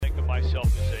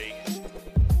myself as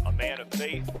a man of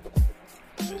faith.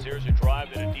 As there's a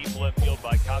drive in a deep left field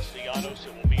by Castellanos,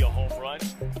 it will be a home run.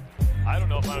 I don't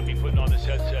know if I'm going to be putting on this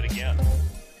headset again.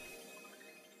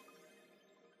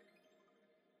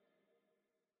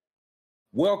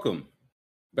 Welcome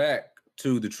back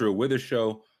to the Trill Withers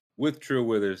Show with Trill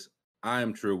Withers. I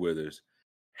am Trill Withers.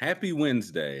 Happy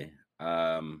Wednesday.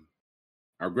 I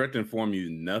regret to inform you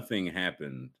nothing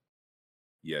happened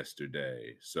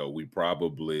yesterday, so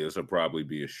this will probably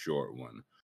be a short one.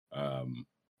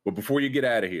 But before you get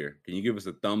out of here, can you give us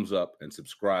a thumbs up and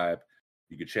subscribe?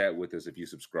 You can chat with us if you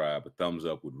subscribe. A thumbs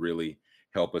up would really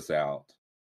help us out.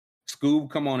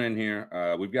 Scoob, come on in here.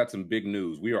 We've got some big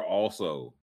news. We are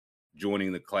also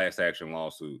joining the class action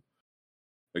lawsuit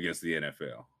against the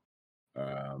NFL.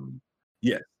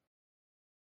 Yes.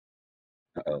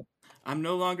 Uh-oh. I'm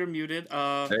no longer muted.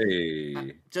 Hey.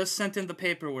 I just sent in the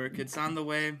paperwork. It's on the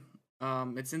way.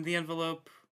 It's in the envelope.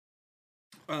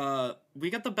 We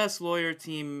got the best lawyer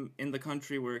team in the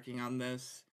country working on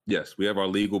this. Yes, we have our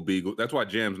legal beagle. That's why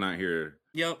Jam's not here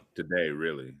Yep. today,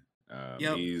 really.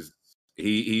 Yep.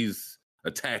 He's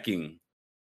attacking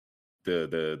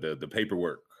the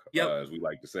paperwork, Yep. As we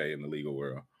like to say in the legal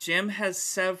world. Jam has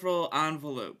several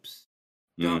envelopes.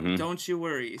 Don't you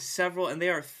worry. Several, and they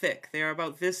are thick. They are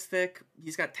about this thick.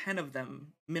 He's got 10 of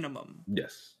them minimum.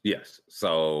 Yes.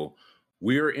 So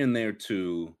we're in there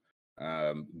too.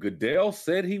 Goodell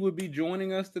said he would be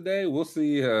joining us today. We'll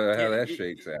see how that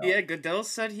shakes out. Yeah, Goodell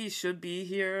said he should be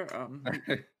here.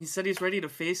 He said he's ready to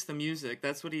face the music.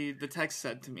 That's what the text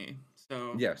said to me.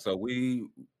 So yeah, so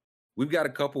we've got a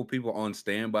couple people on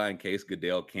standby in case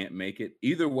Goodell can't make it.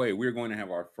 Either way, we're going to have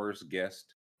our first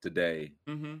guest today.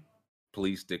 Mm-hmm.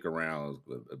 Please stick around.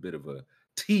 A bit of a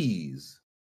tease,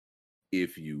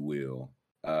 if you will.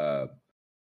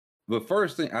 But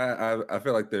first thing, I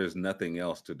feel like there's nothing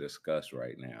else to discuss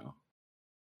right now.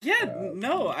 Yeah,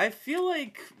 no, I feel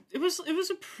like it was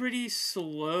a pretty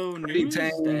slow news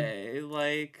day.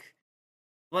 Like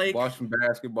watching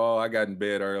basketball. I got in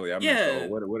bed early.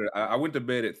 I went to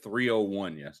bed at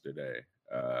 3:01 yesterday.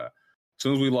 As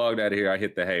soon as we logged out of here, I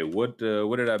hit the hey. What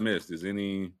did I miss? Is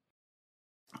any?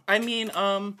 I mean,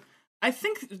 I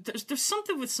think there's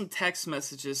something with some text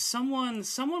messages. Someone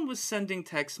was sending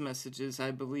text messages,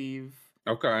 I believe.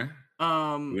 Okay.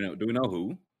 Do we know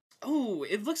who? Oh,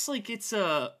 it looks like it's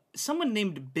someone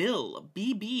named Bill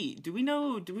BB. Do we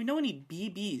know any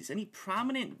BBs? Any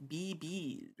prominent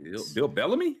BBs? Bill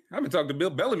Bellamy? I haven't talked to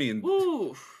Bill Bellamy in.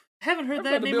 Ooh, haven't heard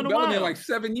that name Bill in a Bellamy while. in like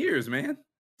 7 years, man.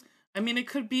 I mean, it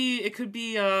could be.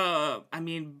 I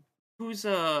mean, who's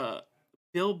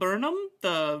Bill Burnham,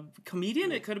 the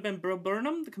comedian? It could have been Bill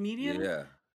Burnham, the comedian. Yeah.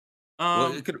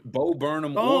 Well, it could Bo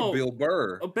Burnham or Bill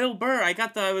Burr. Oh, Bill Burr.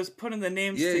 I was putting the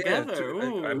names together. Yeah.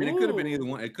 Ooh, I mean, it could have been either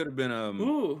one. It could have been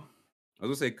Ooh. I was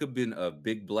gonna say it could have been a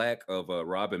Big Black of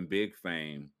Robin Big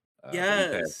fame.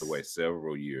 Yes. He passed away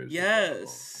several years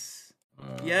Yes.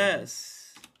 ago.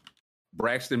 Yes.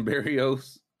 Braxton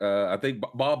Berrios. I think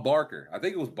Bob Barker. I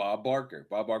think it was Bob Barker.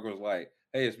 Bob Barker was like,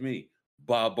 "Hey, it's me,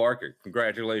 Bob Barker.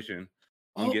 Congratulations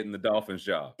on getting the Dolphins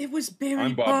job." It was Barry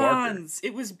I'm Bob Bonds. Barker.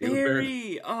 It was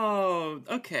Barry. Oh,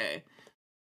 okay.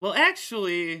 Well,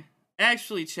 actually,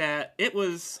 chat. It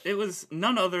was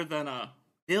none other than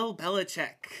Bill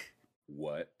Belichick.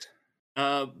 What?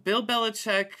 Bill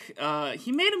Belichick.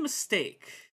 He made a mistake.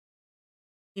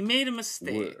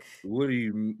 What are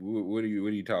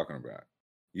you talking about?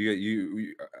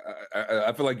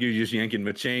 I feel like you're just yanking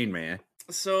the chain, man.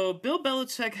 So Bill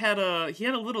Belichick had a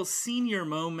little senior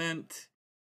moment,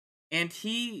 and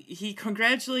he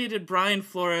congratulated Brian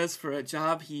Flores for a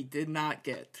job he did not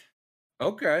get.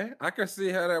 Okay, I can see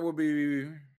how that would be.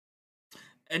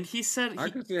 And he said I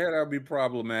can see how that would be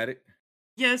problematic.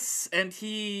 Yes, and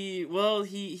he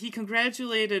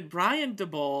congratulated Brian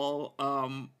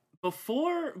DeBall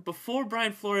before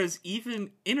Brian Flores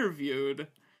even interviewed.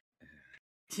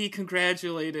 He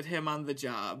congratulated him on the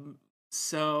job.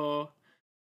 So,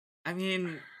 I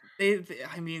mean,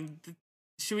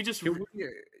 should we just?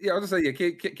 Yeah, I'll just say, yeah.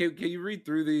 Can you read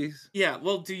through these? Yeah.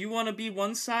 Well, do you want to be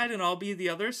one side and I'll be the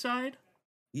other side?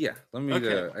 Yeah. Let me.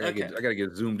 Okay. I gotta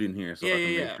get zoomed in here so I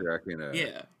can make sure I can.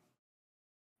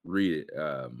 Read it.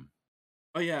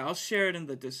 Oh yeah, I'll share it in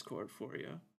the Discord for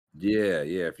you. Yeah.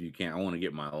 If you can, I want to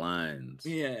get my lines.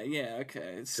 Yeah.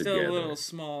 Okay. It's together. Still a little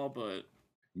small, but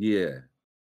yeah.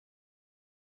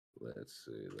 Let's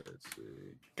see.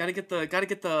 Gotta get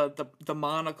the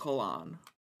monocle on.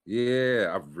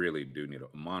 Yeah, I really do need a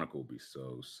monocle. Would be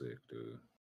so sick, dude.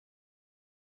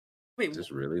 Wait,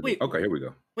 just really? Wait, okay, here we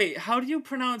go. Wait, how do you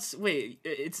pronounce? Wait,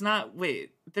 it's not.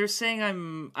 Wait, they're saying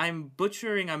I'm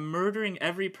butchering. I'm murdering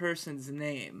every person's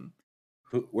name.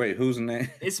 Wait, whose name?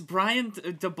 It's Brian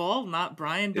DeBall, not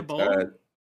Brian It's DeBall.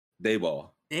 Dayball.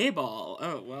 Dayball.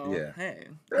 Oh well. Yeah. Hey.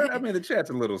 I mean, the chat's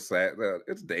a little sad.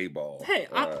 It's Dayball. Hey,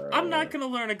 I'm not gonna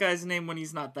learn a guy's name when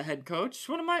he's not the head coach.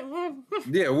 What am I?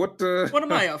 Yeah. What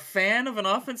am I, a fan of an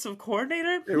offensive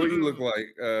coordinator? Hey, what do you look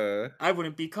like? I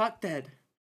wouldn't be caught dead.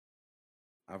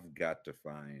 I've got to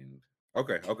find.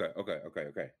 Okay.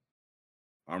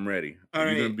 I'm ready. All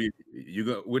right. You gonna be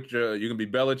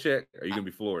Belichick or you gonna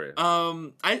be Flores?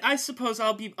 I suppose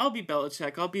I'll be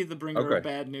Belichick. I'll be the bringer of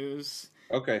bad news.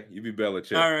 Okay, you be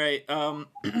Belichick. All right. All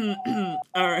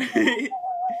right.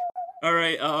 All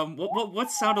right.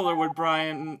 What sound alert would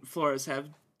Brian Flores have?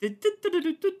 Now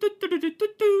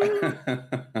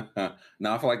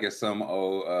I feel like it's some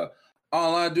old.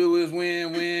 All I do is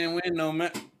win, no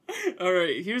matter. All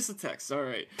right. Here's the text. All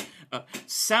right.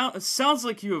 Sounds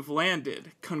like you have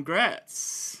landed.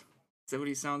 Congrats. Is that what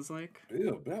he sounds like?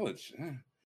 Ew, Belichick.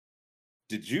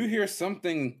 Did you hear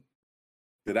something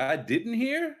that I didn't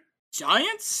hear?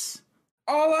 Giants?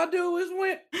 All I do is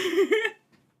win.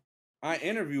 I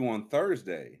interview on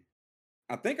Thursday.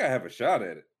 I think I have a shot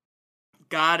at it.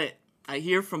 Got it. I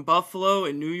hear from Buffalo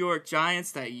and New York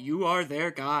Giants that you are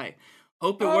their guy.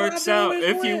 Hope it works out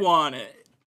if you want it.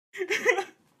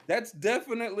 That's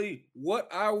definitely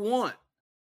what I want.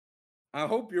 I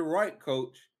hope you're right,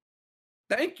 Coach.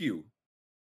 Thank you.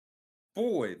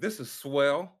 Boy, this is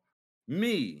swell.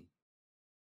 Me,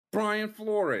 Brian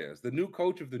Flores, the new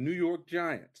coach of the New York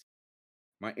Giants.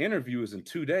 My interview is in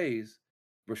 2 days,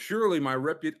 but surely my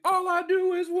all I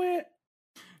do is win.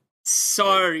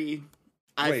 Sorry,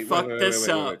 I fucked this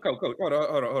up. Coach, hold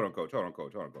on, Coach.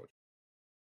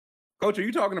 Coach, are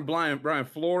you talking to Brian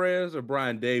Flores or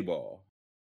Brian Dayball?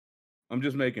 I'm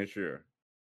just making sure.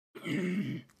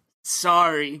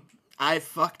 Sorry, I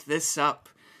fucked this up.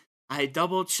 I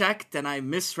double-checked and I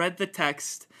misread the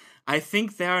text. I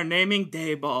think they are naming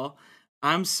Dayball.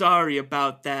 I'm sorry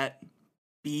about that,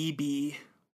 BB.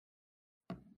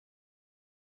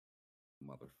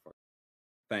 Motherfucker.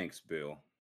 Thanks, Bill.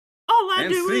 All I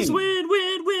do is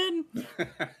win.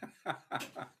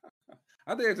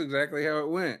 I think that's exactly how it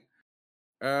went.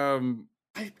 I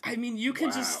mean, you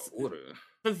can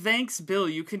the thanks, Bill.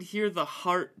 You can hear the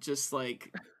heart just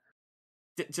like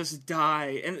just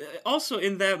die, and also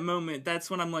in that moment, that's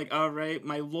when I'm like, all right,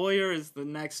 my lawyer is the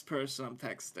next person I'm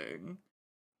texting.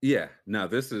 Yeah, no,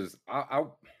 this is I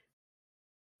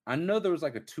know there was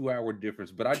like a 2-hour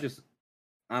difference, but I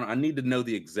need to know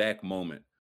the exact moment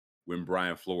when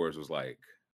Brian Flores was like,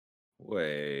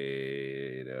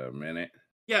 wait a minute.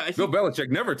 Yeah, Bill Belichick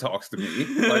never talks to me.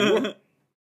 Like,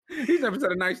 he's never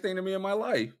said a nice thing to me in my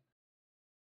life.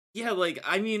 Yeah, like,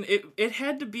 I mean, it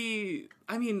had to be,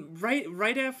 I mean,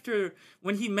 right after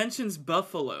when he mentions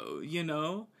Buffalo, you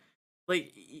know?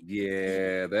 Like,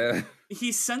 yeah,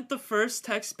 he sent the first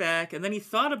text back, and then he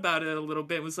thought about it a little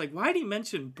bit and was like, why'd he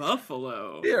mention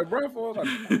Buffalo? Yeah, Brian Flores,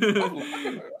 like, Buffalo.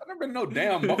 I've never been no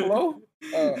damn Buffalo.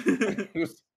 And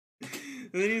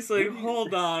then he's like,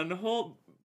 hold on,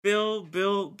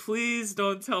 Bill, please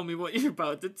don't tell me what you're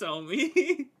about to tell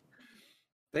me.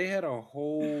 They had a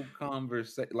whole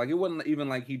conversation. Like, it wasn't even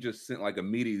like he just sent like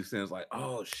immediately sends like,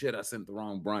 oh shit, I sent the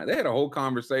wrong Brian. They had a whole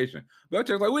conversation.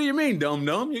 Belichick's like, what do you mean,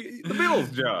 dum-dum? The Bills'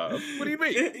 job. What do you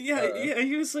mean? Yeah,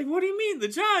 he was like, what do you mean, the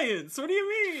Giants? What do you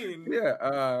mean?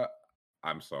 Yeah,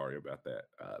 I'm sorry about that.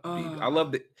 I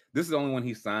love that. This is the only one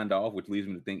he signed off, which leads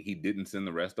me to think he didn't send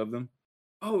the rest of them.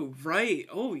 Oh, right.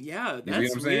 Oh, yeah,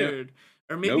 that's weird.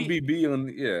 Or maybe no BB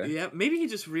on, yeah. Maybe he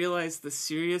just realized the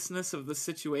seriousness of the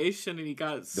situation and he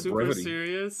got super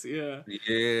serious. Yeah.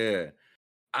 Yeah.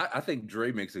 I think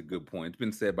Dre makes a good point. It's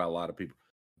been said by a lot of people.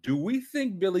 Do we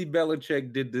think Billy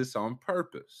Belichick did this on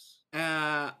purpose?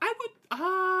 I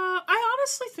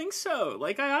honestly think so.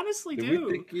 Like, I honestly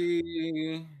do.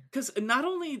 Because not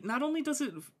only does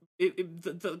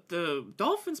the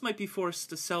Dolphins might be forced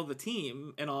to sell the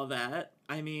team and all that.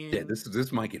 I mean, yeah,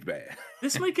 this might get bad.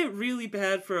 This might get really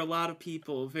bad for a lot of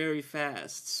people very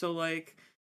fast. So, like,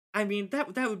 I mean,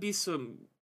 that would be some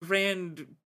grand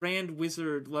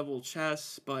wizard level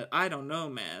chess, but I don't know,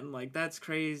 man. Like, that's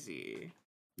crazy.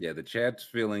 Yeah, the chat's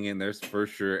filling in. There's for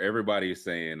sure everybody's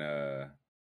saying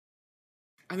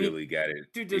Billy got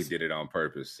it. Dude, he did it on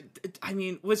purpose. I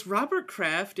mean, was Robert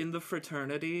Kraft in the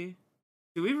fraternity?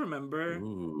 Do we remember?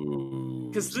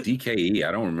 Because DKE,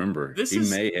 I don't remember. He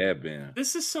may have been.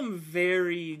 This is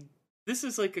this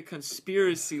is like a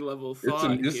conspiracy level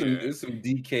thought. It's some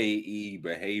DKE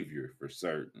behavior for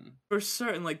certain. For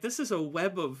certain, like this is a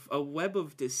web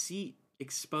of deceit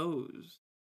exposed.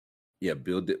 Yeah,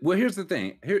 Bill did. Well, here's the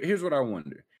thing. Here's what I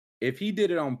wonder. If he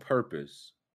did it on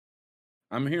purpose,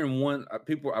 I'm hearing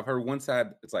I've heard one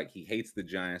side, it's like he hates the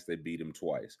Giants, they beat him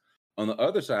twice. On the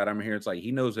other side, I'm hearing it's like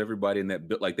he knows everybody in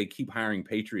that like they keep hiring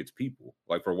Patriots people.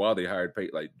 Like for a while they hired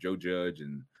like Joe Judge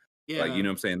and like, you know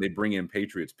what I'm saying? They bring in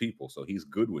Patriots people, so he's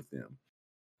good with them.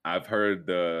 I've heard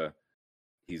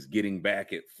he's getting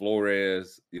back at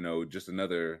Flores, just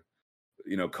another,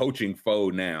 coaching foe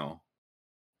now.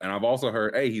 And I've also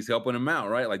heard, hey, he's helping him out,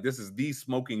 right? Like this is the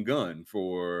smoking gun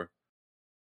for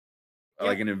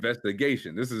like an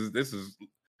investigation. This is he's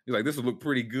like, this would look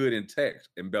pretty good in text.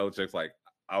 And Belichick's like,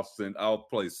 I'll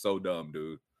play so dumb,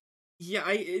 dude. Yeah,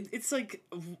 it's like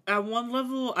at one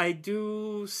level I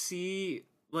do see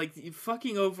like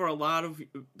fucking over a lot of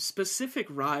specific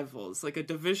rivals, like a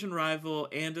division rival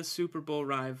and a Super Bowl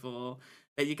rival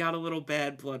that you got a little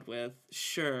bad blood with,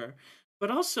 sure. But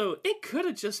also, it could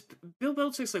have just Bill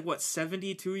Belichick's like what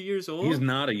 72 years old. He's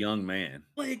not a young man.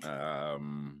 Like,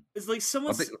 it's like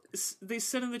someone they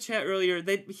said in the chat earlier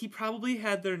that he probably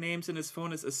had their names in his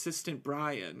phone as Assistant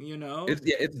Brian.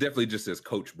 It's definitely just as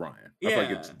Coach Brian. I feel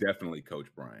like it's definitely Coach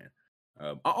Brian.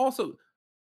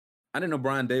 I didn't know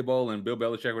Brian Daboll and Bill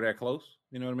Belichick were that close.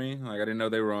 You know what I mean? Like I didn't know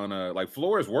they were on like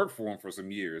Flores worked for him for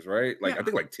some years, right? Like I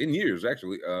think like 10 years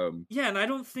actually. And I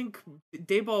don't think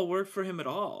Daboll worked for him at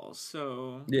all.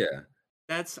 So yeah,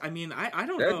 that's I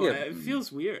don't know. Yeah. It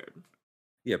feels weird.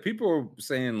 Yeah, people are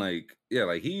saying like he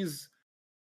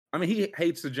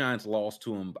hates the Giants lost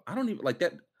to him, but I don't even like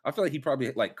that. I feel like he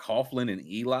probably like Coughlin and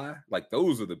Eli, like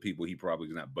those are the people he probably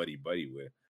is not buddy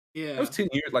with. Yeah, that was 10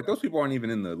 years. Like those people aren't even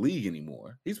in the league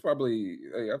anymore. I feel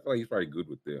like he's probably good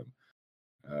with them.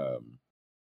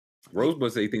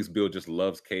 Rosebud says he thinks Bill just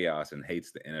loves chaos and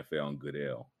hates the NFL and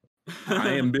Goodell.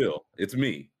 I am Bill. It's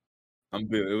me. I'm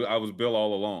Bill. I was Bill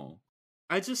all along.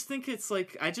 I just think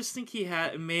he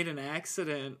had made an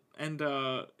accident, and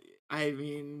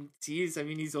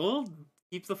he's old.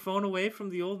 Keep the phone away from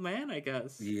the old man, I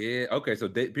guess. Yeah. Okay. So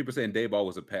people saying Daboll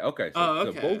was a pass. Okay.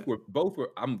 So, so both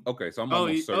were. I'm okay. So I'm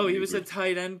almost certain. Oh, he was a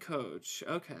tight end coach.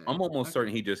 Okay. I'm almost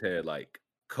certain he just had like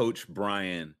Coach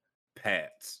Brian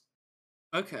Pats.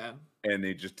 Okay. And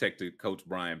they just texted Coach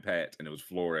Brian Pats, and it was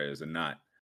Flores and not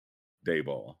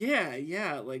Daboll.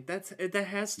 Yeah. Like that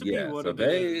has to be what it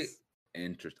is.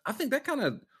 Interesting. I think that kind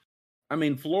of.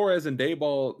 Flores and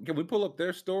Daboll, can we pull up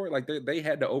their story? Like they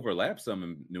had to overlap some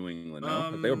in New England.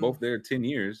 No? They were both there 10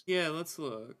 years. Yeah, let's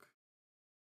look.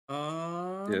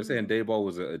 They're saying Daboll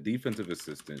was a defensive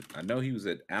assistant. I know he was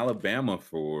at Alabama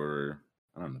for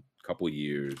a couple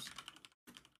years.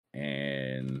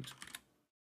 And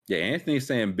Anthony's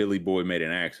saying Billy Boy made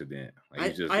an accident.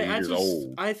 Like he's just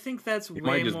old. I think that's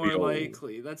way more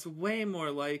likely. That's way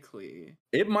more likely.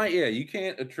 It might, you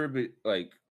can't attribute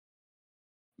like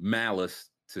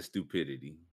malice to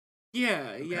stupidity.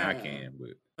 Yeah. I can,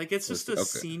 but like it's just a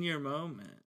senior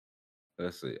moment.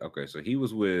 Let's see. Okay, so he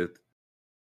was with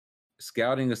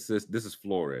scouting assist. This is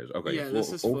Flores. Okay, yeah,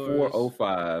 this is 04,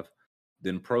 05,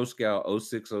 then Pro Scout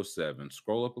 06, 07.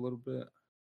 Scroll up a little bit.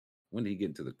 When did he get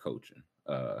into the coaching?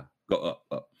 Go up.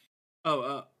 Oh,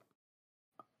 up.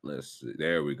 Let's see.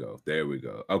 There we go.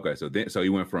 Okay, so he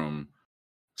went from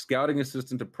scouting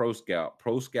assistant to pro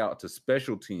scout to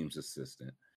special teams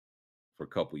assistant for a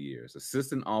couple years,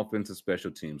 assistant offensive special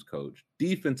teams coach,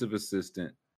 defensive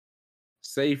assistant,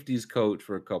 safeties coach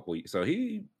for a couple years. So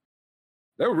they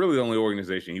were really the only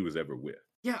organization he was ever with.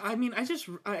 Yeah,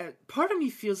 part of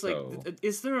me feels like,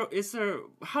 is there,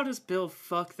 how does Bill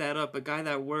fuck that up? A guy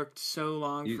that worked so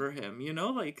long for him,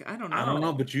 like, I don't know. I don't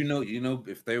know, but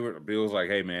if Bill was like,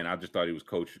 hey man, I just thought he was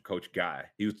coach guy.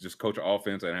 He was just coach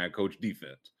offense and I had coach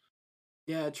defense.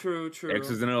 Yeah, true.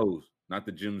 X's and O's, not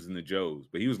the Jims and the Joes,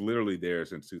 but he was literally there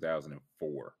since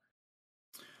 2004.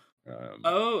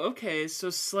 Okay. So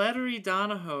Slattery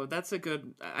Donahoe, that's a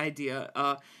good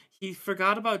idea. He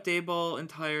forgot about Daboll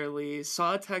entirely,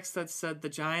 saw a text that said the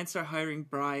Giants are hiring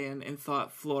Brian, and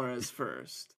thought Flores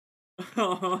first. I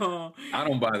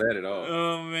don't buy that at all.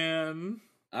 Oh, man.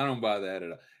 I don't buy that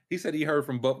at all. He said he heard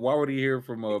from why would he hear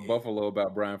from Buffalo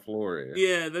about Brian Flores?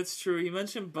 Yeah, that's true. He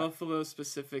mentioned Buffalo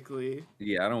specifically.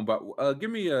 Yeah, I don't buy.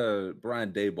 Give me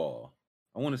Brian Daboll.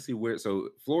 I want to see where. So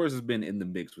Flores has been in the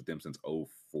mix with them since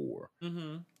 04.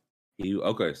 Mm-hmm.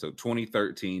 So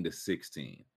 2013 to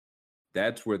 16.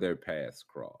 That's where their paths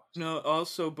crossed. No,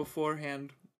 also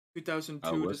beforehand,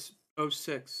 2002 to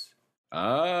 06.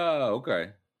 Okay.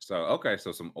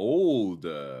 So some old.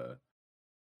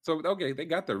 They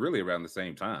got there really around the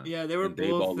same time. Yeah, they were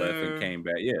both there. Left and came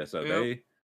back. Yeah, so they.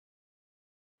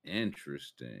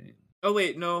 Interesting. Oh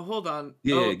wait, no, hold on.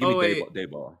 Yeah, give me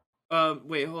Daboll.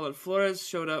 Wait, hold on. Flores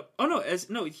showed up. Oh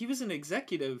no, he was an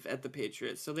executive at the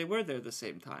Patriots, so they were there the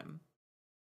same time.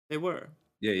 They were.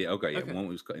 Yeah. Okay. Yeah. One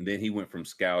was, and then he went from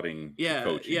scouting to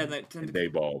coaching. Yeah. And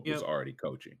Daboll was already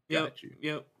coaching. Got you.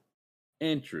 Yep.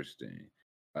 Interesting.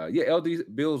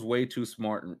 LD Bill's way too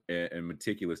smart and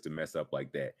meticulous to mess up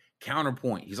like that.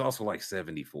 Counterpoint, he's also like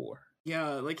 74.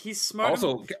 Yeah, like he's smart.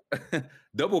 Also,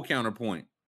 double counterpoint,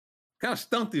 kind of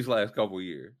stunk these last couple of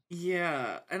years.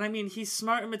 Yeah, and I mean he's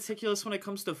smart and meticulous when it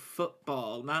comes to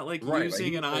football, not like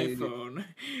using an iPhone.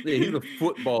 Yeah, he's a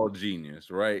football genius,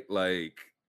 right? Like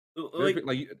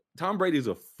Tom Brady's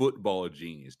a football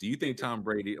genius. Do you think Tom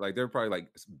Brady, like, they're probably like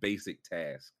basic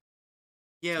tasks?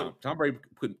 Yeah, Tom Brady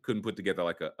couldn't put together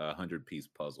like a 100-piece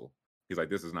puzzle. He's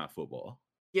like, this is not football.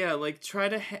 Yeah, like try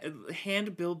to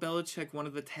hand Bill Belichick one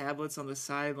of the tablets on the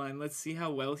sideline. Let's see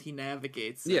how well he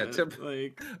navigates. Yeah,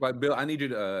 like Bill, I need you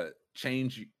to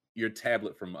change your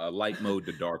tablet from light mode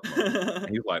to dark mode. And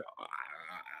he's like,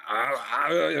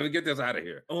 I'll get this out of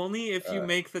here. Only if you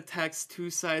make the text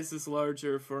 2 sizes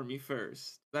larger for me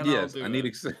first. Then yes, I'll do I need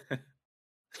it.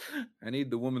 I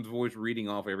need the woman's voice reading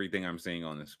off everything I'm seeing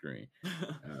on the screen.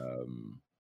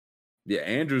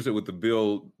 Andrews with the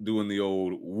Bill doing the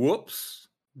old whoops.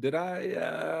 Did I?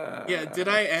 Did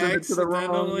I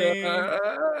accidentally?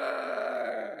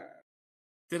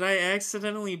 Did I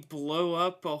accidentally blow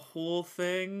up a whole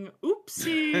thing?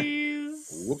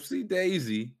 Oopsies! Whoopsie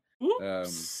daisy.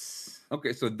 Oops.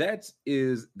 Okay, so that's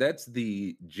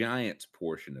the Giants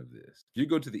portion of this. If you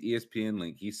go to the ESPN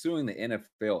link, he's suing the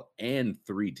NFL and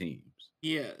 3 teams.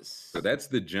 Yes. So that's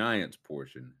the Giants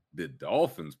portion. The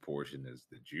Dolphins portion is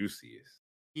the juiciest.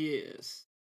 Yes.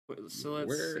 So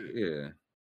let's see. Yeah.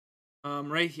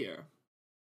 Right here.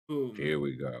 Boom. Here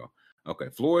we go. Okay.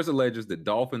 Flores alleges that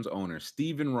Dolphins owner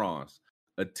Stephen Ross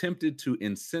attempted to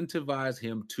incentivize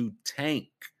him to tank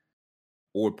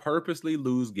or purposely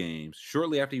lose games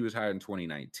shortly after he was hired in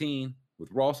 2019,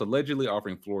 with Ross allegedly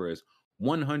offering Flores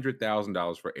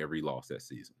 $100,000 for every loss that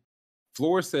season.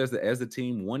 Flores says that as the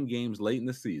team won games late in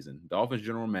the season, Dolphins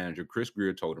general manager Chris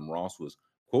Grier told him Ross was,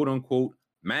 quote unquote,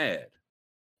 mad,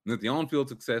 and that the on-field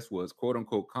success was, quote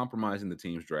unquote, compromising the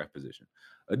team's draft position.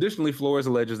 Additionally, Flores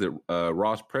alleges that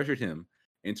Ross pressured him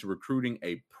into recruiting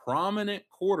a prominent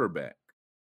quarterback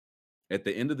at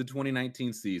the end of the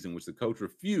 2019 season, which the coach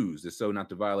refused as so not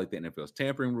to violate the NFL's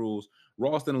tampering rules.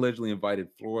 Ross then allegedly invited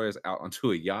Flores out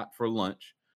onto a yacht for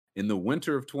lunch in the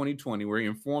winter of 2020, where he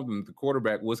informed him that the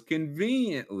quarterback was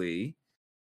conveniently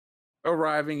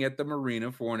arriving at the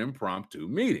marina for an impromptu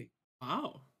meeting.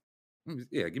 Wow.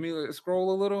 Yeah, give me a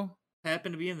scroll a little.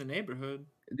 Happened to be in the neighborhood.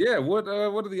 Yeah, what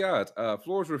are the odds?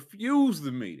 Flores refused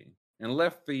the meeting and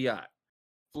left the yacht.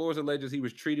 Flores alleges he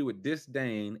was treated with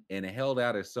disdain and held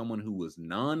out as someone who was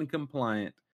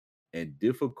non-compliant and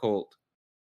difficult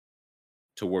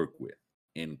to work with,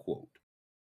 end quote.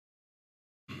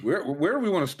 Where do we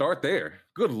want to start there?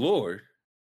 Good Lord.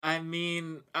 I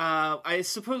mean, I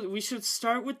suppose we should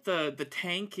start with the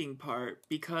tanking part,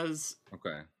 because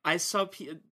I saw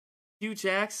Hugh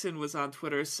Jackson was on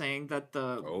Twitter saying that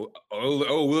the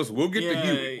we'll get to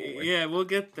Huey. Yeah, we'll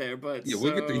get there, but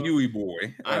we'll get to Huey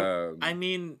boy. I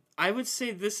mean, I would say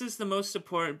this is the most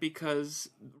important because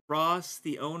Ross,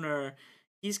 the owner,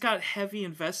 he's got heavy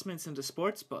investments into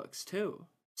sports books too.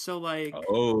 So like,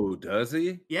 does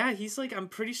he? Yeah, he's like, I'm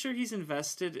pretty sure he's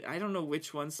invested. I don't know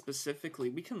which one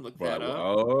specifically. We can look that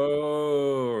up.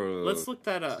 Let's look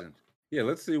that up. Yeah,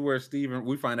 let's see where Steven.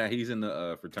 We find out he's in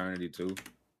the fraternity too.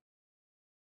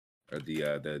 Or the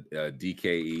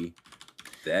DKE.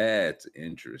 That's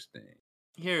interesting.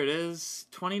 Here it is.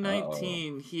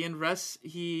 2019. He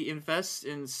invests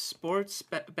in sports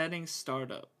betting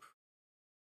startup.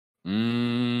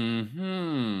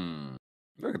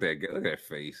 Look at that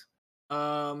face.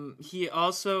 He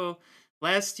also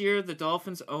last year the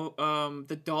Dolphins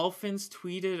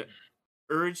tweeted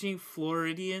urging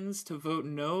Floridians to vote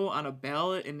no on a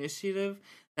ballot initiative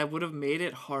that would have made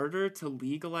it harder to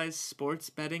legalize sports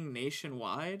betting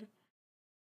nationwide.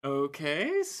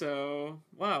 Okay, so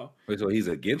wow. Wait, so he's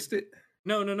against it?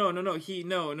 No. No. He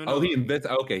invests.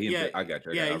 Okay, I got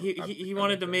you. He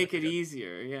wanted to make it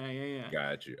easier. Yeah.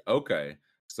 Got you. Okay,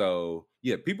 so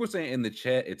yeah, people are saying in the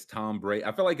chat it's Tom Brady.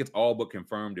 I feel like it's all but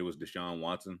confirmed it was Deshaun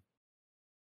Watson.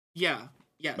 Yeah.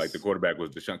 Yes. Like the quarterback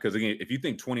was Deshaun. Because again, if you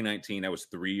think 2019, that was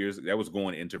 3 years. That was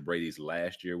going into Brady's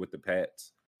last year with the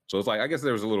Pats. So it's like, I guess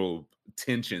there was a little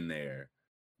tension there,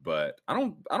 but I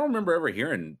don't remember ever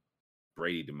hearing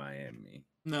Brady to Miami.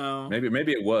 No,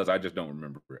 maybe it was. I just don't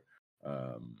remember it.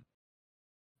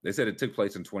 They said it took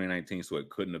place in 2019, so it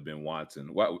couldn't have been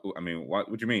Watson. What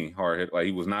you mean hard hit? Like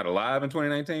he was not alive in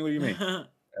 2019? What do you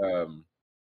mean?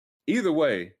 Either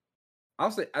way,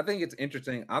 I'll say I think it's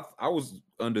interesting. I was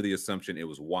under the assumption it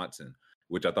was Watson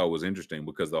which I thought was interesting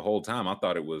because the whole time I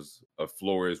thought it was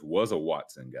Flores was a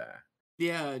Watson guy.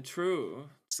 Yeah, true.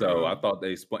 So I thought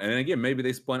they spun, and again, maybe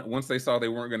they spun once they saw they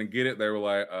weren't going to get it. They were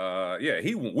like, "Yeah,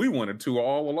 we wanted to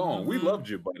all along. We loved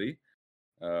you, buddy."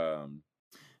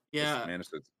 Yeah, man,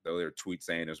 though their tweet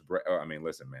saying it's. I mean,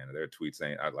 listen, man, their tweet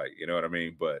saying I like, you know what I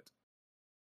mean, but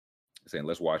saying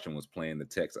Les Washington was playing the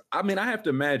Texans. I mean, I have to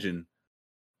imagine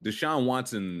Deshaun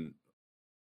Watson,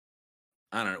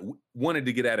 I don't know, wanted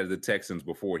to get out of the Texans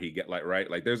before he got right.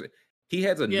 Like he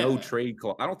has a no trade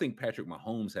clause. I don't think Patrick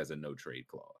Mahomes has a no trade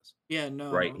clause. Yeah,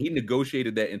 no. Right. He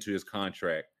negotiated that into his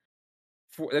contract.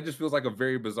 That just feels like a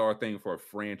very bizarre thing for a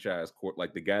franchise court,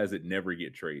 like the guys that never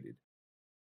get traded.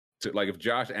 To like if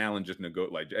Josh Allen just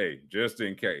hey, just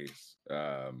in case.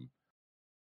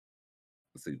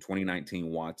 Let's see, 2019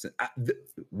 Watson.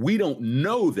 We don't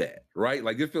know that, right?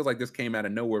 Like it feels like this came out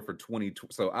of nowhere for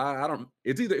 2020. So I don't.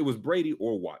 It's either it was Brady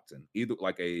or Watson, either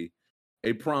like a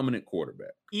prominent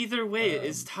quarterback. Either way,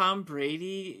 is Tom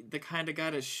Brady the kind of guy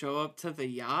to show up to the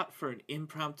yacht for an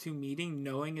impromptu meeting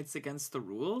knowing it's against the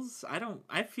rules?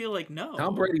 I feel like no.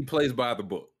 Tom Brady plays by the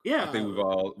book. Yeah. I think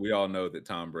we all know that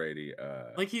Tom Brady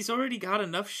like he's already got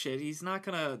enough shit. He's not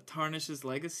gonna tarnish his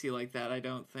legacy like that, I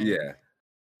don't think. Yeah.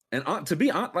 And to be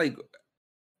honest, like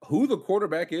who the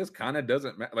quarterback is kind of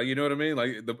doesn't matter. Like, you know what I mean?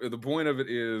 Like the point of it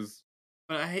is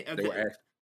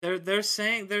but they're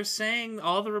saying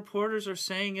all the reporters are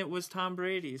saying it was Tom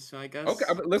Brady, so I guess. Okay,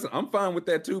 listen, I'm fine with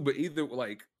that too. But either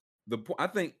like I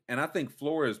think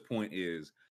Flores' point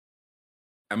is,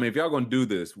 I mean, if y'all gonna do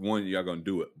this, y'all gonna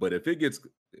do it. But if it gets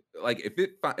like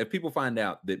if people find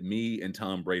out that me and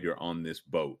Tom Brady are on this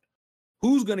boat,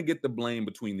 who's gonna get the blame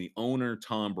between the owner,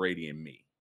 Tom Brady, and me?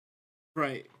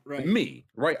 Right. Me,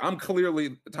 right? I'm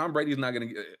clearly Tom Brady's not gonna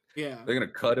get. Yeah, they're gonna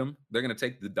cut him. They're gonna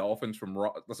take the Dolphins from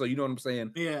Raw. So you know what I'm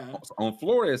saying? Yeah. On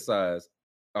Flores' side,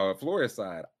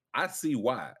 I see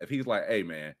why. If he's like, "Hey,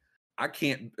 man, I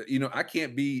can't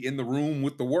be in the room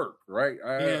with the work, right?"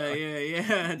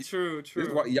 Yeah. True. This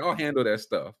is why y'all handle that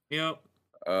stuff. Yep.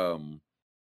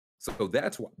 So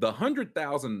that's why the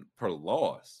 100,000 per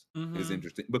loss is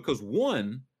interesting because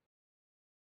one.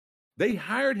 They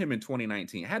hired him in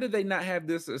 2019. How did they not have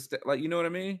this? Like, you know what I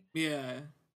mean? Yeah.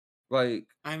 Like,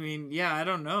 I mean, yeah, I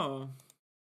don't know.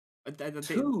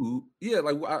 Two, yeah,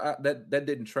 like that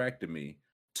didn't track to me.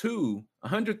 Two,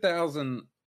 100,000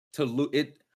 to lose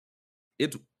it.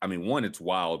 It's, I mean, one, it's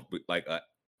wild, but like a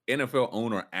NFL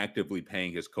owner actively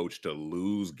paying his coach to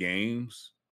lose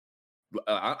games.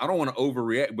 I don't want to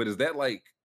overreact, but is that like,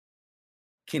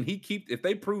 can he keep? If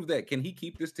they prove that, can he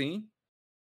keep this team?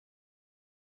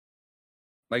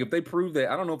 Like if they prove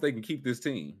that, I don't know if they can keep this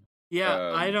team.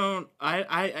 Yeah,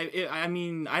 I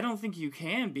mean, I don't think you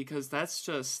can because that's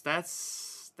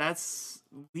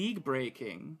league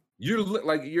breaking.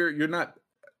 You're not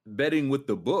betting with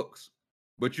the books,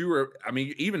 but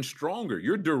even stronger.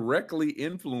 You're directly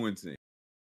influencing.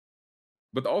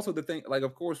 But also the thing, like,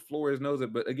 of course, Flores knows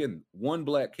it. But again, one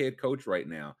black head coach right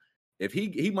now, if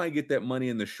he might get that money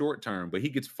in the short term, but he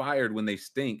gets fired when they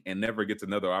stink and never gets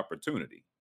another opportunity.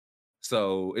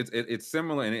 So it's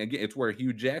similar, and again, it's where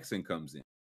Hugh Jackson comes in,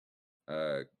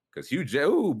 because Hugh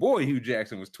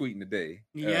Jackson was tweeting today.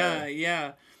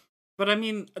 Yeah. But I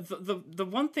mean, the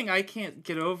one thing I can't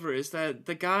get over is that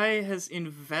the guy has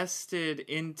invested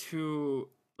into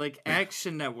like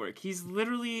Action Network. He's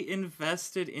literally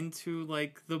invested into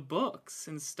like the books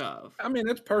and stuff. I mean,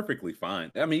 that's perfectly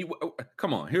fine. I mean,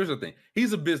 come on. Here's the thing: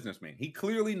 he's a businessman. He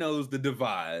clearly knows the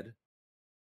divide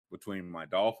between my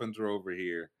Dolphins are over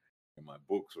here. And my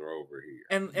books are over here.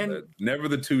 And never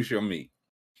the two shall meet.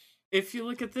 If you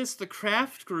look at this, the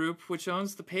Kraft Group, which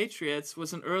owns the Patriots,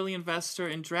 was an early investor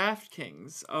in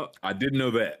DraftKings. Oh, I didn't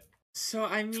know that. So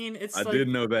I mean, I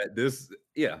didn't know that.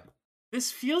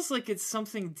 This feels like it's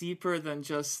something deeper than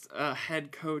just a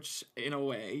head coach in a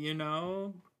way, you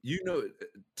know? You know,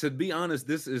 to be honest,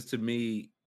 this is to me,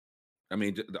 I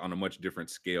mean, on a much different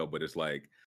scale, but it's like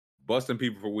busting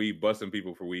people for weed, busting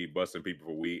people for weed, busting people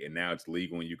for weed, and now it's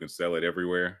legal and you can sell it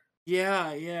everywhere.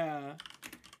 Yeah.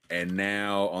 And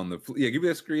now on give me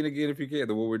that screen again if you can,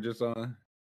 the one we're just on.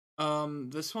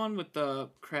 This one with the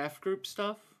Kraft Group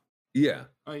stuff? Yeah.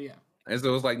 Oh, yeah. And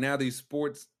so it's like now these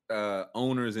sports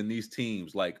owners in these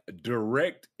teams, like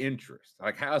direct interest.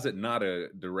 Like, how is it not a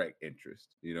direct interest?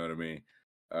 You know what I mean?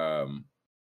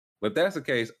 But if that's the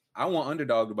case, I want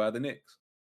Underdog to buy the Knicks.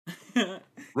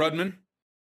 Rudman.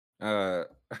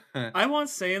 I want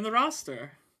say in the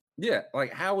roster. Yeah,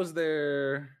 like how is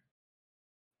there?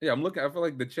 Yeah, I'm looking. I feel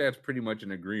like the chat's pretty much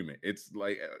in agreement. It's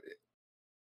like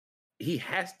he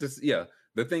has to. Yeah,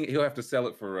 the thing he'll have to sell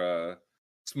it for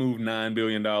smooth $9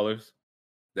 billion.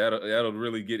 That'll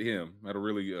really get him. That'll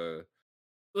really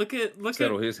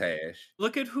settle his hash.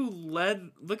 Look at who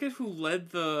led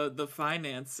the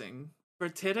financing.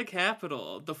 Fertitta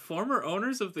Capital, the former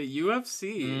owners of the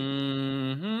UFC.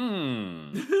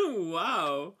 Mm-hmm.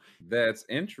 Wow. That's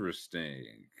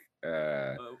interesting.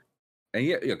 And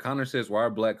yeah, Connor says, why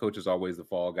are black coaches always the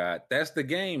fall guy? That's the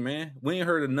game, man. We ain't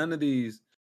heard of none of these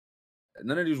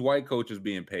white coaches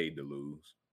being paid to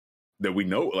lose that we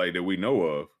know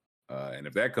of. And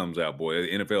if that comes out, boy,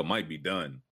 the NFL might be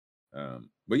done.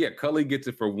 But yeah, Cully gets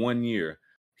it for 1 year.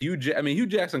 Hugh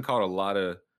Jackson caught a lot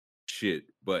of shit,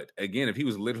 but again, if he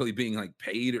was literally being like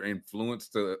paid or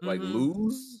influenced to like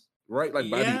lose, right? Like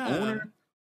by the owner,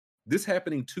 this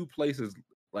happening 2 places.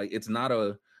 Like it's not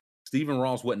Stephen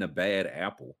Ross wasn't a bad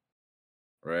apple,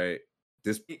 right?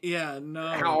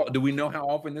 How do we know how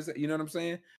often this? You know what I'm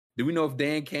saying? Do we know if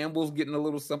Dan Campbell's getting a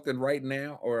little something right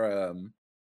now, or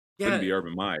couldn't be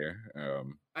Urban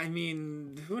Meyer? I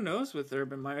mean, who knows with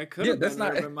Urban Meyer? Could have been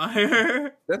Urban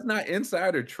Meyer. That's not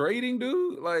insider trading,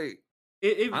 dude. Like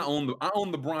I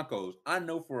own the Broncos. I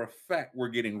know for a fact we're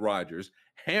getting Rodgers.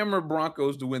 Hammer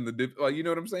Broncos to win the like. You know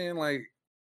what I'm saying? Like,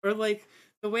 or like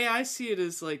the way I see it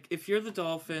is like if you're the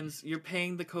Dolphins, you're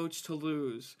paying the coach to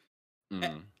lose.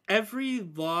 Every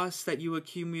loss that you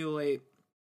accumulate,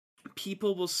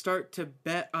 people will start to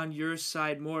bet on your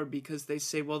side more because they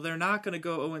say, well, they're not going to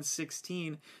go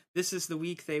 0-16. This is the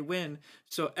week they win.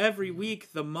 So every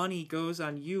week the money goes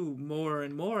on you more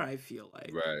and more, I feel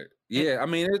like. Right. Yeah. I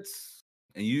mean, it's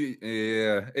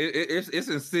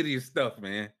insidious stuff,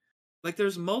 man. Like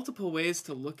there's multiple ways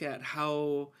to look at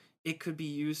how it could be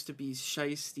used to be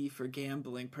shiesty for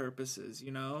gambling purposes,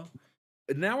 you know?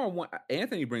 Now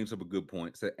Anthony brings up a good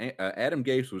point. So Adam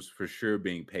Gase was for sure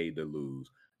being paid to lose.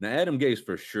 Now Adam Gase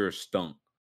for sure stunk.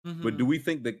 But do we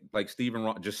think that like Stephen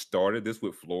Ross just started this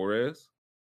with Flores?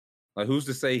 Like who's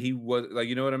to say he was like,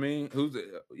 you know what I mean?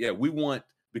 We want,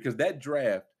 because that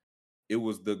draft, it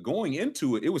was going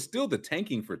into it, it was still the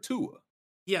tanking for Tua.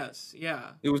 Yes,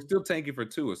 yeah. It was still tanking for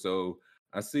Tua. So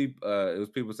I see it was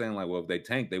people saying like, well, if they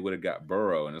tanked, they would have got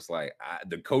Burrow. And it's like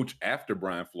the coach after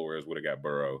Brian Flores would have got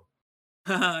Burrow.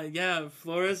 Yeah,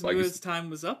 Flores knew his time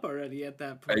was up already at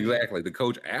that point. Exactly. The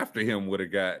coach after him would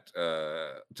have got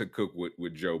to cook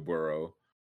with Joe Burrow.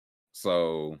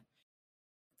 So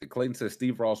Clayton says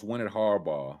Steve Ross wanted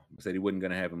Harbaugh. Said he wasn't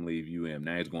going to have him leave UM.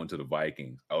 Now he's going to the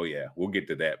Vikings. Oh yeah, we'll get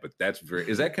to that. But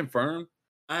is that confirmed?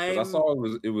 I saw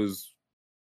it was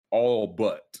all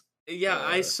but. Yeah,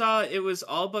 I saw it was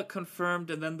all but confirmed,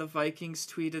 and then the Vikings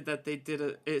tweeted that they did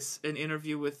an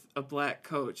interview with a black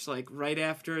coach, like right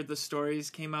after the stories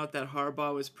came out that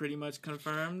Harbaugh was pretty much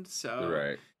confirmed. So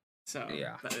right. So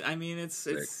yeah, I mean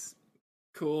it's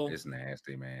cool. It's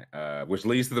nasty, man. Which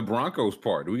leads to the Broncos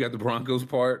part. Do we got the Broncos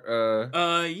part?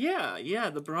 Yeah,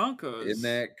 the Broncos. Isn't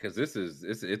that because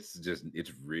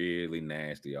it's really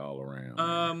nasty all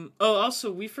around.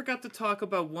 Also we forgot to talk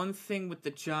about one thing with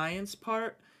the Giants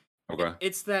part. Okay.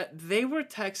 It's that they were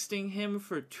texting him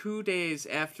for 2 days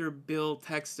after Bill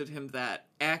texted him that,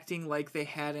 acting like they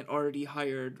hadn't already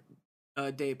hired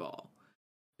Daboll.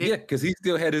 Yeah, because he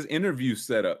still had his interview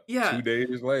set up 2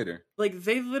 days later. Like,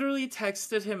 they literally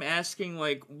texted him asking,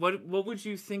 like, what would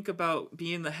you think about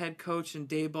being the head coach and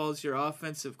Daboll's your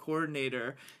offensive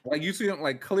coordinator? Like, you see him,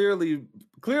 like, clearly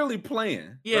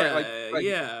playing. Yeah, right? Like,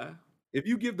 yeah. If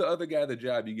you give the other guy the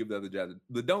job, you give the other job.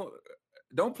 But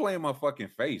don't play in my fucking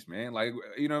face, man. Like,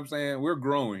 you know what I'm saying? We're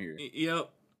growing here. Yep.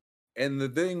 And the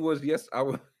thing was, yes, I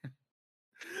was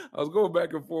going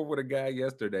back and forth with a guy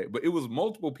yesterday, but it was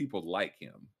multiple people like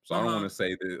him. So I don't want to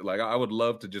say that. Like, I would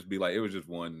love to just be like, it was just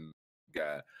one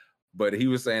guy. But he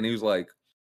was saying, he was like,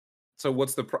 so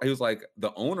what's he was like,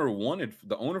 the owner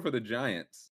for the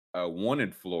Giants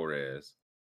wanted Flores,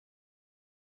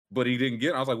 but he didn't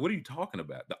get it. I was like, what are you talking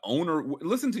about? The owner,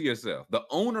 listen to yourself. The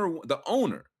owner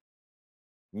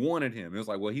wanted him. It was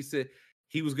like, well, he said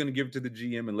he was going to give it to the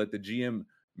GM and let the GM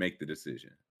make the decision.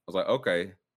 I was like,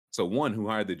 okay. So 1, who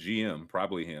hired the GM?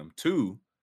 Probably him. 2,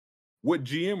 what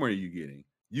GM are you getting?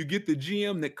 You get the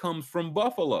GM that comes from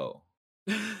Buffalo.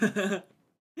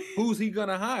 Who's he going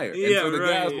to hire? Yeah, and so the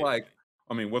guy's like,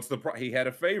 I mean, what's the he had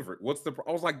a favorite.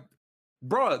 I was like,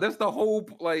 bro, that's the whole,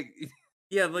 like,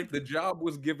 yeah, like the job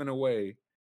was given away,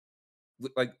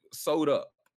 like sewed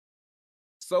up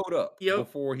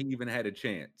before he even had a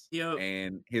chance. Yep.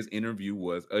 And his interview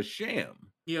was a sham.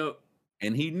 Yep.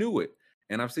 And he knew it.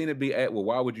 And I've seen it be well,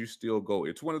 why would you still go?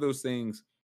 It's one of those things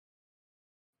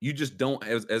you just don't,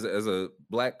 as a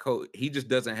black coach, he just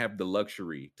doesn't have the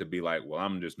luxury to be like, well,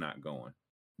 I'm just not going.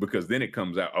 Because then it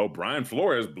comes out, oh, Brian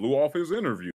Flores blew off his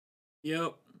interview.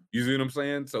 Yep. You see what I'm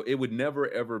saying? So it would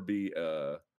never ever be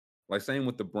like same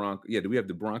with the Broncos. Yeah, do we have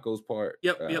the Broncos part?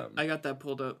 Yep. I got that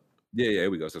pulled up. Yeah,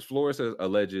 here we go. So Flores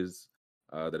alleges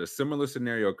that a similar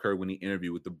scenario occurred when he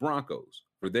interviewed with the Broncos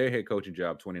for their head coaching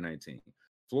job 2019.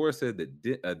 Flores said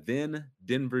that then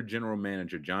Denver general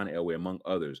manager John Elway, among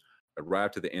others,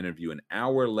 arrived to the interview an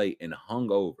hour late and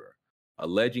hungover,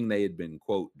 alleging they had been,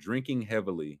 quote, drinking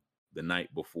heavily the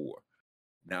night before.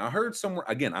 Now, I heard somewhere,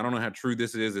 again, I don't know how true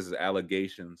this is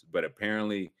allegations, but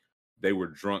apparently they were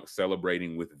drunk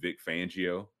celebrating with Vic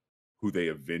Fangio, who they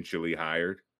eventually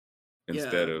hired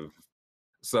instead of.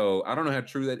 So I don't know how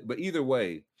true that, but either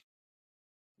way,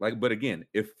 but again,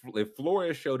 if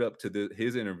Flores showed up to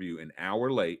his interview an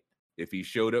hour late, if he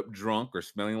showed up drunk or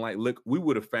smelling like liquor, we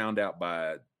would have found out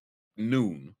by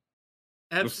noon.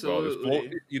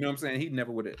 Absolutely. You know what I'm saying? He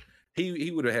never would have.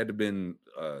 He would have had to been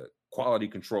quality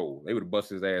control. They would have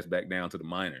busted his ass back down to the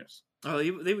minors. Oh, he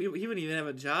wouldn't even have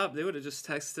a job. They would have just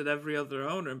texted every other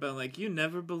owner and been like, "You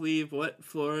never believe what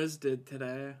Flores did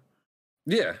today."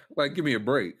 Yeah, like give me a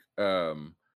break.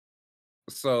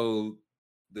 So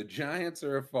the Giants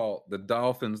are at fault, the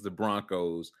Dolphins, the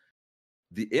Broncos,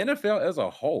 the NFL as a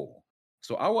whole.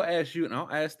 So I will ask you, and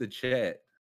I'll ask the chat,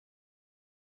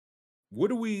 what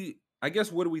do we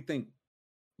think?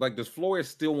 Like, does Flores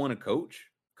still want to coach?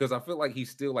 Because I feel like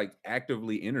he's still like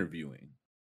actively interviewing.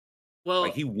 Well,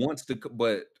 like he wants to,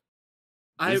 but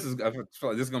I feel like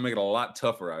this is gonna make it a lot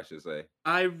tougher, I should say.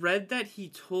 I read that he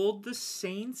told the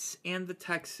Saints and the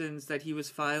Texans that he was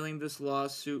filing this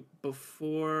lawsuit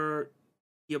before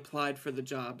he applied for the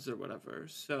jobs or whatever.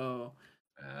 So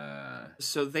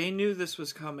they knew this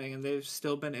was coming, and they've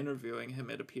still been interviewing him,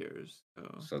 it appears.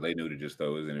 So they knew to just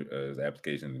throw his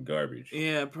application in the garbage.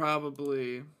 Yeah,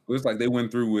 probably. It was like they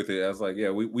went through with it. I was like,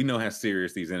 yeah, we know how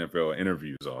serious these NFL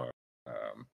interviews are.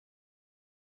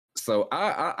 So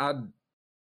I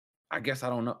guess I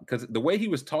don't know, because the way he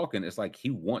was talking, it's like he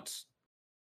wants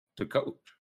to coach.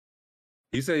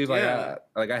 He said he's like, I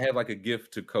have like a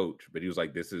gift to coach, but he was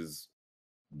like, this is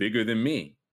bigger than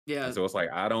me. Yeah. And so it's like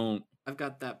I've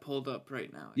got that pulled up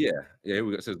right now. Yeah. Here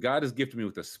we go. It says God has gifted me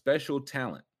with a special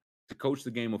talent to coach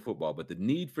the game of football, but the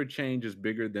need for change is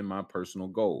bigger than my personal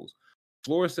goals.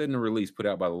 Flores said in a release put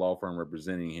out by the law firm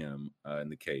representing him in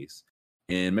the case.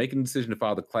 In making the decision to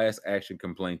file the class action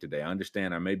complaint today, I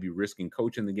understand I may be risking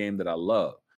coaching the game that I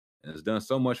love and has done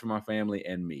so much for my family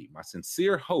and me. My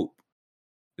sincere hope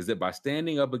is that by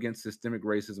standing up against systemic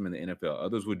racism in the NFL,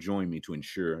 others would join me to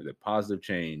ensure that positive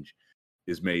change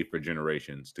is made for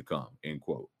generations to come, end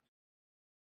quote.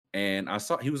 And I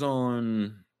saw he was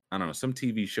on, I don't know, some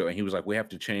TV show, and he was like, we have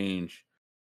to change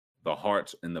the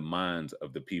hearts and the minds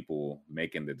of the people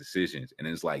making the decisions. And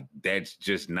it's like, that's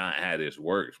just not how this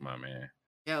works, my man.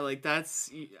 Yeah, like that's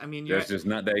just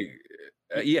not that.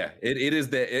 It is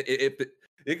that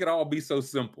it could all be so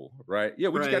simple, right? Yeah,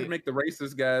 we just got to make the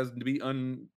racist guys to be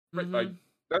like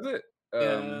that's it.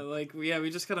 We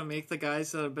just gotta make the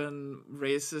guys that have been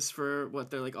racist for what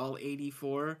they're like all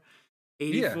 84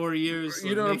 years,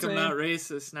 you know, make them not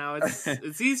racist. Now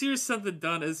it's easier said than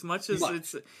done. As much as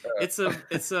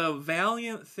it's a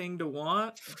valiant thing to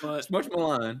want, but it's much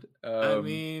maligned. I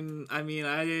mean,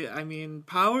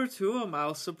 power to him.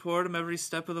 I'll support him every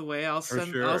step of the way. I'll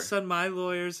send my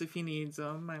lawyers if he needs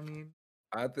them. I mean,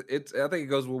 I think it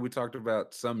goes what we talked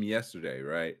about some yesterday,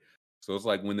 right? So it's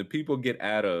like when the people get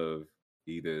out of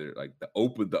either like the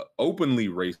openly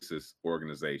racist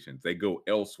organizations, they go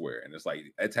elsewhere, and it's like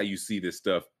that's how you see this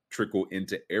stuff trickle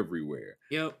into everywhere.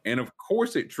 Yep. And of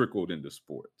course, it trickled into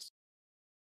sports,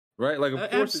 right? Like, of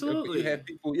course, absolutely.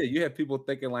 You have people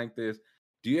thinking like this.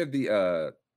 Do you have the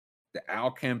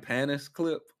Al Campanis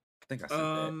clip? I think I said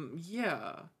that.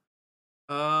 Yeah.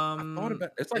 I thought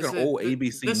about it's like an old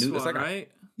ABC news. It's like right?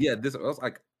 This. I was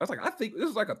like, I think this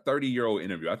is like a 30-year-old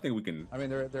interview. I think we can. I mean,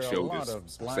 there are show a lot this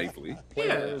of black safely.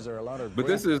 Players, there are a lot of. But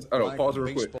this is. Pause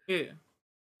real quick. Yeah.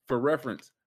 For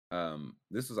reference,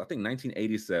 this was I think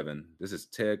 1987. This is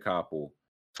Ted Koppel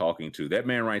talking to that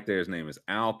man right there. His name is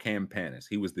Al Campanis.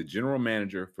 He was the general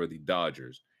manager for the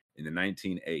Dodgers in the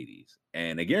 1980s.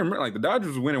 And again, remember, like the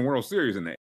Dodgers were winning World Series in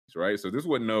the 80s, right? So this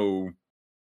wasn't no,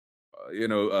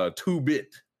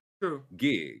 2-bit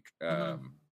gig.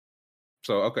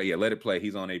 So, okay, yeah, let it play.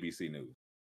 He's on ABC News.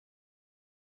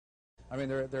 I mean,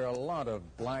 there are a lot of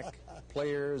black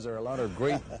players. There are a lot of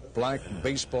great black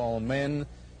baseball men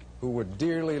who would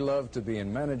dearly love to be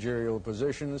in managerial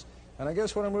positions. And I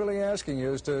guess what I'm really asking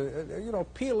you is to,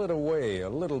 peel it away a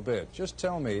little bit. Just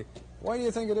tell me, why do you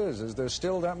think it is? Is there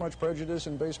still that much prejudice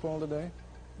in baseball today?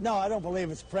 No, I don't believe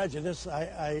it's prejudice.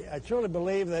 I truly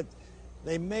believe that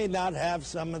they may not have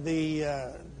some of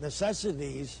the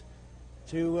necessities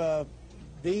to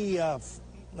be,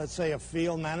 let's say, a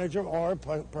field manager or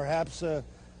perhaps a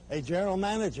general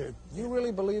manager. You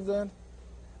really believe that?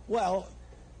 Well,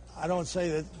 I don't say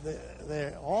that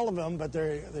they're all of them, but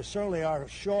they certainly are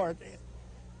short.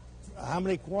 How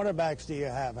many quarterbacks do you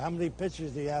have? How many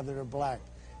pitchers do you have that are black?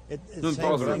 I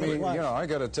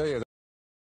got to tell you.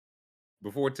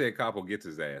 Before Ted Koppel gets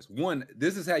his ass, one,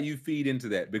 this is how you feed into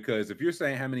that, because if you're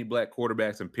saying how many black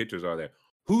quarterbacks and pitchers are there,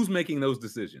 who's making those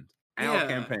decisions? Al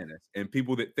Campanis and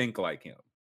people that think like him.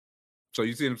 So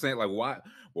you see what I'm saying? Like, why?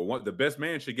 Well, the best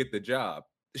man should get the job.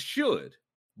 Should,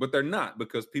 but they're not,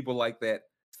 because people like that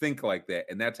think like that,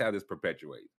 and that's how this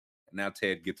perpetuates. And now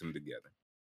Ted gets them together.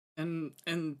 And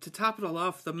to top it all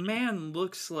off, the man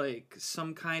looks like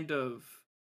some kind of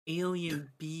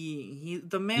alien being.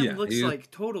 The man looks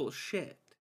like total shit.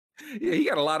 Yeah, he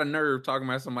got a lot of nerve talking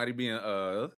about somebody being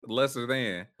lesser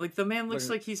than. Like, the man looks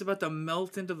like he's about to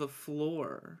melt into the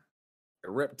floor. A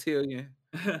reptilian.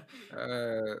 All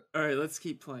right, let's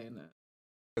keep playing it.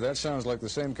 That sounds like the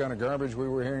same kind of garbage we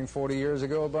were hearing 40 years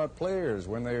ago about players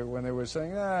when they were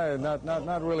saying,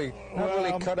 not really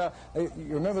cut out. You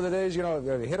remember the days,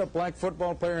 they hit a black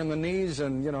football player in the knees,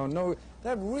 and no,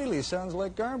 that really sounds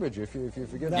like garbage if you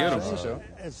forget to say so.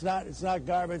 It's not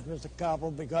garbage, Mr.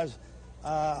 Koppel, because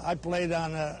I played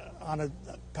on a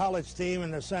college team,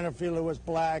 and the center fielder was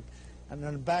black, and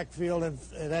then the backfield at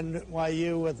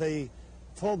NYU with the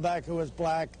fullback who was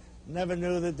black. Never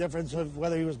knew the difference of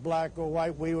whether he was black or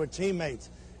white. We were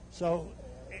teammates. So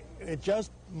it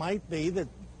just might be that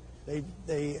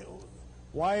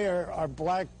why are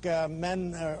black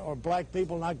men or black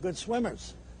people not good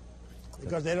swimmers?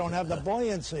 Because they don't have the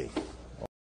buoyancy.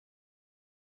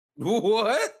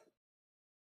 What?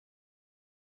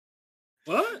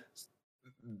 What?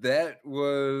 That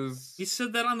was... He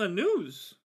said that on the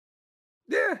news.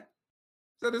 Yeah.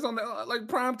 Said it's on the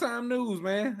primetime news,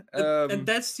 man. And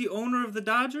that's the owner of the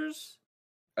Dodgers?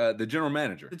 The general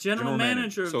manager. The general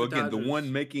manager of the Dodgers. So again,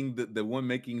 the one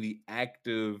making the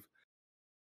active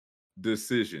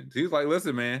decisions. He's like,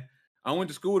 listen, man, I went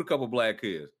to school with a couple black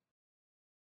kids.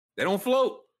 They don't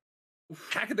float.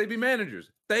 How could they be managers?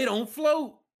 They don't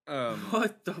float.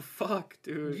 What the fuck,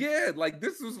 dude? Yeah, like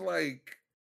this was like.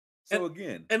 So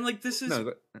again, and like this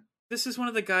is one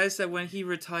of the guys that when he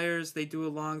retires, they do a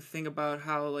long thing about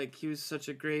how like he was such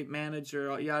a great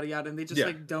manager, yada yada, and they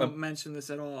just don't mention this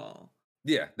at all.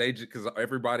 Yeah, they just because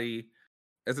everybody,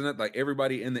 isn't it like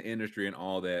everybody in the industry and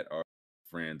all that are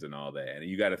friends and all that, and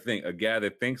you got to think a guy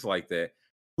that thinks like that,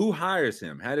 who hires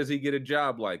him? How does he get a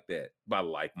job like that? By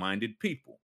like-minded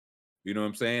people. You know what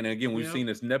I'm saying? And again, we've seen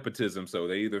this nepotism, so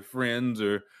they either friends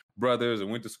or brothers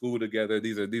and went to school together.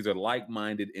 These are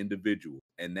like-minded individuals,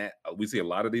 and that we see a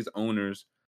lot of these owners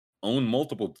own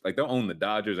multiple, like they'll own the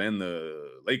Dodgers and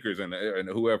the Lakers and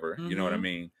whoever. You know what I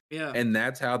mean? Yeah. And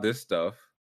that's how this stuff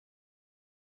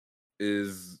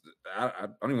is. I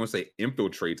don't even want to say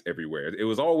infiltrates everywhere. It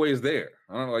was always there.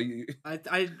 I don't know.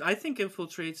 I think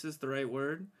infiltrates is the right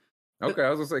word. Okay,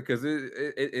 I was gonna say because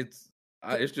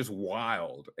it's just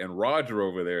wild, and Roger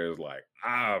over there is like,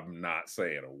 I'm not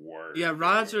saying a word. Yeah,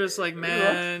 Roger is like,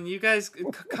 man, you guys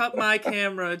cut my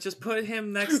camera. Just put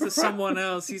him next to someone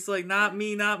else. He's like, not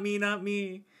me, not me, not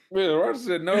me. Yeah, Roger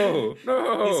said, no.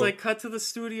 He's like, cut to the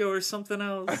studio or something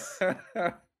else.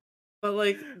 But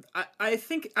like, I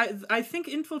think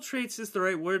infiltrates is the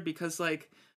right word because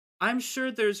like, I'm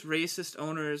sure there's racist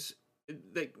owners.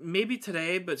 Like maybe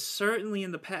today, but certainly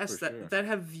in the past that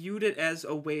have viewed it as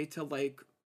a way to like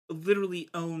literally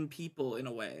own people in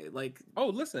a way. Like, oh,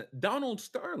 listen, Donald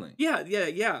Sterling. Yeah,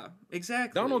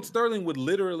 exactly. Donald Sterling would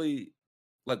literally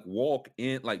like walk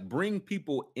in, like bring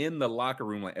people in the locker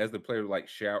room, like as the players like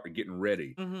shower, getting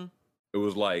ready. Mm-hmm. It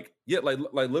was like, yeah, like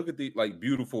look at the like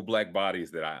beautiful black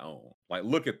bodies that I own. Like,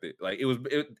 look at it. Like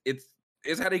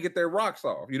it's how they get their rocks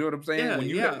off. You know what I'm saying? Yeah, when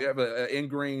you have an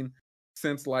ingrained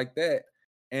sense like that.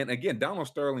 And again, Donald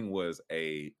Sterling was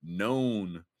a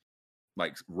known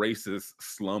like racist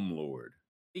slumlord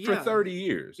for 30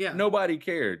 years. Yeah. Nobody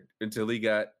cared until he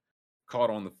got caught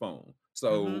on the phone.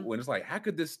 So when it's like, how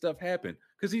could this stuff happen?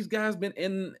 Because these guys been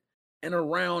in and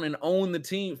around and own the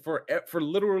team for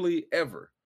literally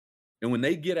ever. And when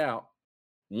they get out,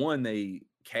 one, they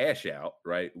cash out,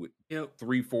 right? With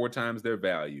 3-4 times their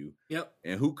value. Yep.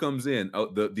 And who comes in? Oh,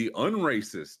 the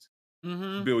unracist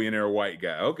billionaire white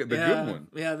guy. Okay, the good one.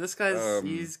 Yeah, this guy's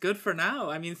he's good for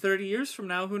now. I mean, 30 years from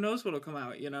now, who knows what'll come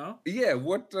out, you know? Yeah,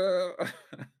 what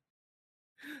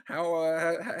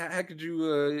how could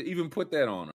you even put that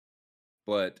on him?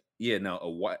 But yeah, no,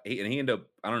 and he ended up,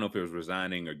 I don't know if it was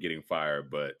resigning or getting fired,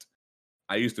 but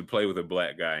I used to play with a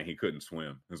black guy and he couldn't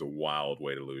swim. It was a wild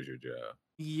way to lose your job.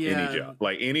 Yeah.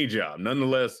 Any job.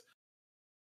 Nonetheless,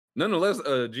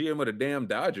 GM of the damn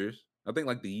Dodgers. I think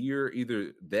like the year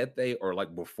either that they or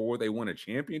like before they won a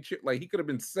championship, like he could have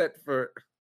been set for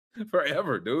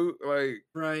forever, dude. Like,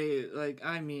 right. Like,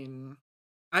 I mean,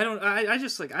 I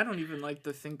just like, I don't even like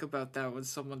to think about that when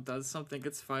someone does something,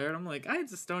 gets fired. I'm like, I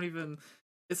just don't even.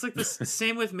 It's like the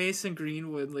same with Mason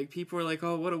Greenwood. Like, people were like,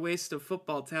 "Oh, what a waste of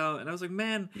football talent," and I was like,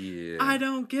 "Man, yeah, I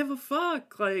don't give a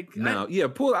fuck." Like, no,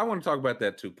 I want to talk about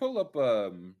that too. Pull up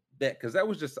that because that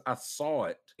was just I saw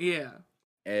it. Yeah.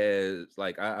 As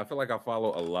like I feel like I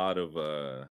follow a lot of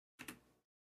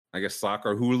I guess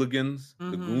soccer hooligans,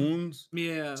 the goons.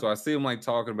 Yeah. So I see them like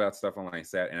talking about stuff on like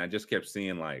that, and I just kept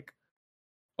seeing like,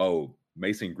 oh,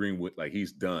 Mason Greenwood, like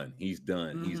he's done.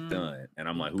 And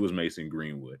I'm like, who is Mason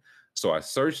Greenwood? So I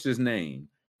searched his name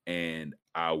and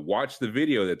I watched the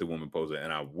video that the woman posted,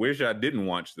 and I wish I didn't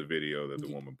watch the video that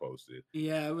the woman posted.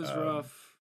 Yeah, it was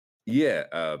rough. Yeah,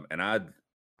 and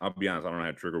I'll be honest, I don't know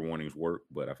how trigger warnings work,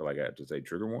 but I feel like I have to say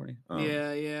trigger warning.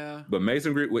 Yeah. But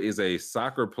Mason Greenwood is a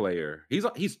soccer player.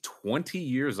 He's 20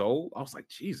 years old. I was like,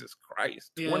 Jesus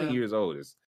Christ, 20 years old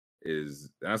is,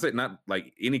 and I said not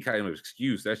like any kind of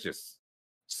excuse. That's just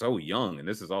so young, and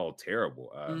this is all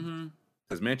terrible.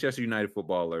 As Manchester United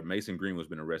footballer Mason Greenwood has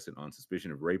been arrested on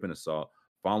suspicion of rape and assault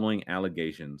following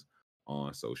allegations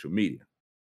on social media.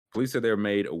 Police said they're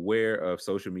made aware of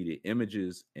social media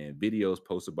images and videos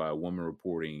posted by a woman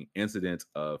reporting incidents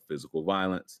of physical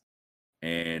violence.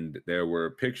 And there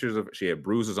were pictures of, she had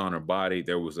bruises on her body.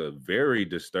 There was a very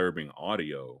disturbing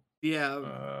audio.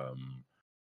 Yeah.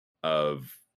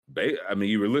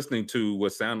 You were listening to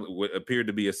what appeared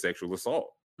to be a sexual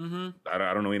assault. I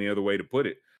don't know any other way to put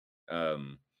it.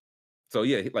 So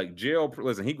yeah, like jail,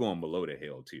 listen, he going below the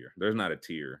hell tier. There's not a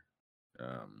tier.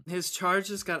 His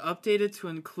charges got updated to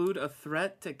include a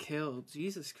threat to kill.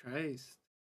 Jesus Christ.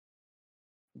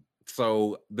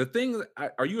 So the thing,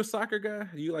 are you a soccer guy?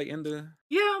 Are you like into?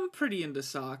 Yeah, I'm pretty into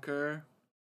soccer.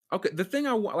 Okay, the thing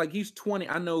I want, like, he's 20.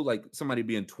 I know like somebody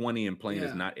being 20 and playing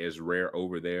is not as rare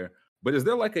over there. But is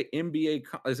there like an NBA?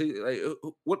 Is he like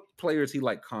what player is he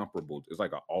like comparable? Is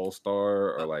like an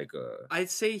all-star or like a? I'd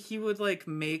say he would like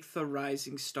make the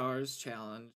Rising Stars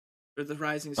challenge. Or the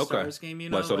Rising Stars game, you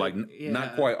know? Like, so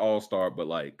not quite all-star, but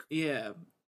like... Yeah.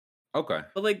 Okay.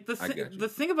 But like the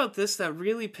thing about this that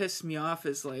really pissed me off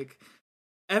is like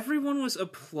everyone was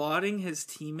applauding his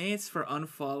teammates for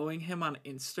unfollowing him on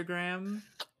Instagram.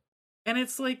 And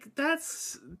it's like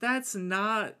that's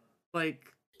not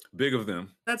like big of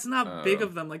them. That's not big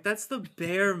of them. Like that's the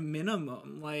bare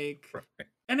minimum. Like right.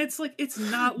 And it's like it's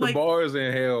not the like bars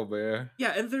in hell, man.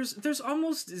 Yeah, and there's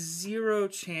almost zero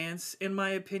chance, in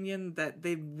my opinion, that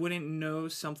they wouldn't know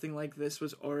something like this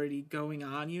was already going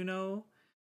on. You know,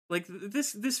 like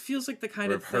this feels like the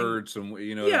kind of thing. Heard some,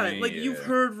 you know. Yeah, what I mean? Like you've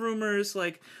heard rumors,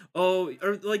 like or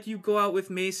like you go out with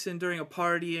Mason during a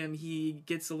party and he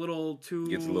gets a little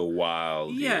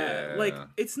wild. Yeah, like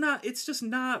it's just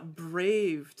not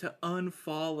brave to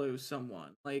unfollow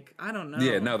someone. Like I don't know.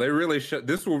 Yeah, no, they really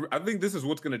should. I think this is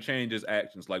what's going to change his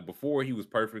actions. Like before, he was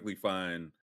perfectly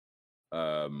fine,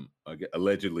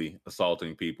 allegedly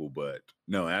assaulting people, but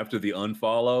no, after the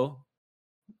unfollow,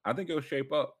 I think it'll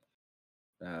shape up.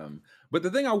 But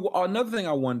another thing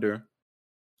I wonder,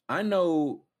 I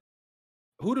know,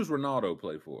 who does Ronaldo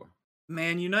play for?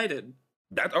 Man United.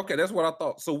 That's what I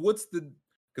thought. So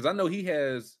because I know he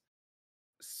has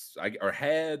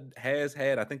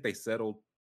had, I think they settled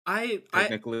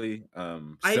technically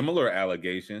similar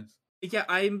allegations. Yeah,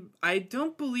 I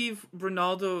don't believe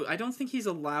Ronaldo. I don't think he's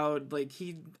allowed. Like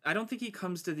I don't think he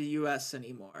comes to the U.S.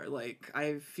 anymore. Like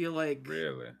I feel like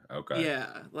really okay. Yeah,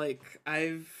 like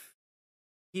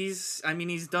he's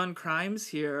done crimes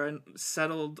here and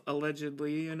settled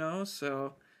allegedly, you know,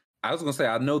 so. I was going to say,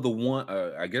 I know the one,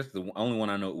 I guess the only one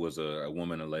I know was a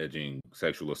woman alleging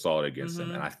sexual assault against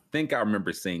him. And I think I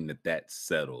remember seeing that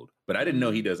settled, but I didn't know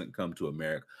he doesn't come to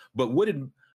America. But what did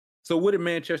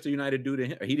Manchester United do to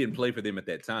him? He didn't play for them at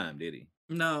that time, did he?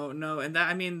 No.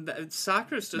 And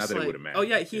soccer's just like, oh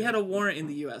yeah, he had a warrant in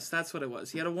the U.S. That's what it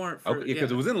was. He had a warrant for,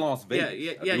 because it was in Las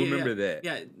Vegas. Yeah. I remember that.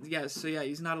 Yeah. So yeah,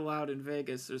 he's not allowed in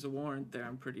Vegas. There's a warrant there,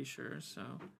 I'm pretty sure. So.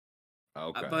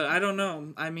 Okay. But I don't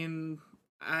know. I mean,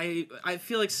 I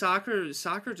feel like soccer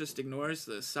just ignores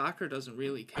this. Soccer doesn't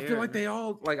really care. I feel like they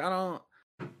all like. I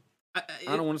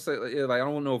don't want to say like I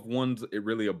don't know if one's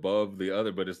really above the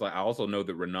other, but it's like I also know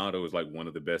that Ronaldo is like one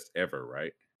of the best ever,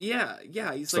 right? Yeah.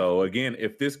 He's so again,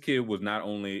 if this kid was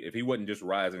if he wasn't just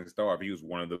rising star, if he was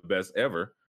one of the best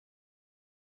ever,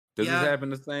 does this happen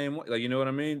the same way? Like, you know what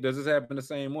I mean? Does this happen the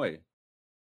same way?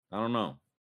 I don't know.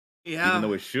 Yeah. Even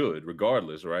though it should,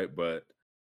 regardless, right? But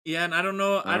Yeah, and I don't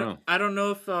know. I don't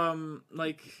know if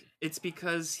like it's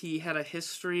because he had a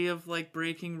history of like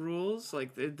breaking rules.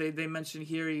 Like they mentioned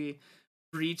here he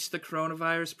breached the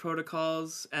coronavirus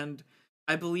protocols, and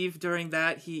I believe during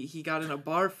that he got in a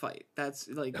bar fight. That's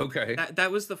like okay.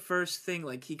 That was the first thing.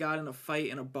 Like he got in a fight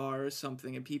in a bar or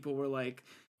something, and people were like,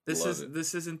 this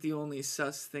isn't the only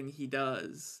sus thing he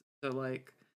does." So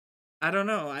like, I don't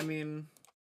know. I mean,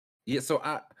 yeah. So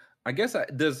I guess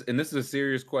does, and this is a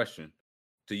serious question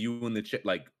to you in the chat.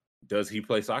 Like, does he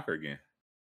play soccer again?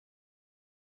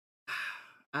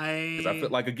 Because I feel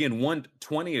like, again,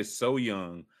 120 is so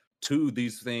young. Two,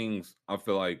 these things, I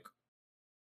feel like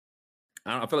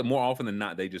more often than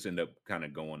not, they just end up kind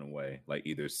of going away, like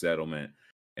either settlement.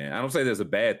 And I don't say there's a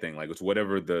bad thing. Like, it's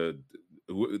whatever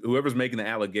whoever's making the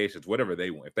allegations, whatever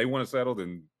they want. If they want to settle,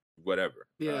 then whatever.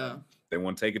 Yeah. They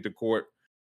want to take it to court.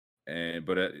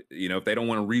 But if they don't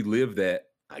want to relive that,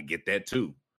 I get that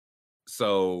too.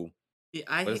 So,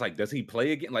 but it's like, does he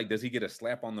play again? Like, does he get a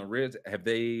slap on the wrist?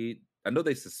 I know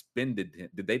they suspended him.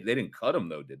 They didn't cut him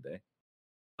though, did they?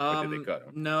 Or did they cut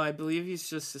him? No, I believe he's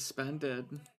just suspended.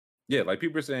 Yeah, like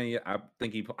people are saying, yeah, I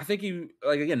think he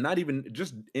like, again, not even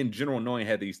just in general knowing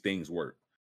how these things work.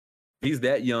 He's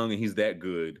that young and he's that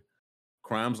good.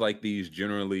 Crimes like these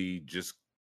generally just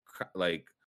like,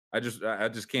 I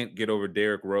just can't get over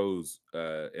Derrick Rose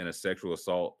in a sexual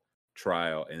assault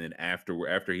trial, and then after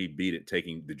he beat it,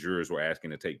 the jurors were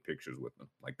asking to take pictures with him.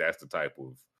 Like, that's the type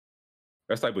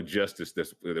of justice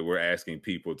that we're asking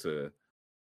people to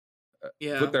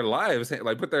put their lives,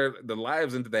 like put the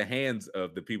lives into the hands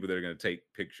of the people that are going to take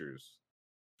pictures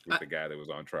with the guy that was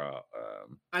on trial.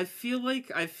 I feel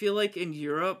like in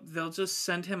Europe they'll just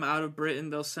send him out of Britain.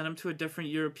 They'll send him to a different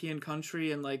European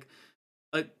country, and like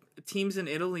teams in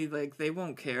Italy, like they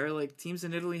won't care. Like teams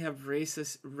in Italy have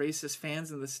racist fans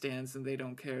in the stands, and they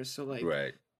don't care. So like,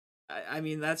 right. I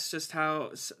mean, that's just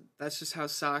how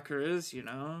soccer is, you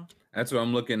know. That's what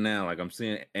I'm looking now. Like, I'm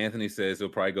seeing Anthony says he'll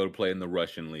probably go to play in the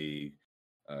Russian league.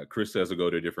 Chris says he'll go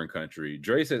to a different country.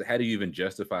 Dre says, how do you even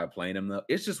justify playing him though?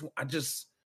 It's just,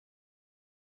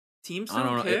 teams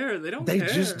don't care.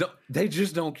 They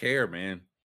just don't care, man.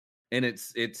 And it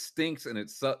stinks, and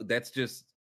that's just,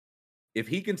 if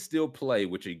he can still play,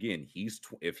 which again,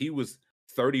 if he was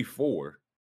 34,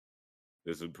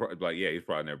 this is like, yeah, he's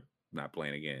probably not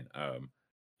playing again.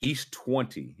 He's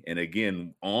 20, and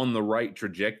again, on the right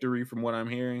trajectory from what I'm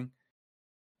hearing.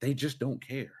 They just don't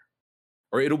care.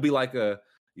 Or it'll be like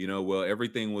well,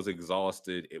 everything was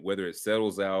exhausted, whether it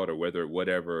settles out or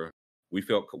whatever.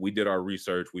 We did our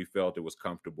research. We felt it was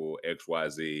comfortable,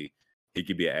 XYZ. He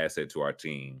could be an asset to our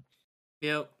team.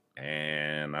 Yep.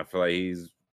 And I feel like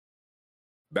he's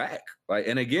back. Like,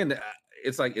 and again,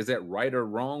 it's like, is that right or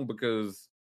wrong? Because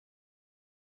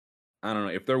I don't know,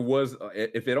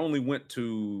 if it only went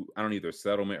to, I don't know, either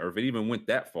settlement, or if it even went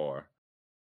that far,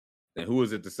 then who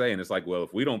is it to say? And it's like, well,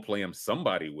 if we don't play him,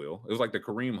 somebody will. It was like the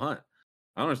Kareem Hunt.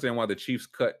 I don't understand why the Chiefs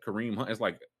cut Kareem Hunt. It's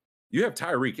like, you have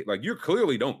Tyreek, like, you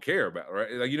clearly don't care about,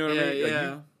 right? Like, you know what I mean? Like,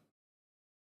 yeah.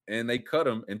 And they cut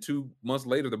him, and 2 months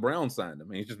later, the Browns signed him,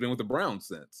 and he's just been with the Browns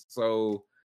since. So,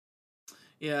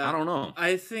 yeah, I don't know.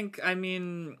 I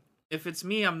mean, if it's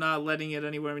me, I'm not letting it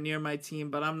anywhere near my team,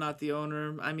 but I'm not the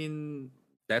owner. I mean,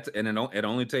 it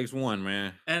only takes one,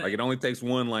 man. Like, it only takes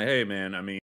one, like, hey, man, I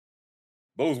mean,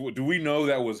 do we know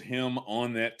that was him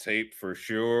on that tape for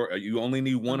sure? You only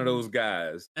need one of those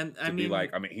guys, and be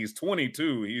like, I mean, he's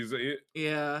 22.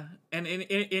 Yeah, and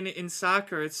in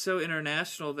soccer, it's so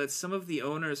international that some of the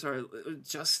owners are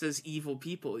just as evil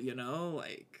people, you know.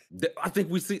 Like, I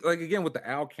think we see, like, again with the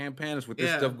Al Campanis, with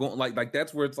this stuff going, like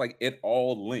that's where it's like it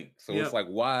all links. So it's like,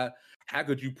 why? How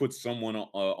could you put someone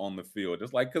on the field?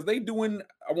 It's like, because they doing,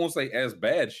 I won't say as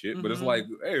bad shit, but it's like,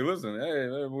 hey, listen,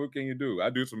 hey, what can you do? I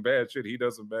do some bad shit. He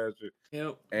does some bad shit.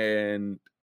 Yep. And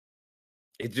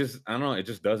it just, I don't know, it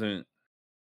just doesn't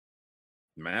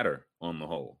matter on the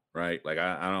whole, right? Like,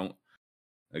 I don't,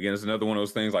 again, it's another one of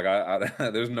those things, like,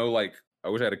 there's no, like, I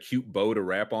wish I had a cute bow to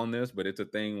wrap on this, but it's a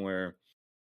thing where,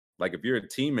 like, if you're a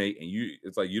teammate and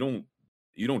it's like, you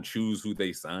don't choose who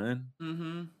they sign.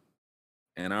 Mm-hmm.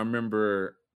 And I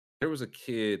remember there was a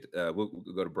kid, we'll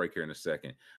go to break here in a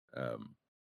second. A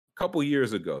couple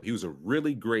years ago, he was a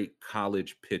really great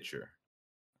college pitcher.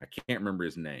 I can't remember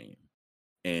his name.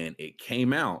 And it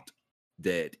came out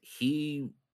that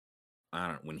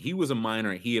when he was a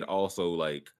minor, he had also,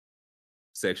 like,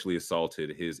 sexually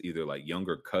assaulted his either, like,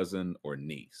 younger cousin or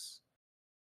niece.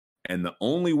 And the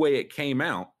only way it came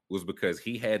out was because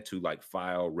he had to, like,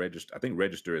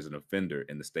 register as an offender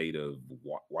in the state of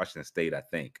Washington State, I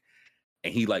think.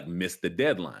 And he, like, missed the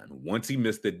deadline. Once he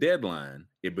missed the deadline,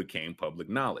 it became public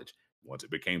knowledge. once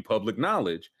it became public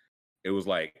knowledge, it was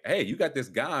like, hey, you got this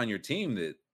guy on your team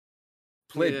that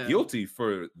pled guilty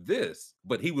for this,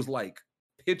 but he was like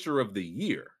pitcher of the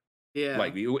year. Yeah.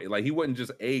 Like he wasn't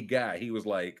just a guy. He was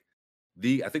like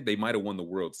I think they might have won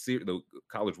the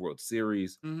College World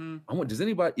Series. Mm-hmm. Does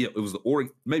anybody? Yeah, it was the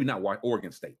maybe not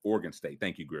Oregon State. Oregon State.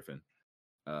 Thank you, Griffin.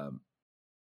 And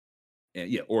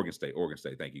yeah, Oregon State.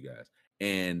 Thank you, guys.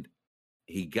 And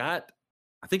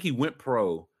I think he went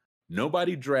pro.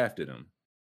 Nobody drafted him.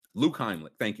 Luke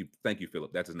Heimlich. Thank you,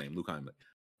 Philip. That's his name, Luke Heimlich.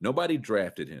 Nobody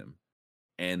drafted him.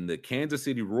 And the Kansas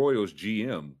City Royals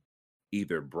GM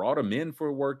either brought him in for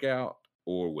a workout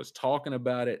or was talking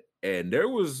about it. And it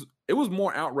was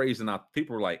more outrage than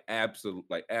people were like,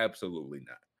 absolutely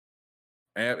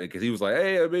not. Because he was like,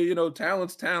 hey, I mean,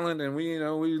 talent's talent. And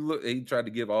he tried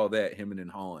to give all that, him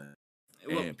and Holland.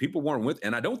 And people weren't with,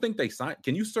 and I don't think they signed.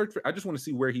 Can you search for? I just want to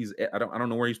see where he's at. I don't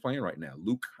know where he's playing right now.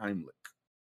 Luke Heimlich.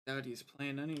 Doubt he's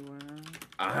playing anywhere.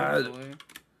 I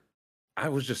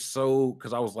was just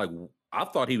because I was like, I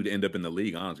thought he would end up in the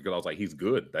league, honestly, because I was like, he's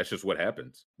good. That's just what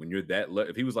happens when you're that.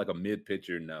 If he was like a mid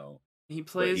pitcher, no. He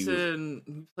plays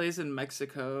in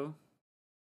Mexico.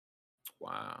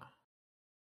 Wow.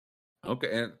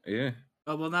 Okay, and yeah.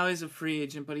 Oh well, now he's a free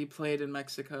agent, but he played in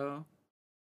Mexico.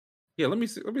 Yeah, let me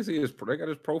see his. They got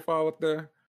his profile up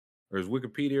there, or his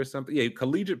Wikipedia or something. Yeah,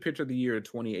 collegiate pitcher of the year in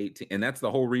 2018, and that's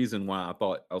the whole reason why I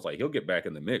was like, he'll get back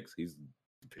in the mix. He's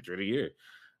the pitcher of the year.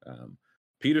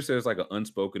 Peter says like an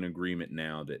unspoken agreement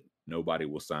now that nobody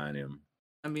will sign him.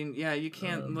 I mean, yeah, you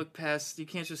can't look past. You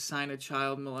can't just sign a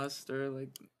child molester. Like,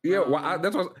 yeah, well,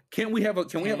 that's what. Can we have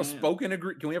a spoken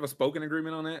agree? Can we have a spoken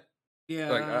agreement on that?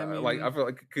 Yeah, I feel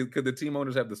like could the team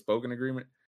owners have the spoken agreement?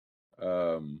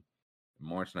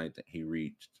 March 9th, he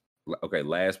reached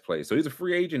last place, so he's a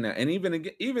free agent now. And even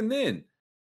then,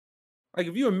 like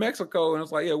if you're in Mexico and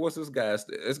it's like, yeah, what's this guy?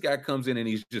 This guy comes in and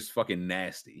he's just fucking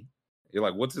nasty. You're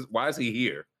like, why is he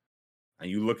here?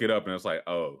 And you look it up and it's like,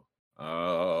 oh.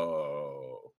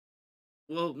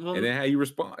 Well, and then how you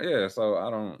respond? Yeah, so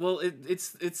I don't. Well,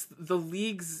 it's the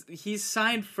leagues. He's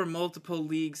signed for multiple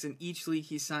leagues, and each league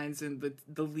he signs in,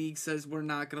 the league says we're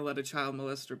not going to let a child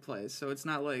molester play. So it's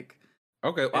not like.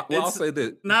 Okay, well, I'll say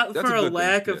that. Not for a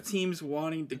lack of teams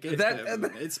wanting to get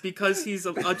him. It's because he's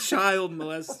a child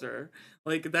molester.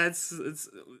 Like and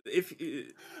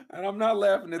I'm not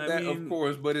laughing at that, of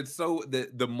course, but it's so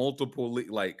that the multiple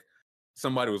like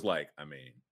somebody was like,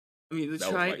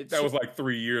 that was like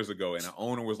 3 years ago, and an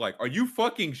owner was like, "Are you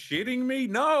fucking shitting me?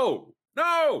 No,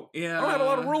 yeah, I don't have a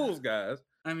lot of rules, guys."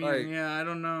 I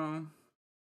don't know.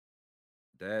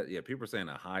 People are saying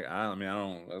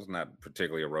that's not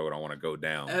particularly a road I want to go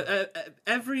down.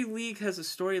 Every league has a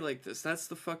story like this. That's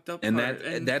the fucked up part.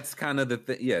 And that's kind of the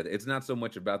thing. Yeah, it's not so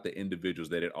much about the individuals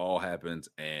that it all happens.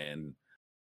 And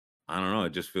I don't know.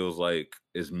 It just feels like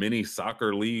as many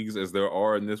soccer leagues as there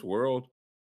are in this world,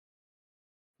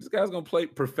 this guy's going to play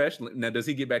professionally. Now, does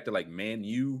he get back to like Man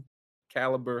U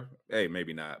caliber? Hey,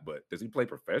 maybe not. But does he play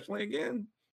professionally again?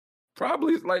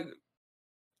 Probably. Like,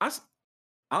 I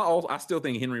still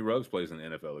think Henry Ruggs plays in the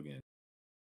NFL again.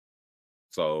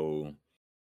 So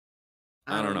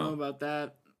I don't know about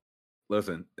that.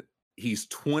 Listen, he's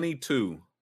 22.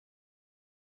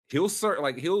 He'll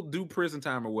do prison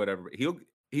time or whatever.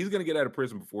 He's gonna get out of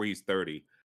prison before he's 30,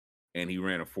 and he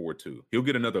ran a 4.2. He'll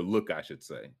get another look, I should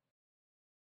say.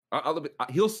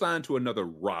 He'll sign to another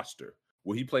roster.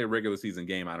 Will he play a regular season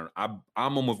game? I don't know.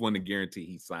 I'm almost willing to guarantee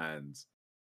he signs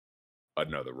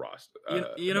another roster.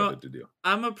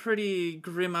 I'm a pretty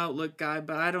grim outlook guy,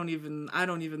 but I don't even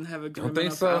have a grim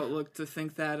enough outlook to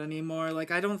think that anymore. Like,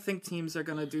 I don't think teams are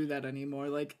gonna do that anymore.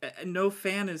 Like, no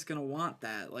fan is gonna want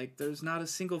that. Like, there's not a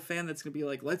single fan that's gonna be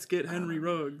like, let's get Henry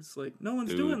Ruggs. Like, no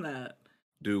one's doing that.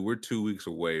 Dude, we're 2 weeks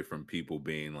away from people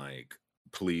being like,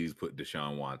 please put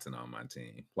Deshaun Watson on my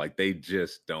team. Like, they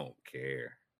just don't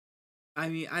care. I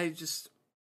mean,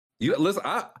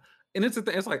 and it's a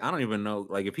thing. It's like, I don't even know.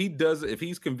 Like, if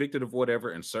he's convicted of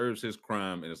whatever and serves his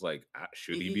crime, and it's like,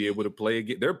 should he be able to play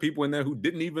again? There are people in there who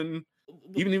didn't even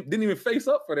face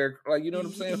up for their, like, you know what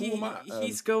I'm saying? Who am I?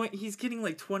 He's getting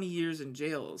like 20 years in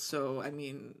jail. So I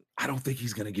mean, I don't think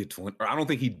he's gonna get 20. Or I don't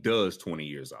think he does 20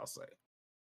 years. I'll say.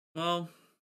 Well,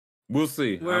 we'll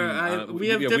see. We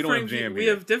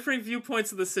have different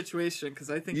viewpoints of the situation, because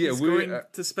I think he's going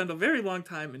to spend a very long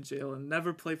time in jail and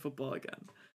never play football again.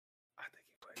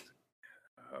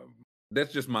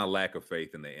 That's just my lack of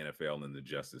faith in the NFL and the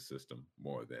justice system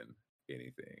more than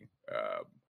anything.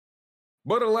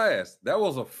 But alas, that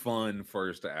was a fun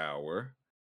first hour.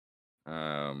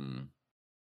 Some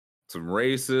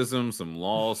racism, some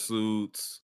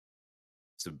lawsuits,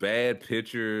 some bad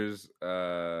pictures.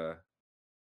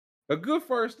 A good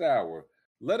first hour.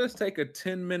 Let us take a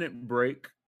 10-minute break.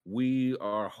 We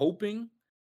are hoping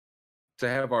to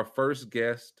have our first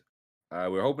guest.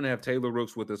 We're hoping to have Taylor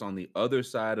Rooks with us on the other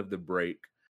side of the break.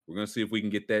 We're going to see if we can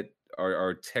get that,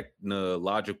 our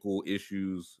technological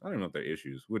issues. I don't know if they're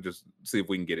issues. We'll just see if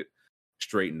we can get it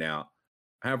straightened out.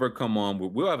 Have her come on.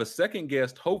 We'll have a second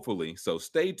guest, hopefully. So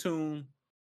stay tuned.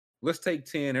 Let's take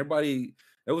 10. Everybody,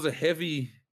 it was a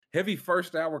heavy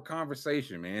first hour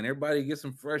conversation, man. Everybody get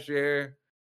some fresh air.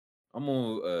 I'm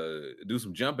going to do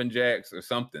some jumping jacks or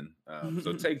something.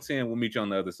 So take 10. We'll meet you on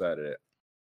the other side of that.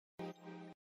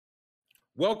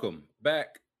 Welcome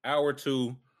back. Hour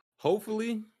 2.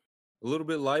 Hopefully a little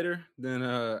bit lighter than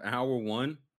hour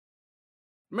 1.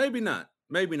 Maybe not.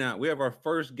 Maybe not. We have our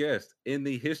first guest in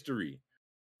the history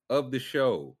of the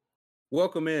show.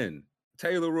 Welcome in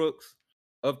Taylor Rooks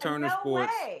of Turner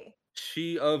Sports. Way.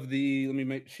 She of the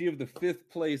 5th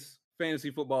place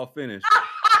fantasy football finish.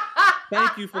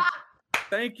 Thank you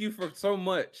for so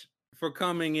much for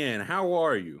coming in. How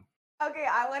are you? Okay,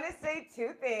 I want to say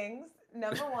 2 things.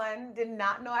 Number 1, did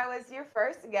not know I was your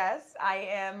first guest. I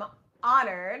am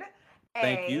honored.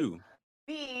 Thank you.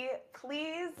 B,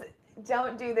 please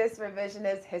don't do this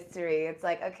revisionist history. It's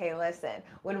like, okay, listen,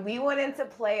 when we went into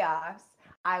playoffs,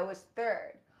 I was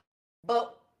 3rd.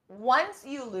 But once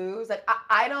you lose, like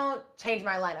I don't change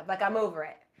my lineup. Like I'm over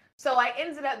it. So I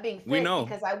ended up being 5th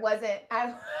because I wasn't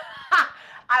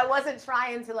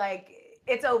trying to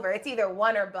it's over. It's either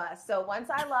won or bust. So once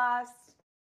I lost,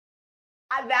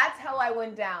 that's how I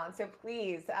went down. So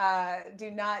please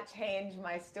do not change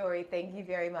my story. Thank you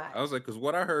very much. I was like, because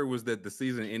what I heard was that the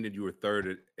season ended, you were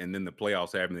 3rd, and then the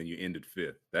playoffs happened, and you ended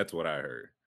 5th. That's what I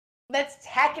heard. That's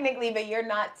technically, but you're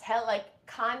not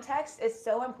context is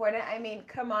so important. I mean,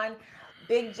 come on,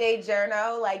 Big J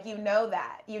Journo, you know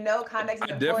that. You know context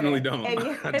is important. I definitely don't.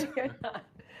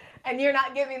 And you're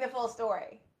not giving the full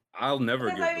story. I'll never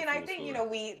give the full I think, story.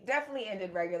 We definitely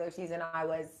ended regular season. I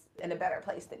was in a better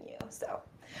place than you. So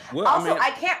well, also,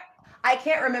 I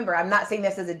can't remember. I'm not saying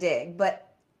this as a dig,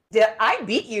 but I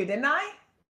beat you, didn't I?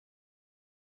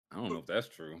 I don't know if that's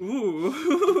true.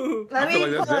 Ooh. Let I feel me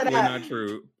like that's pull it definitely up. not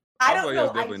true. I don't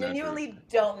know. I genuinely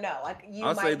don't know. You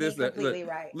I'll might say this, be completely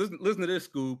right. Listen to this,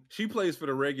 Scoob. She plays for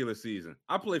the regular season.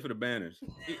 I play for the banners.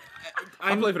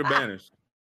 I play for the banners.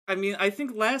 I mean, I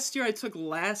think last year I took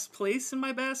last place in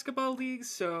my basketball league,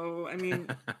 so I mean,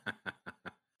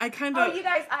 I kind of. Oh, you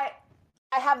guys, I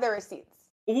have the receipts.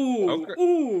 Ooh, okay.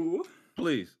 Ooh.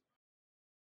 Please.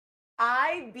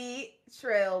 I beat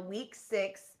Trill week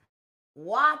 6,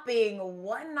 whopping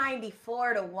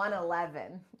 194 to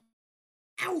 111.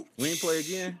 Ouch. We ain't play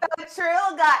again. So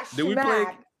Trill got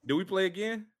smacked. Did we play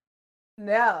again?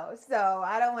 No, so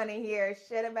I don't want to hear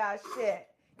shit about shit.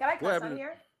 Can I cuss on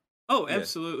here? Oh,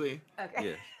 absolutely.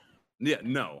 Okay. Yeah.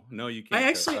 No, you can't. I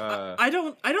actually, I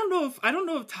don't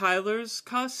know if Tyler's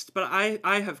cussed, but I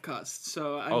have cussed.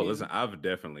 So I mean, listen, I've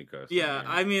definitely cussed. Yeah,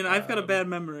 I mean, I've got a bad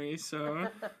memory, so.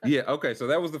 Yeah. Okay. So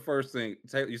that was the first thing.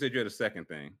 You said you had a second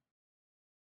thing.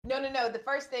 No. The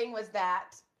first thing was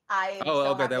that I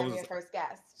that was your first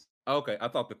guest. Okay, I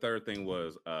thought the third thing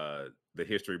was the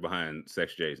history behind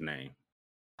Sex J's name.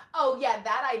 Oh yeah,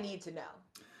 that I need to know.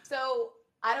 So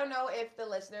I don't know if the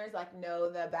listeners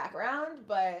know the background,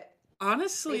 but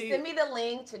honestly, they send me the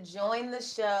link to join the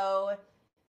show,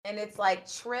 and it's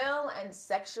Trill and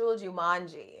Sexual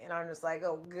Jumanji, and I'm just like,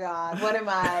 oh God, what am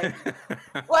I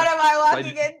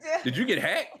walking into? Did you get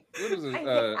hacked? What is it?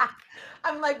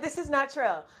 I'm like, this is not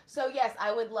Trill. So yes,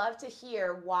 I would love to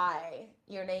hear why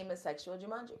your name is Sexual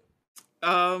Jumanji.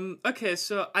 Okay,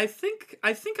 so I think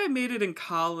I made it in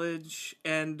college,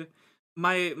 and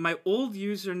my old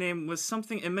username was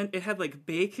something, it had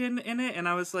bacon in it, and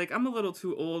I was like, I'm a little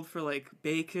too old for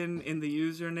bacon in the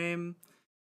username,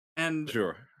 and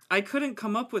sure, I couldn't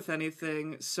come up with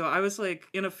anything, so I was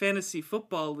in a fantasy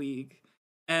football league,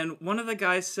 and one of the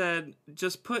guys said,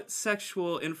 just put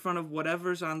sexual in front of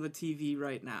whatever's on the TV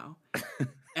right now.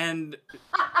 And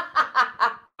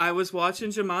I was watching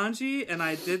Jumanji, and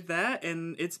I did that,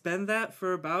 and it's been that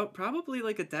for about probably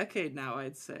a decade now,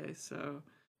 I'd say. So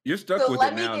you're stuck with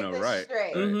it now, no, right?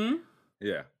 Straight. Mm-hmm.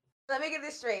 Yeah. Let me get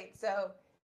this straight. So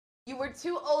you were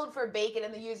too old for bacon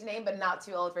in the username, but not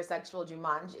too old for Sexual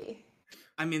Jumanji.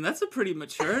 I mean, that's a pretty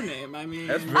mature name. I mean,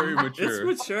 that's very mature.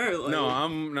 It's mature. No,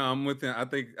 I'm with him. I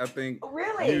think.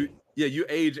 Really? You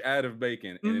age out of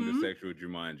bacon and into Sexual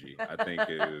Jumanji. I think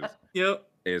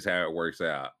is how it works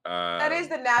out. That is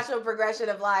the natural progression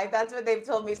of life. That's what they've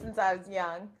told me since I was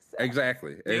young. So.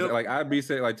 Exactly. Yep. I'd be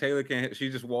saying Taylor can't. She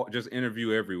just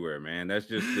interview everywhere, man. That's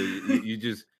just you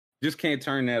just can't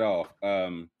turn that off.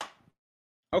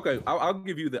 Okay, I'll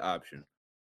give you the option.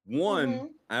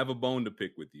 One, I have a bone to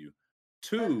pick with you.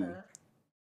 Two,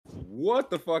 what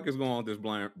the fuck is going on with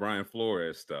this Brian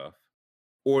Flores stuff?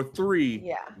 Or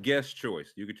three, guest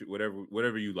choice. You could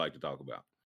whatever you'd like to talk about.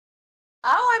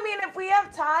 Oh, I mean, if we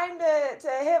have time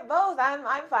to hit both, I'm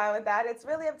fine with that. It's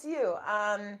really up to you.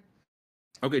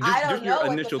 Okay, I don't know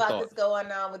what the fuck is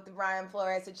going on with the Brian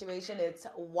Flores situation. It's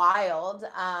wild.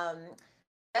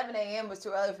 7 a.m. was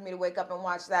too early for me to wake up and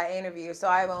watch that interview, so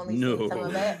I've only seen some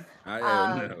of it.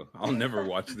 No, I'll never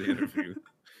watch the interview.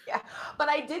 Yeah, but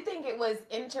I did think it was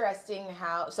interesting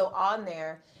so on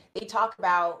there, they talk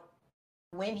about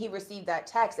when he received that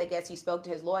text, I guess he spoke to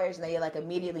his lawyers and they like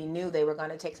immediately knew they were going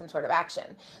to take some sort of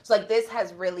action. So like this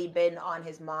has really been on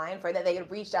his mind for that. They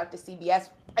had reached out to CBS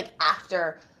like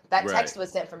after that text was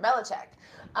sent from Belichick.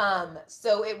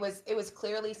 So it was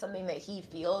clearly something that he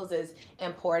feels is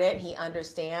important. He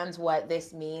understands what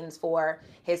this means for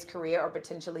his career or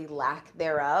potentially lack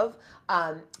thereof.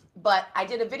 But I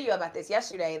did a video about this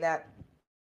yesterday that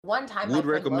one time my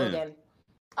friend Logan,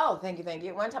 oh, thank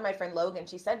you. One time my friend Logan,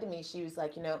 she said to me, she was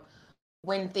like,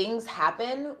 when things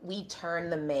happen, we turn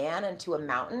the man into a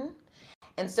mountain.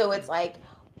 And so it's like,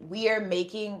 we are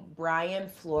making Brian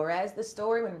Flores the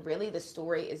story when really the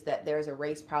story is that there's a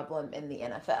race problem in the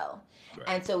NFL. Right.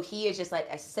 And so he is just like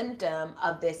a symptom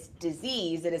of this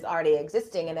disease that is already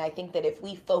existing. And I think that if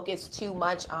we focus too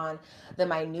much on the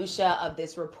minutia of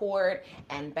this report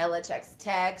and Belichick's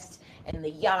text and the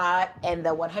yacht and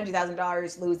the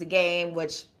 $100,000 lose the game,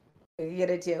 which we get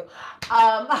into,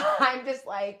 I'm just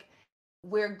like,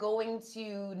 we're going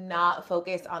to not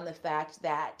focus on the fact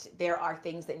that there are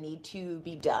things that need to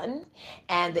be done.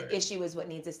 And the issue is what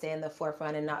needs to stay in the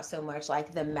forefront and not so much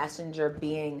like the messenger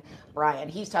being Brian.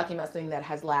 He's talking about something that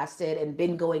has lasted and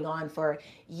been going on for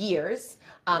years,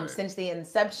 since the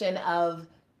inception of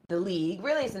the league,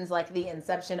 really since like the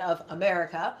inception of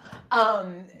America.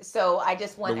 So I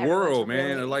just want the world,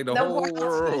 man, really, like the whole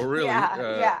world, really.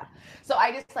 Yeah. So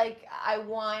I just I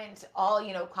want all,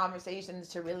 conversations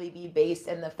to really be based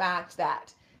in the fact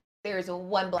that there's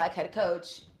one black head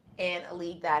coach in a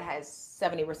league that has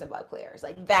 70% black players.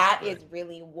 Like that is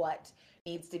really what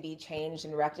needs to be changed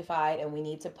and rectified. And we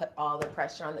need to put all the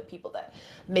pressure on the people that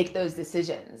make those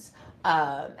decisions.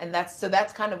 And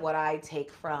that's kind of what I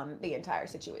take from the entire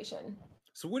situation.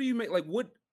 So what do you make, like what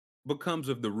becomes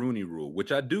of the Rooney Rule,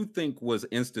 which I do think was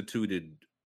instituted,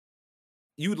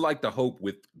 you'd like to hope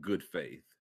with good faith.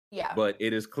 Yeah. But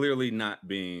it is clearly not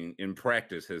being, in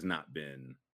practice, has not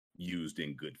been used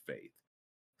in good faith.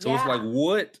 So it's like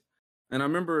what, and I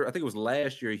remember, I think it was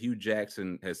last year, Hugh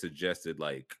Jackson has suggested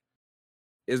like,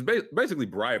 it's basically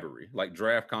bribery, like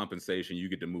draft compensation. You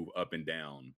get to move up and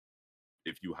down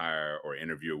if you hire or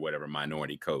interview or whatever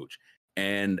minority coach.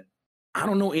 And I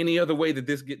don't know any other way that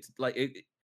this gets like it.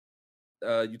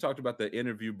 You talked about the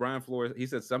interview. Brian Flores, he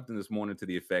said something this morning to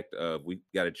the effect of, we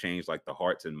got to change like the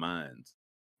hearts and minds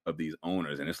of these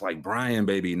owners. And it's like, Brian,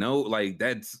 baby, no, like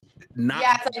that's not.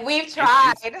 Yeah, it's like, we've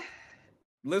tried.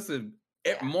 Listen,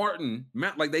 Martin,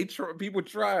 like people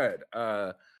tried.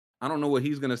 I don't know what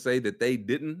he's going to say that they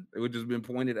didn't, which has been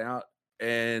pointed out.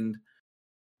 And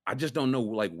I just don't know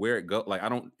like where it goes. Like,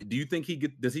 do you think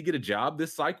does he get a job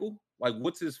this cycle? Like,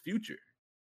 what's his future?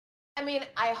 I mean,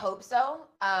 I hope so.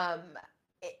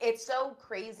 It's so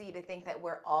crazy to think that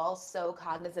we're all so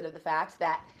cognizant of the fact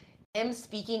that him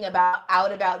speaking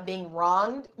out about being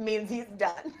wronged means he's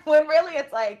done. When really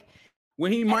it's like,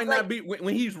 when he might not be,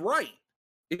 when he's right.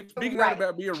 He's speaking out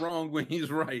about being wrong when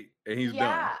he's right and he's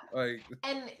done. Like,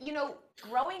 and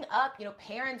growing up,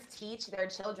 parents teach their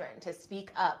children to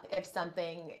speak up if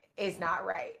something is not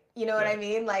right. You know what I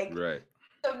mean? Like,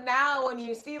 so now when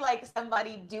you see like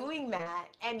somebody doing that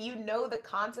and the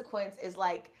consequence is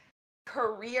like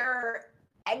career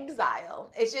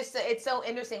exile, it's so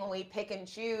interesting when we pick and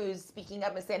choose speaking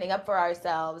up and standing up for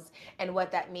ourselves and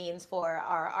what that means for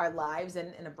our lives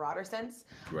in a broader sense.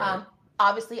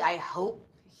 Obviously, I hope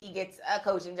he gets a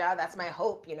coaching job. That's my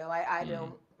hope.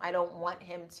 I don't want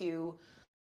him to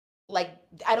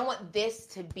I don't want this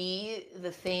to be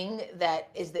the thing that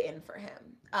is the end for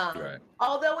him.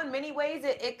 Although in many ways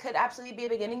it could absolutely be a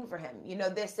beginning for him.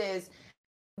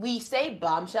 We say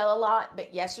bombshell a lot,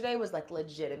 but yesterday was like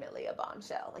legitimately a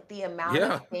bombshell. Like the amount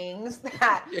of things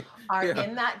that are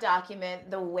in that document,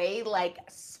 the way like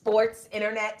sports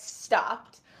internet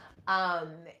stopped. And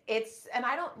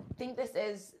I don't think this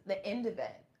is the end of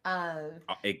it.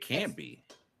 It can't be.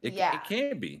 It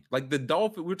can't be. Like the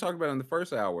Dolphins, we were talking about in the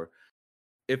first hour.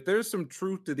 If there's some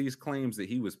truth to these claims that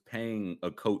he was paying a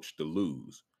coach to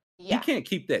lose, he can't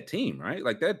keep that team, right?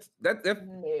 Like that.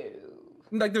 No.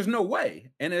 Like there's no way.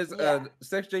 And as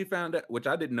Sex J found out, which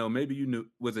I didn't know, maybe you knew,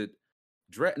 was it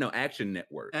Action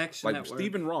Network. Action Network.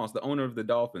 Stephen Ross, the owner of the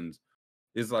Dolphins,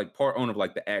 is like part owner of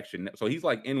like the Action. So he's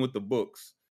like in with the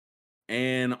books,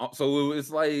 and so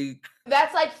it's like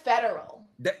that's like federal.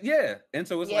 And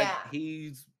so it's like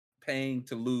he's paying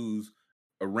to lose,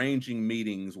 arranging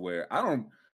meetings where I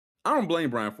don't blame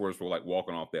Brian Flores for like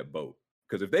walking off that boat,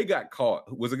 because if they got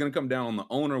caught, was it going to come down on the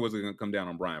owner, or was it going to come down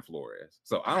on Brian Flores?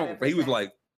 So I don't. 100%. He was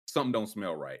like, something don't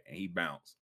smell right, and he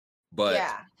bounced. But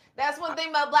yeah, that's one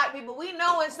thing about black people. We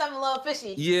know when something a little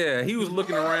fishy. Yeah, he was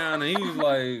looking around and he was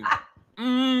like,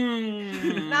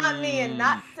 not me and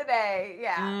not today.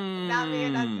 Yeah, not me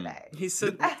and not today. He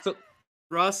said,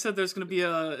 Ross said there's going to be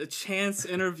a chance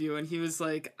interview, and he was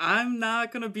like, I'm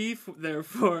not going to be there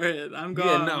for it. I'm gone.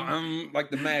 Yeah, no, I'm like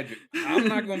the Magic. I'm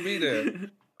not going to be there.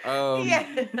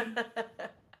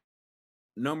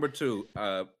 Number 2,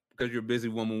 because you're a busy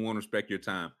woman, we want to respect your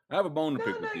time. I have a bone to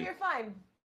pick with you. No, you're fine.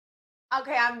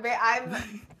 Okay, I'm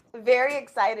very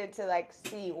excited to like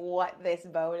see what this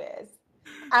bone is.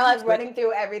 I'm like running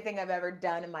through everything I've ever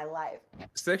done in my life.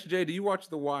 Sex J, do you watch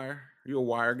The Wire? Are you a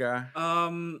Wire guy?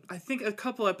 I think a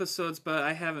couple episodes, but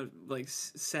I haven't like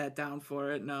sat down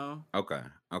for it. No. Okay.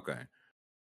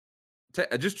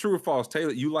 Just true or false,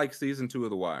 Taylor? You like season 2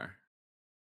 of The Wire?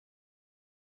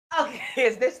 Okay,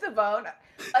 is this the bone?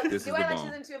 Do I like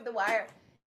season 2 of The Wire?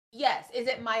 Yes. Is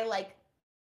it my like?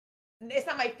 It's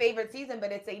not my favorite season,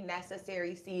 but it's a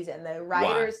necessary season. The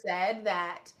writer said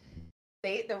that.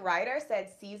 The writer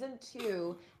said season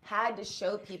 2 had to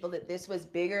show people that this was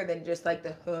bigger than just like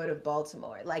the hood of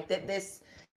Baltimore. Like that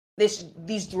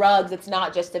these drugs, it's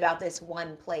not just about this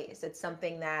one place. It's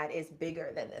something that is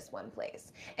bigger than this one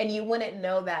place. And you wouldn't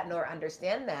know that nor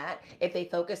understand that if they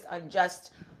focused on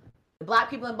just the black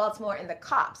people in Baltimore and the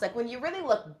cops. Like when you really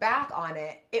look back on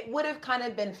it, it would have kind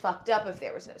of been fucked up if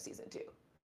there was no season 2.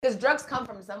 Because drugs come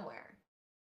from somewhere.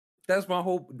 That's my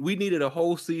hope. We needed a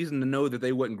whole season to know that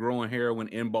they wasn't growing heroin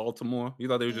in Baltimore. You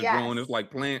thought they were just growing it like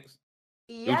plants?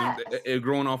 Yes. It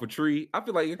growing off a tree. I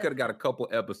feel like it could have got a couple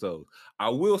episodes. I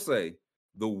will say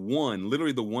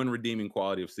literally the one redeeming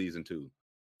quality of season 2.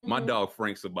 My dog,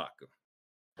 Frank Sabaka.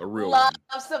 A real one.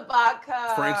 Love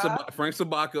Sabaka. Frank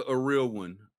Sabaka, a real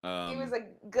one. He was a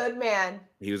good man.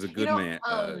 He was a good man.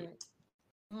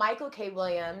 Michael K.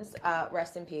 Williams,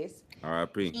 rest in peace.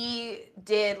 R.I.P. He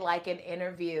did like an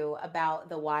interview about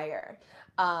The Wire.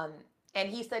 And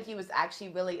he said he was actually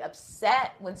really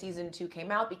upset when season 2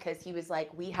 came out because he was like,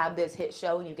 we have this hit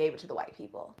show and you gave it to the white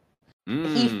people.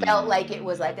 He felt like it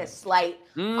was like a slight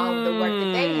on the work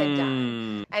that they had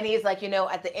done. And he's like,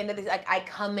 at the end of this, like I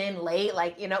come in late,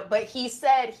 like, but he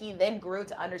said he then grew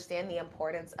to understand the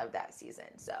importance of that season.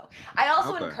 So I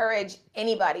also encourage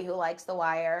anybody who likes The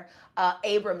Wire.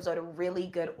 Abrams wrote a really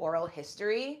good oral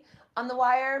history on The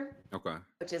Wire. Okay.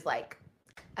 Which is like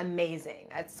amazing.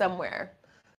 It's somewhere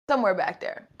back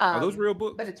there. Are those real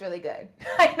books? But it's really good.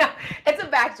 I know. It's a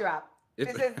backdrop.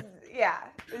 This is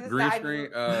green screen.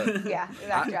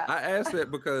 backdrop. I asked that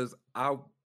because I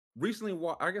recently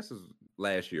I guess it was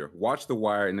last year, watched The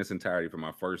Wire in its entirety for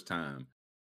my first time.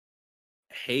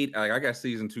 I got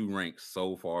season 2 ranked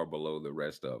so far below the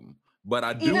rest of them, but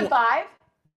I do. Even 5?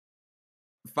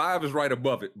 5 is right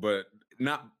above it, but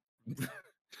not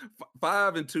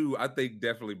 5 and 2. I think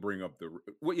definitely bring up the.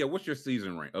 What's your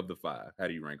season rank of the 5? How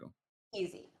do you rank them?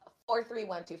 Easy. 4, 3,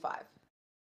 1, 2, 5.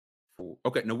 4.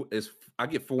 Okay, no, I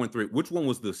get 4 and 3. Which one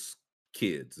was the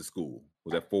kids? The school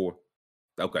was that 4?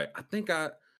 Okay, I think I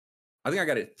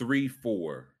got it 3,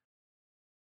 4,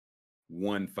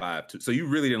 1, 5, 2. So you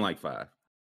really didn't like 5?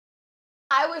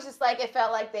 I was just like, it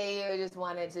felt like they just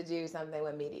wanted to do something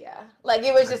with media. Like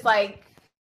it was just like,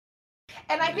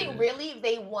 and I think really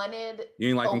they wanted. You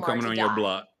didn't like Omar them coming on die. your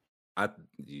block.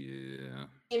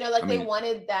 They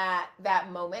wanted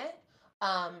that moment,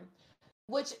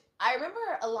 which I remember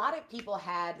a lot of people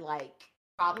had like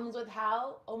problems with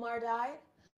how Omar died.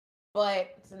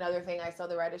 But it's another thing I saw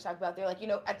the writers talk about. They're like,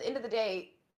 at the end of the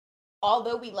day,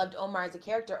 although we loved Omar as a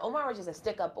character, Omar was just a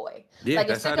stick-up boy. Yeah, like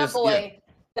a stick-up boy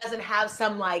doesn't have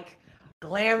some like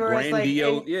glamorous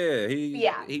grandiose.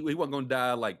 He wasn't gonna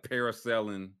die like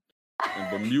parasailing in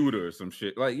Bermuda or some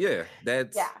shit. Like,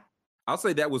 I'll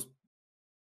say that was,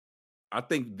 I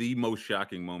think, the most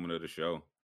shocking moment of the show.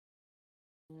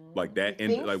 Like that,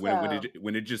 and like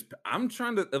when it just, I'm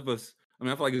trying to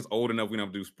I feel like it's old enough we don't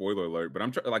have to do spoiler alert, but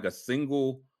I'm trying like a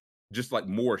single, just like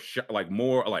more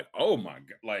oh my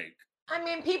god, like. I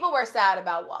mean, people were sad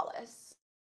about Wallace.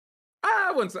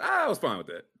 I was fine with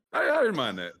that. I didn't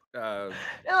mind that.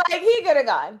 Like he could have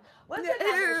gone. What's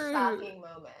another shocking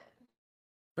moment?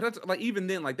 But that's like even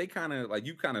then, like they kind of like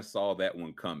you kind of saw that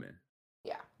one coming.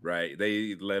 Yeah. Right.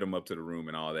 They led him up to the room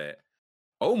and all that.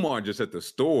 Omar just at the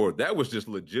store, that was just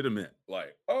legitimate.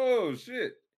 Like, oh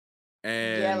shit.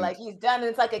 And yeah, like he's done.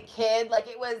 It's like a kid. Like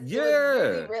it was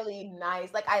really, really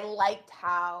nice. Like I liked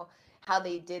how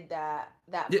they did that.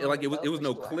 Yeah, like it was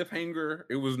no cliffhanger.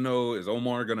 It was no, is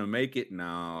Omar gonna make it?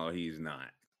 No, he's not.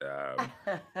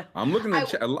 I'm looking at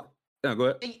the chat. No, go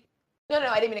ahead. No,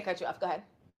 I didn't mean to cut you off. Go ahead.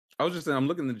 I was just saying, I'm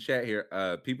looking in the chat here.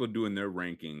 People doing their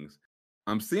rankings.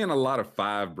 I'm seeing a lot of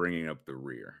 5 bringing up the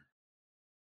rear.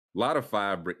 A lot of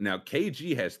 5. Now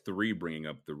KG has 3 bringing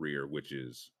up the rear, which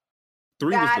is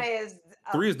 3 is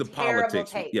the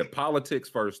politics. Take. Yeah, politics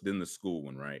first, then the school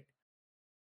one, right?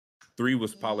 3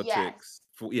 was politics.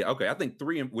 Yes. Yeah, okay. I think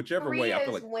 3, whichever way. I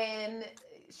feel like when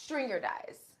Stringer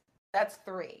dies. That's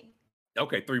 3.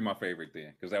 Okay, 3 my favorite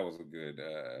then, because that was a good.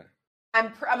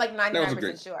 I'm like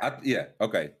 99% sure. Yeah.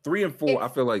 Okay. 3 and 4. I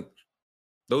feel like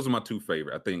those are my 2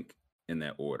 favorite. I think in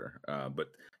that order.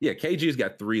 But yeah, KG's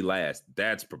got 3 last.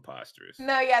 That's preposterous.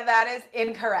 No, yeah, that is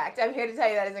incorrect. I'm here to tell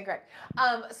you that is incorrect.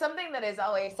 Something that is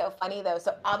always so funny though.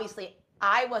 So obviously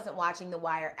I wasn't watching The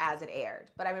Wire as it aired,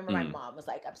 but I remember my mom was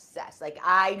like obsessed. Like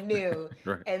I knew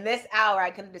in this hour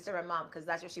I couldn't disturb my mom because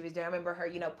that's what she was doing. I remember her,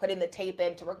 putting the tape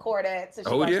in to record it. So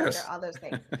she watched all those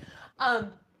things.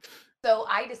 So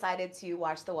I decided to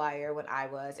watch The Wire when I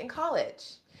was in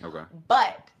college. Okay.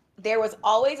 But there was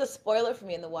always a spoiler for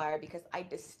me in The Wire because I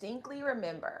distinctly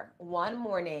remember one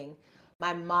morning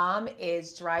my mom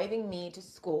is driving me to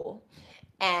school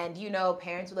and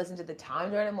parents would listen to the Tom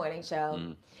Jordan morning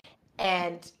show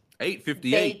and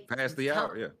 8:58 past the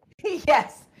hour. Yeah.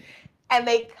 Yes. And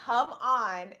they come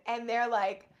on and they're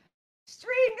like,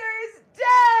 Stringer's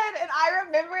dead. And I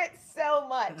remember it so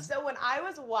much. So when I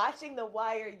was watching The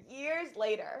Wire years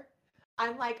later,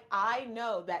 I'm like, I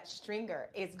know that Stringer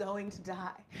is going to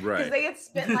die. Right. Because they had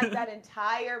spent like that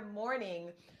entire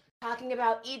morning talking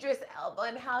about Idris Elba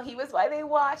and how he was why they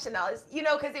watched and all this,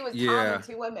 because it was Tom and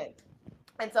 2 women.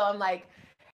 And so I'm like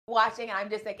watching and I'm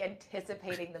just like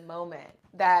anticipating the moment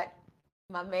that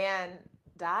my man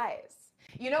dies.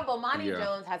 Bomani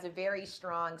Jones has a very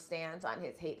strong stance on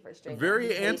his hate for Stringer.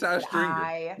 Very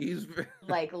anti-Stringer. He's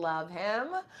love him.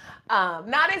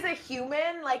 Not as a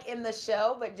human, like in the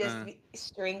show, but just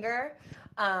Stringer.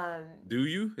 Do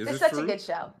you? It's such a good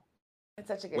show. It's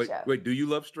such a good show. Wait, do you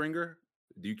love Stringer?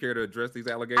 Do you care to address these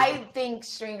allegations? I think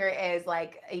Stringer is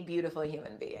like a beautiful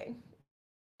human being.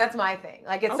 That's my thing.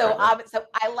 Like it's so obvious. So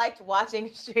I liked watching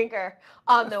Stringer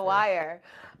on The Wire.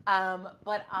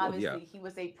 But obviously he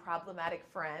was a problematic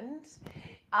friend.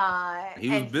 He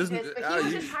was business. But he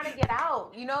was just trying to get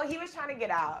out. He was trying to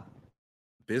get out.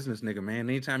 Business nigga, man.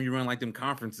 Anytime you run like them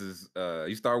conferences,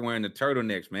 you start wearing the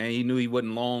turtlenecks, man. He knew he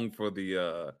wasn't long for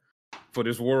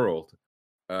this world.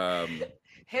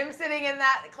 Him sitting in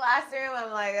that classroom,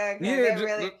 I'm like,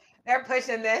 okay, they're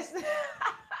pushing this.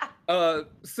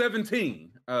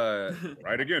 17.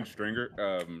 Right again, Stringer.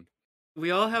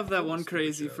 We all have that one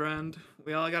crazy friend.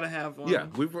 We all gotta have one. Yeah,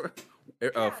 we were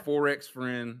a Forex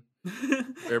friend.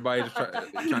 Everybody just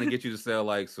trying to get you to sell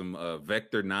like some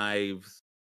Vector knives.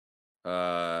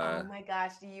 Oh my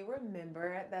gosh, do you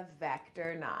remember the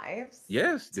Vector knives?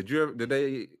 Yes. Did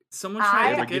they? Someone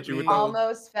tried to get you with those? I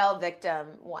almost fell victim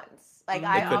once. Like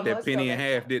they cut that penny in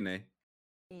half, didn't they?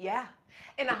 Yeah.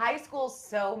 In high school,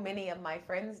 so many of my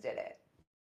friends did it.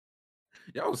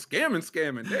 Y'all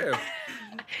scamming, damn.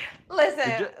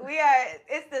 Listen,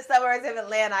 it's the suburbs of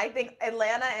Atlanta. I think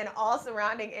Atlanta and all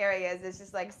surrounding areas is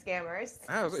just like scammers.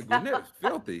 I was like, Gwinnett was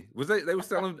filthy. Was they were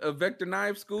selling a Vector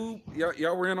knife school?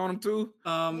 Y'all were in on them too?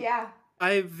 Yeah.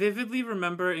 I vividly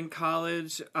remember in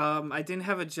college, I didn't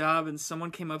have a job and someone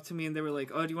came up to me and they were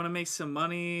like, oh, do you want to make some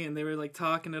money? And they were like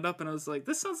talking it up and I was like,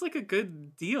 this sounds like a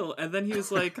good deal. And then he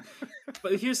was like,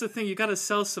 but here's the thing, you got to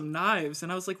sell some knives.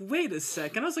 And I was like, wait a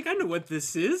second. I was like, I know what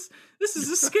this is. This is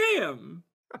a scam.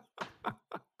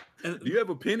 Do you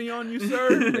have a penny on you,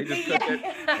 sir? They just cut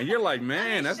that. And you're like,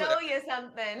 man, that's show you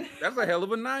something. That's a hell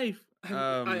of a knife.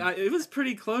 It was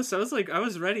pretty close. I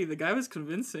was ready. The guy was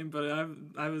convincing, but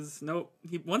I was nope.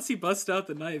 Once he busted out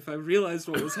the knife, I realized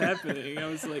what was happening. I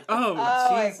was like, oh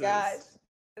Jesus. My gosh,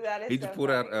 that is. He just pulled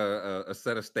out a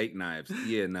set of steak knives.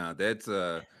 Yeah, no, that's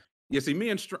yeah. See, me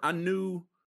and I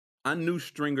knew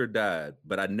Stringer died,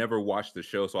 but I never watched the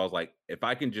show, so I was like, if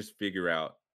I can just figure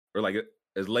out, or like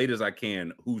as late as I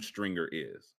can, who Stringer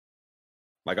is.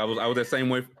 Like I was that same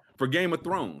way for Game of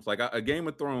Thrones. Like a Game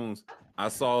of Thrones, I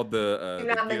saw the. Do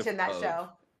not mention that show.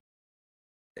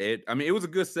 It was a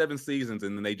good 7 seasons,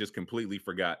 and then they just completely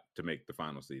forgot to make the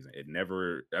final season. It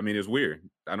never. I mean, it's weird.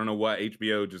 I don't know why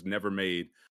HBO just never made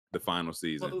the final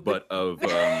season, but of Tom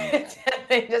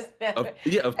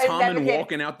and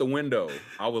walking out the window.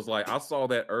 I was like, I saw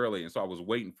that early, and so I was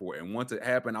waiting for it. And once it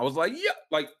happened, I was like, yeah,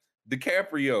 like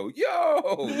DiCaprio,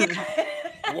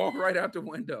 walk right out the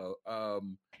window.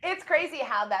 It's crazy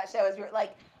how that show is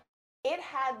like. It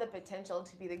had the potential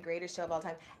to be the greatest show of all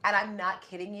time, and I'm not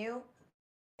kidding you.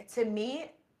 To me,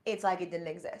 it's like it didn't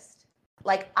exist.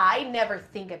 Like, I never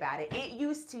think about it. It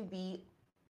used to be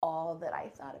all that I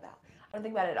thought about. I don't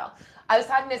think about it at all. I was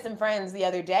talking to some friends the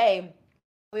other day.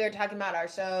 We were talking about our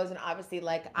shows, and obviously,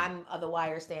 like, I'm a The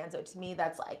Wire stan, so to me,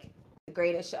 that's like the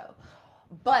greatest show.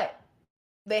 But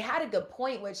they had a good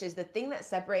point, which is the thing that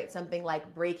separates something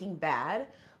like Breaking Bad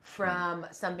from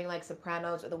something like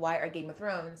Sopranos or The Wire or Game of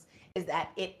Thrones is that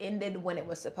it ended when it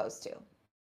was supposed to.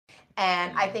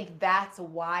 And I think that's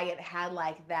why it had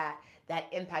like that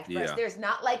impact first. There's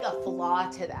not like a flaw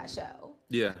to that show.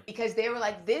 Yeah. Because they were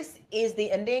like, this is the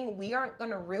ending. We aren't going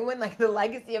to ruin like the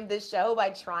legacy of this show by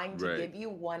trying to give you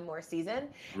one more season.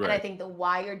 Right. And I think The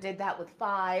Wire did that with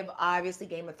 5. Obviously,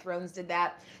 Game of Thrones did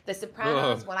that. The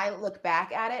Sopranos, when I look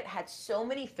back at it, had so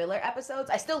many filler episodes.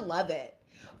 I still love it.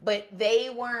 But they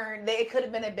could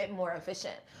have been a bit more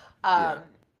efficient.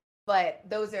 But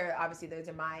those are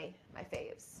my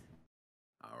faves.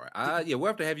 All right. We'll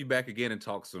have to have you back again and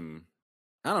talk some,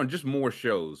 I don't know, just more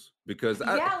shows because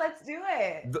let's do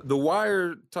it. The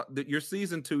Wire, your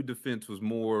season 2 defense was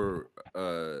more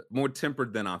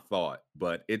tempered than I thought,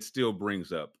 but it still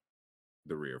brings up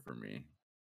the rear for me.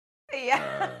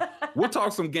 Yeah. We'll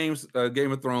talk some Game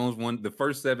of Thrones, the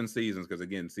first 7 seasons, because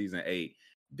again, season 8,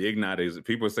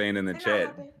 people are saying in the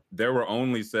chat, there were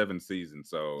only 7 seasons,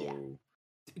 so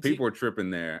people are tripping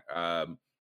there.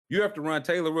 You have to run.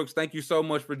 Taylor Rooks, thank you so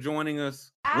much for joining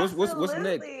us. What's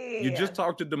next? You just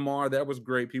talked to DeMar. That was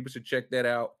great. People should check that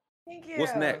out. Thank you.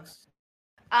 What's next?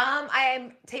 I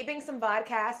am taping some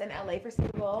podcasts in LA for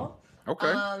Super Bowl.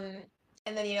 Okay.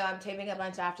 And then, I'm taping a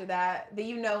bunch after that. But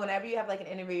whenever you have like an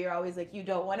interview, you're always like, you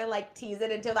don't want to like tease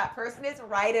it until that person is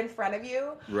right in front of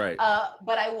you. Right.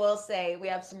 But I will say we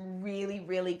have some really,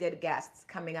 really good guests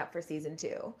coming up for season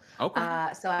 2. Okay.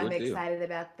 So I'm excited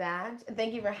about that. And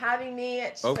thank you for having me.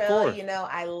 Of course.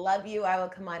 I love you. I will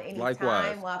come on anytime.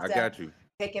 Likewise. We'll have I got you.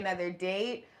 Pick another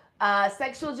date.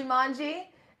 Sexual Jumanji.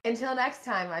 Until next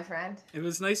time, my friend. It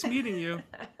was nice meeting you.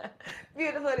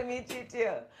 Beautiful to meet you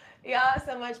too. Yeah,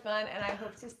 so much fun, and I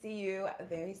hope to see you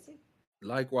very soon.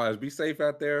 Likewise. Be safe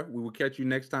out there. We will catch you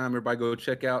next time. Everybody go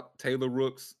check out Taylor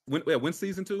Rooks. When's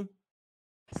season 2?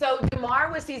 So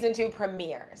DeMar was season 2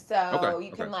 premiere. So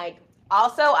you can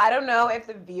also, I don't know if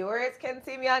the viewers can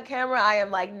see me on camera. I am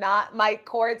my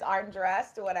cords aren't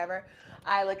dressed or whatever.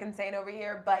 I look insane over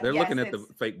here, but they're looking at the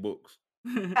fake books.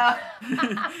 So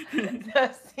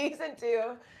season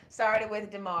 2 started with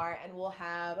DeMar, and we'll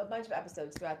have a bunch of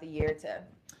episodes throughout the year to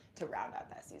round out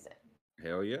that season.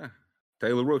 Hell yeah.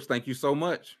 Taylor Rooks, thank you so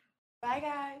much. Bye,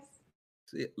 guys.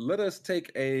 Let us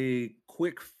take a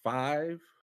quick 5.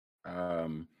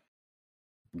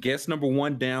 Guest number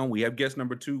 1 down. We have guest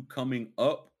number 2 coming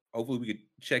up. Hopefully we could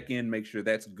check in, make sure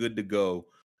that's good to go.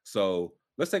 So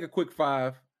let's take a quick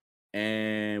 5,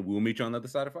 and we'll meet you on the other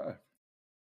side of 5.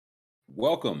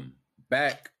 Welcome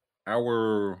back.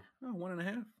 Our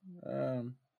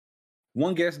 1.5.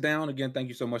 1 guest down. Again, thank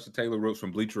you so much to Taylor Rooks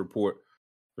from Bleacher Report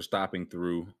for stopping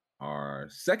through. Our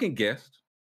second guest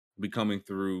will be coming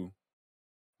through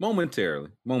momentarily.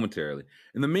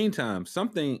 In the meantime,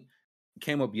 something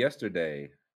came up yesterday.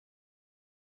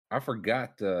 I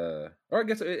forgot, or I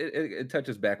guess it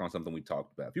touches back on something we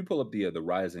talked about. If you pull up the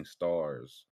Rising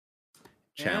Stars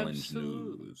Challenge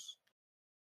news,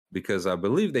 because I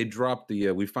believe they dropped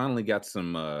we finally got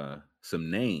some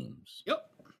names. Yep.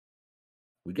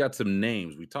 We got some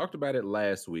names. We talked about it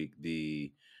last week.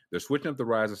 They're switching up the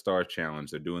Rising Stars Challenge.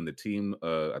 They're doing the team,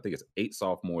 I think it's 8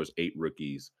 sophomores, 8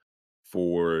 rookies,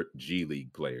 4 G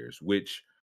League players, which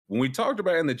when we talked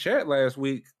about it in the chat last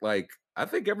week, I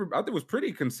think it was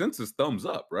pretty consensus thumbs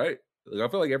up, right? I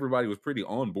feel like everybody was pretty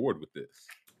on board with this.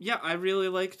 Yeah, I really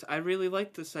liked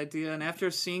this idea, and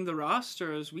after seeing the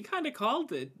rosters, we kind of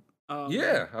called it. I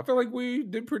feel like we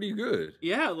did pretty good.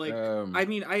 Yeah,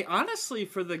 I honestly,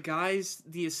 for the guys,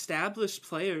 the established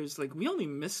players, we only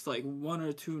missed 1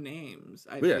 or 2 names.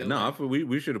 I feel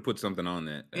we should have put something on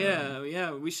that.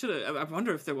 Yeah, we should have. I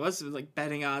wonder if there was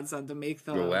betting odds on to make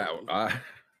the.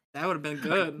 That would have been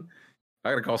good. I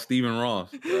gotta call Stephen Ross.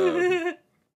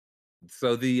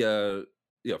 So the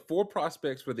 4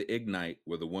 prospects for the Ignite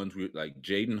were the ones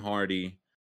Jaden Hardy,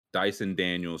 Dyson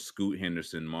Daniels, Scoot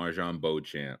Henderson, Marjon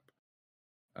Beauchamp.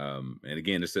 And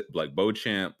again, it's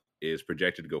Beauchamp is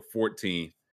projected to go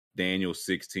 14th. Daniels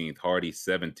 16th, Hardy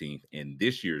 17th in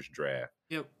this year's draft.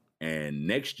 Yep. And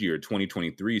next year,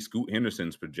 2023, Scoot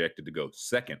Henderson's projected to go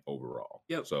 2nd overall.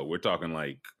 Yep. So we're talking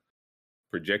like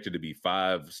projected to be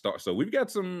 5-star. So we've got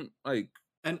some like.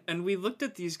 And we looked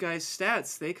at these guys'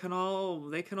 stats. They can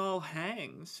all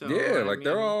hang. So yeah, like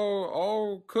they're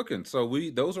all cooking. So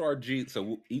those are our G.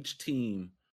 So each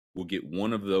team will get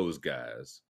one of those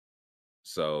guys.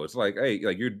 So it's like, hey,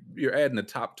 like you're adding a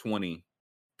top 20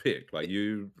 pick. Like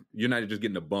you're not just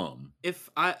getting a bum. If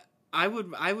I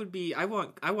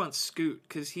want Scoot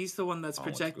because he's the one that's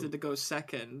projected to go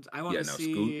 2nd. I want to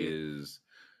see.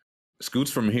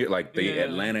 Scoot's from here, like the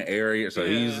Atlanta area. So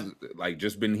he's like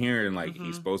just been hearing like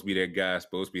he's supposed to be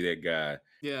that guy.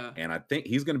 Yeah. And I think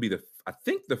he's going to be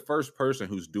the first person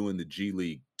who's doing the G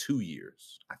League 2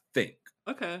 years. I think.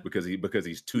 Okay. Because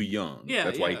he's too young. Yeah.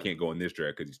 That's why he can't go in this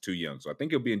draft because he's too young. So I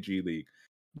think he'll be in G League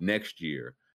next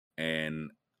year. And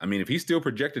I mean, if he's still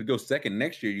projected to go 2nd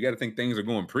next year, you got to think things are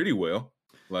going pretty well.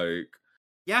 Like.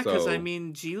 Yeah, because I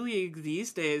mean, G League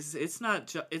these days, it's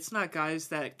not guys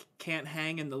that can't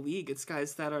hang in the league. It's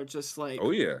guys that are just like,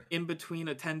 in between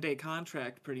a 10-day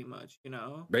contract, pretty much, you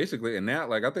know. Basically, and now,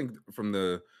 like I think from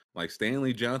the like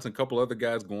Stanley Johnson, a couple other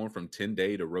guys going from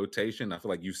 10-day to rotation. I feel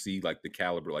like you see like the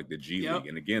caliber, like the G League,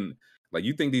 and again, like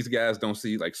you think these guys don't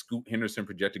see like Scoot Henderson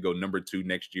projected to go number 2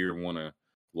 next year and want to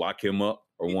lock him up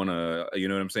or want to, you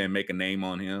know what I'm saying, make a name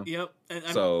on him. Yep.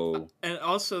 And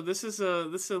also this is a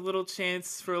little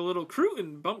chance for a little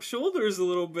Cruton, bump shoulders a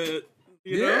little bit.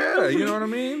 You know? You know what I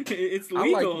mean? It's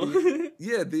legal.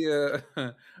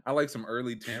 I like some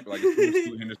early tamper. Like if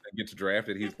Scoot Henderson gets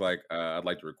drafted, he's like, I'd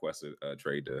like to request a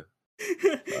trade to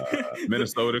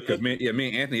Minnesota because me and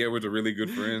Anthony Edwards are really good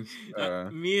friends.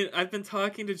 I've been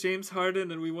talking to James Harden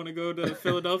and we want to go to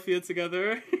Philadelphia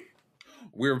together.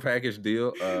 We're a package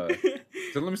deal.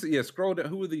 So let me see. Yeah, scroll down.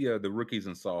 Who are the rookies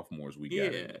and sophomores we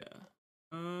got?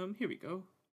 Here we go.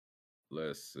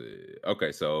 Let's see.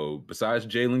 Okay, so besides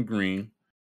Jalen Green,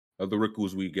 of the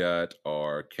rookies we got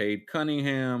are Cade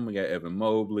Cunningham, we got Evan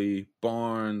Mobley,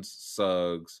 Barnes,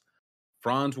 Suggs,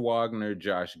 Franz Wagner,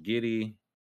 Josh Giddey,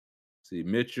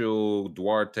 Mitchell,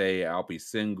 Duarte, Alpi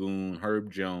Sengun,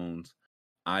 Herb Jones,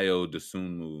 Ayo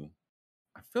Dosunmu.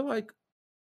 I feel like,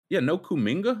 no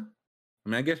Kuminga. I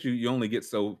mean, I guess you only get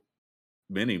so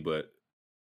many, but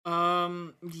I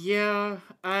mean,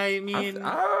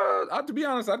 to be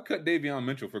honest, I'd cut Davion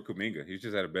Mitchell for Kuminga. He's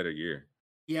just had a better year.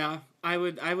 Yeah, I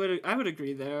would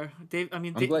agree there.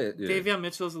 Davion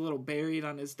Mitchell's a little buried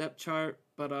on his depth chart,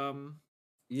 but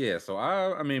yeah. So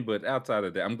I mean, but outside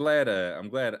of that, I'm glad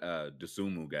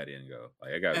Dosunmu got in.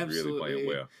 Like that guy's really playing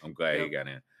well. I'm glad he got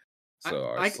in.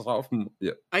 So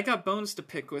I got bones to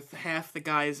pick with half the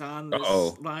guys on this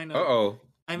lineup.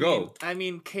 I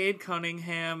mean, Cade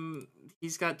Cunningham,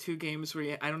 he's got 2 games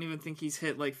where I don't even think he's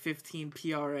hit like 15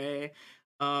 PRA.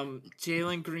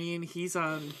 Jalen Green, he's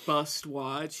on bust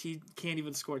watch. He can't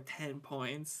even score 10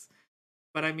 points.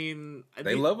 But I mean,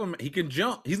 they love him. He can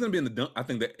jump. He's gonna be in the dunk. I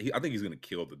think he's gonna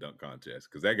kill the dunk contest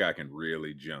because that guy can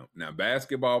really jump. Now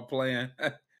basketball playing.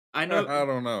 I know. I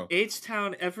don't know.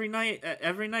 H-Town every night.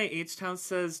 H-Town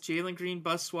says Jalen Green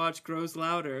bust watch grows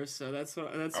louder. So that's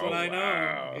what I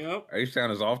know. Yep.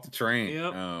 H-Town is off the train.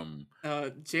 Yep.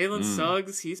 Jalen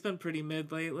Suggs, he's been pretty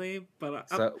mid lately,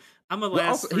 but I'm a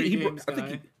last 3 games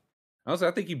guy.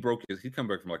 I think he come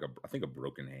back from a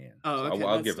broken hand. Oh, okay. So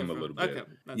I'll give him a little bit. Okay,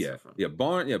 that's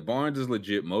different. Barnes is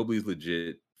legit. Mobley's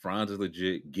legit. Franz is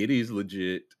legit. Giddey's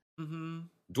legit. Mm-hmm.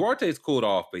 Duarte's cooled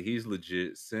off, but he's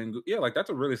legit. That's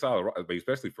a really solid roster,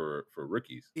 especially for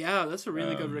rookies. Yeah, that's a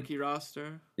really good rookie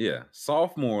roster. Yeah.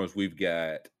 Sophomores, we've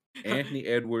got Anthony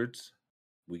Edwards.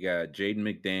 We got Jaden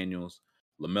McDaniels,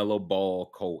 LaMelo Ball,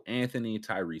 Cole Anthony,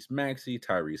 Tyrese Maxey,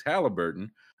 Tyrese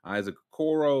Halliburton, Isaac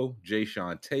Okoro,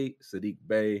 Jayshawn Tate, Sadiq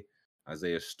Bey,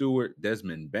 Isaiah Stewart,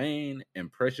 Desmond Bain,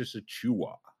 and Precious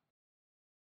Achiuwa.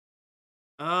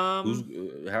 How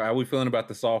are we feeling about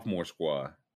the sophomore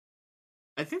squad?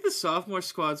 I think the sophomore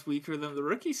squad's weaker than the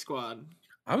rookie squad.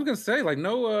 I was gonna say,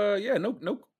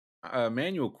 no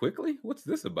Manuel Quickly. What's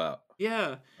this about?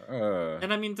 Yeah,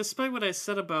 and I mean, despite what I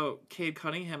said about Cade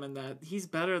Cunningham and that, he's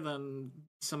better than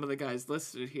some of the guys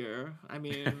listed here. I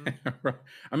mean,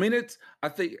 I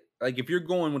think like if you're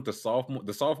going with the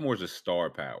sophomores is star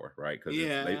power, right? Because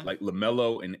like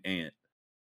LaMelo and Ant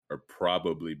are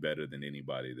probably better than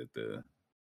anybody that the.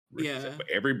 But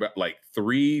everybody, like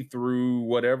 3 through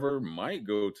whatever, might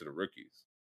go to the rookies.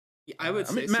 Yeah, I would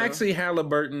say Maxey,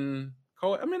 Halliburton,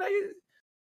 Cole. I mean,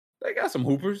 they got some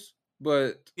hoopers.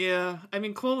 But yeah, I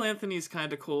mean Cole Anthony's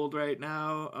kind of cold right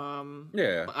now.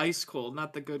 Yeah, ice cold,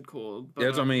 not the good cold. But, yeah,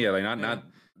 that's what I mean. Yeah, like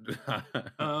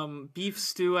not. Beef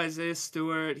stew, Isaiah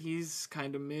Stewart, he's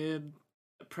kind of mid.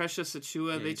 Precious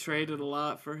Achua, they traded a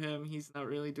lot for him. He's not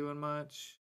really doing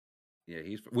much. Yeah,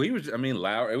 he was. I mean,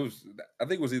 Lowry. It was. I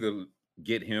think it was either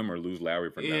get him or lose Lowry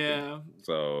for nothing. Yeah.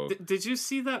 So did you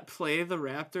see that play the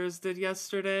Raptors did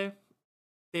yesterday?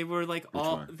 They were like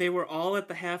they were all at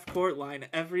the half court line,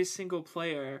 every single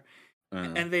player,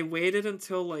 and they waited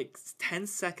until like 10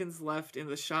 seconds left in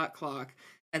the shot clock,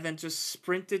 and then just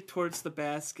sprinted towards the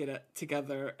basket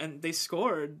together, and they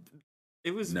scored.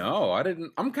 It was I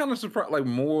didn't. I'm kind of surprised. Like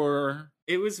more.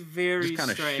 It was very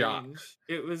strange. Shocked.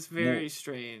 It was very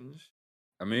strange.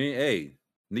 I mean, hey,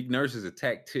 Nick Nurse is a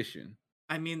tactician.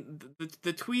 I mean,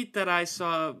 the tweet that I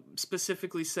saw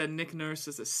specifically said Nick Nurse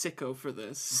is a sicko for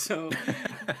this. So,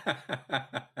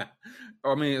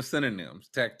 I mean, synonyms: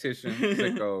 tactician,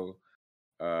 sicko,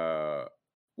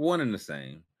 one and the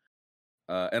same.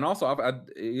 And also,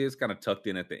 it is kind of tucked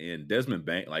in at the end. Desmond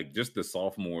Bane, like just the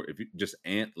sophomore, if you just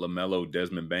Ant LaMelo,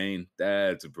 Desmond Bane,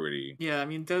 that's a pretty. Yeah, I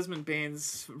mean, Desmond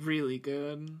Bane's really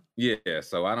good. Yeah,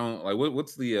 so I don't like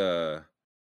what's the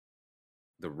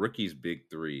rookies' big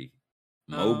three.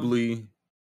 Mobley,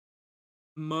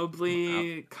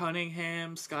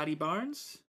 Cunningham, Scotty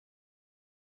Barnes.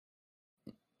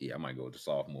 Yeah, I might go with the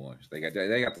sophomores. They got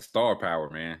the star power,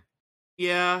 man.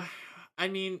 Yeah, I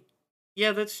mean,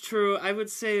 yeah, that's true. I would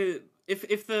say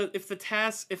if the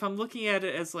task, if I'm looking at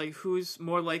it as like who's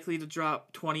more likely to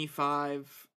drop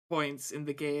 25 points in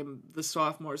the game, the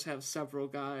sophomores have several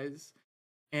guys.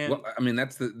 And well, I mean,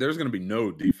 there's going to be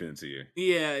no defense here.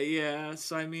 Yeah.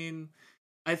 So I mean,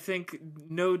 I think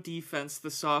no defense,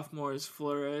 the sophomores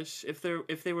flourish. If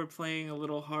they were playing a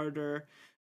little harder,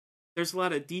 there's a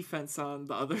lot of defense on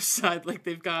the other side. Like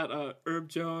they've got Herb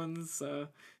Jones,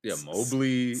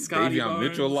 Mobley, Davion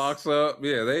Mitchell locks up.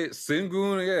 Yeah,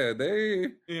 Sengun.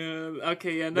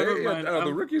 Never mind.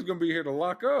 The rookie's gonna be here to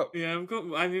lock up. Yeah,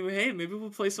 I mean, hey, maybe we'll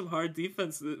play some hard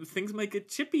defense. Things might get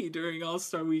chippy during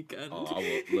All-Star Weekend. Oh,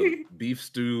 look, Beef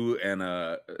Stew and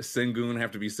Sengun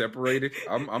have to be separated.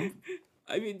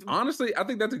 I mean, honestly, I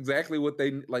think that's exactly what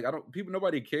they like.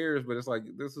 Nobody cares, but it's like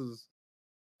it's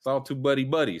all too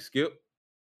buddy, Skip.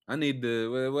 I need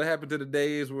what happened to the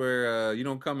days where you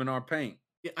don't come in our paint?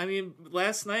 Yeah, I mean,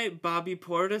 last night Bobby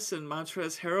Portis and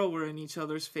Montrezl Harrell were in each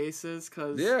other's faces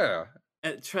because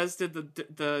Trez did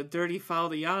the dirty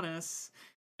foul to Giannis,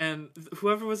 and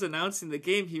whoever was announcing the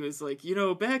game, he was like,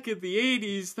 back in the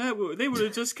 80s, they would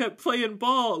have just kept playing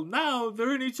ball. Now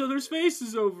they're in each other's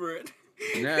faces over it.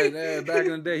 Back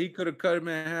in the day, he could have cut him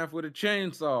in half with a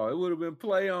chainsaw. It would have been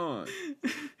play on.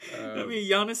 I mean,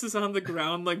 Giannis is on the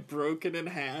ground, like broken in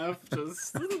half,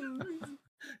 just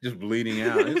bleeding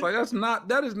out. It's like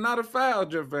that is not a foul,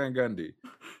 Jeff Van Gundy.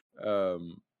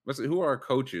 Let's see, who are our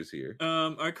coaches here?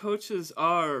 Our coaches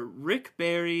are Rick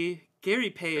Barry, Gary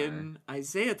Payton,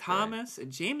 Isaiah Thomas,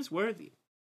 and James Worthy.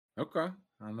 Okay,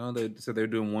 I know they said they're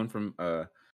doing one from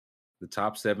the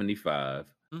top 75.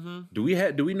 Mm-hmm.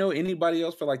 Do we know anybody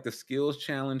else for like the skills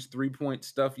challenge 3-point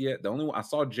stuff yet? The only one I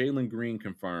saw Jalen Green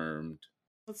confirmed.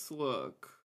 Let's look.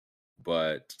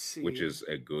 Which is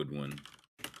a good one.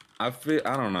 I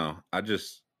don't know. I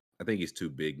think he's too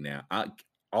big now. I'll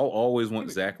always want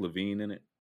Zach LaVine in it.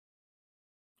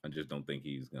 I just don't think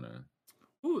he's gonna.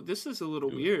 Ooh, this is a little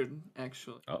weird,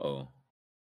 actually.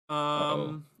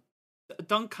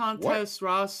 Dunk contest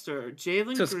roster: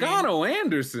 Jalen Toscano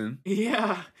Anderson.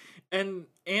 Yeah. And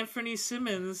Anthony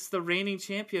Simmons, the reigning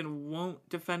champion, won't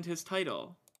defend his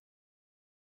title.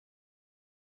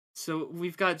 So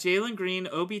we've got Jalen Green,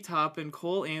 Obi Toppin,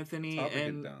 Cole Anthony,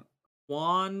 and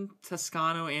Juan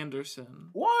Toscano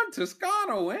Anderson.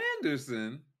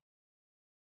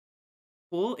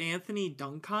 Cole Anthony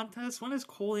dunk contest? When has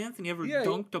Cole Anthony ever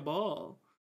dunked a ball?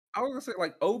 I was gonna say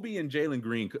like Obi and Jalen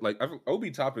Green, like Obi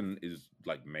Toppin is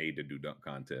like made to do dunk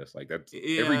contests. Like that's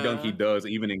every dunk he does,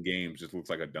 even in games, just looks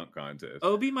like a dunk contest.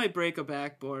 Obi might break a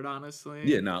backboard, honestly.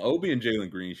 Yeah, Obi and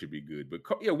Jalen Green should be good. But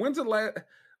when's the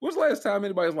last time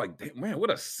anybody's like, damn, man,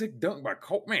 what a sick dunk by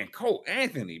Cole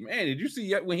Anthony, man? Did you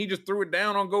see when he just threw it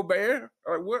down on Gobert?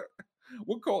 Like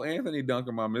what Cole Anthony dunk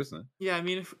am I missing? Yeah, I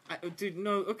mean,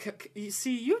 okay. You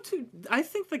see, you two, I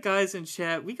think the guys in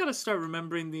chat, we got to start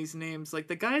remembering these names. Like,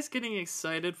 the guys getting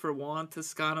excited for Juan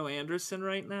Toscano Anderson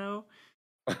right now.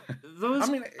 I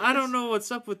don't know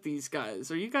what's up with these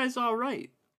guys. Are you guys all right?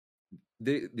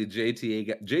 The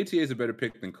JTA is a better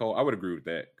pick than Cole. I would agree with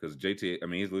that because JTA, I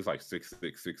mean, he looks like 6'6",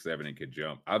 6'7", and can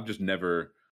jump. I've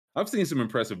seen some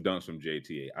impressive dunks from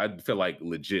JTA. I feel like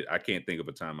legit, I can't think of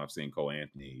a time I've seen Cole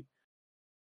Anthony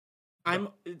I'm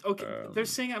okay. They're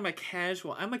saying I'm a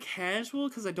casual. I'm a casual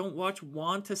because I don't watch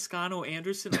Juan Toscano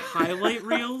Anderson highlight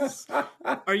reels.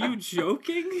 Are you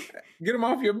joking? Get him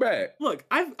off your back. Look,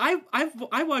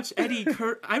 I watch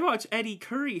Eddie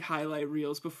Curry highlight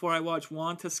reels before I watch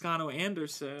Juan Toscano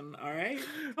Anderson. All right,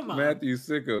 come on. Matthew's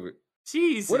sick of it.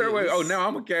 Jesus. Wait. Oh, now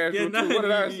I'm a casual. Yeah, too. What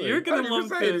did I say? You're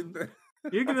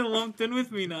gonna lumped in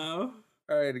with me now.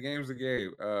 All right, the game's a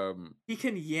game. He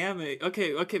can yam it.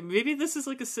 Okay. Maybe this is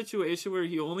like a situation where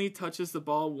he only touches the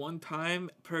ball one time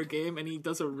per game, and he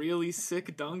does a really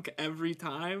sick dunk every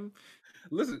time.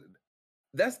 Listen,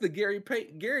 that's the Gary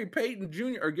Payton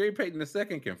Jr. or Gary Payton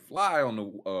II can fly on the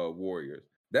Warriors.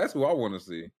 That's who I want to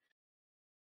see.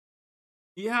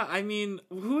 Yeah, I mean,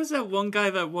 who was that one guy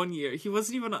that 1 year? He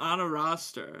wasn't even on a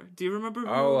roster. Do you remember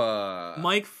who?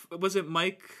 Mike, was it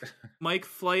Mike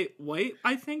Flight White,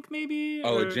 I think, maybe?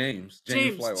 Oh, James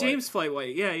Flight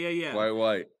White. Yeah. Flight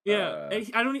White. Yeah.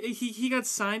 He got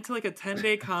signed to like a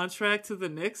 10-day contract to the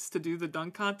Knicks to do the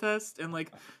dunk contest, and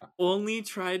like only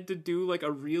tried to do like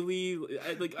a really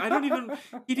like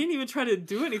he didn't even try to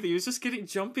do anything. He was just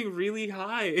jumping really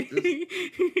high.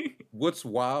 What's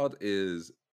wild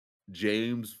is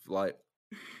James, like,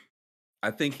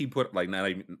 I think he put, like,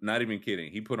 not even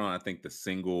kidding, he put on, I think, the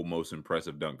single most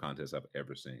impressive dunk contest I've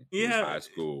ever seen. Yeah, high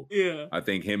school. Yeah, I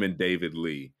think him and David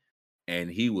Lee, and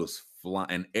he was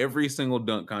flying every single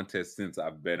dunk contest since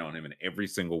I've bet on him, and every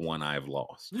single one I've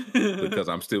lost because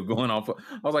I'm still going off. I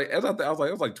was like, it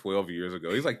was like 12 years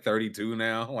ago. He's like 32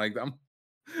 now. Like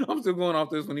I'm still going off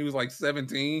this when he was like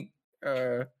 17.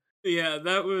 Yeah,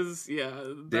 that was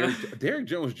Derrick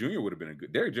Jones Jr. would have been a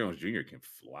good. Derrick Jones Jr. can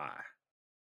fly,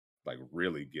 like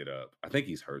really get up. I think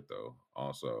he's hurt though,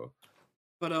 also.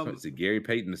 But did Gary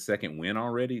Payton II win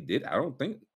already? I don't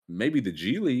think. Maybe the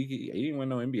G League. He didn't win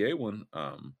no NBA one.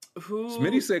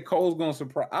 Smitty said Cole's gonna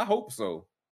surprise. I hope so.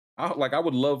 I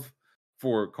would love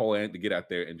for Cole to get out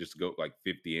there and just go like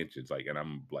 50 inches, like, and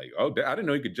I'm like, oh, I didn't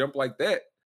know he could jump like that.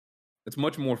 It's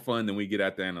much more fun than we get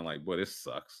out there and I'm like, boy, this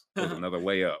sucks. There's another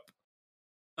way up.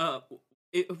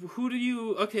 Who do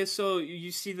you? Okay, so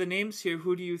you see the names here.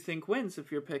 Who do you think wins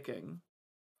if you're picking?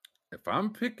 If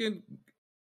I'm picking,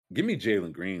 give me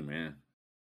Jalen Green, man.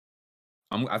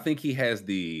 I think he has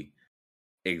the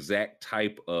exact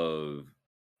type of,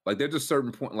 like, there's a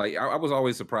certain point. Like, I was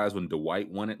always surprised when Dwight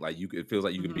won it. Like, it feels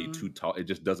like you can be too tall. It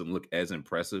just doesn't look as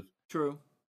impressive. True.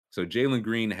 So Jalen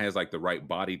Green has like the right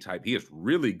body type. He has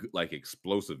really good, like,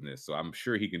 explosiveness. So I'm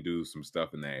sure he can do some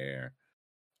stuff in the air.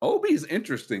 Obi's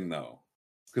interesting though,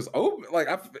 because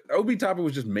Obi Toppin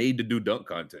was just made to do dunk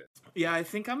contest. Yeah, I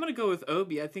think I'm gonna go with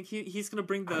Obi. I think he's gonna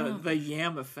bring the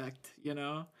yam effect. You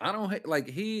know, I don't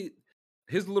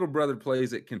his little brother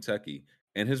plays at Kentucky,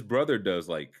 and his brother does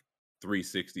like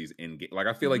 360s in game. Like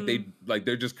I feel like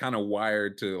they're just kind of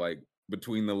wired to like.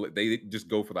 They just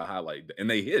go for the highlight and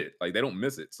they hit it, like they don't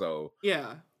miss it. So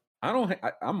yeah,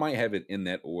 I might have it in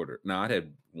that order. No, I'd have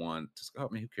one. Oh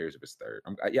man, who cares if it's third?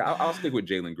 I'll stick with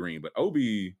Jalen Green, but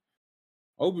Obi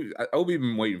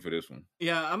been waiting for this one.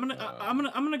 Yeah, I'm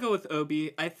gonna go with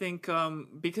Obi. I think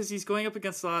because he's going up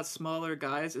against a lot smaller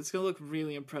guys, it's gonna look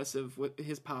really impressive with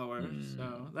his power.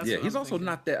 So that's he's also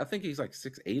not that. I think he's like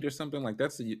 6'8" or something. Like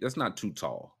that's not too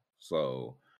tall.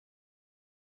 So.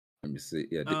 Let me see.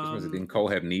 Yeah, didn't Cole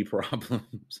have knee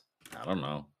problems? I don't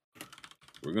know.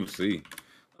 We're gonna see.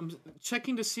 I'm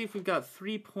checking to see if we've got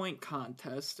 3-point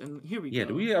contest, and here we go. Yeah,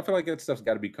 do we? I feel like that stuff's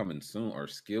got to be coming soon. Or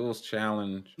skills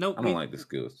challenge. Nope, I don't like the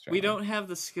skills challenge. We don't have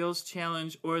the skills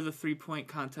challenge or the 3-point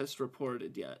contest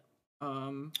reported yet.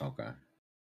 Okay.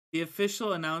 The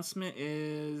official announcement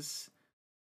is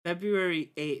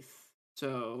February 8th.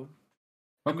 So.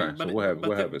 Okay, so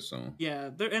we'll have it soon.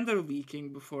 Yeah, they're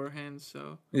leaking beforehand,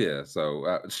 so yeah.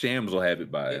 So Shams will have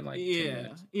it by in like 10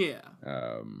 minutes. Yeah.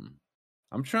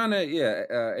 I'm trying to. Yeah,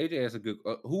 AJ has a good.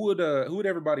 Who would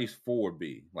everybody's 4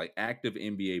 be? Like active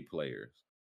NBA players.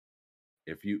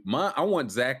 I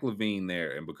want Zach LaVine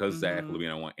there, and because Zach LaVine,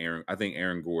 I want Aaron. I think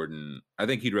Aaron Gordon. I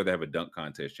think he'd rather have a dunk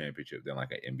contest championship than like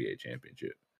an NBA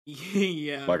championship.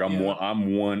 Yeah. Like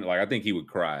I'm one. Like I think he would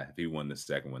cry if he won the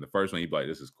second one. The first one, he'd be like,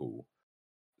 "This is cool."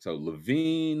 So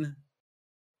LaVine,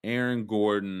 Aaron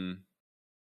Gordon.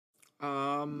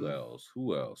 Who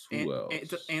else?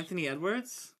 Anthony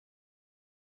Edwards.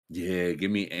 Yeah, give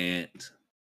me Ant.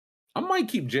 I might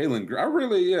keep Jalen Green.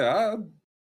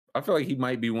 I feel like he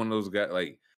might be one of those guys,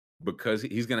 like, because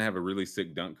he's gonna have a really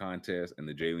sick dunk contest, and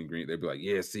the Jalen Green, they'd be like,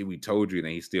 "Yeah, see, we told you," and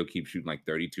then he still keeps shooting like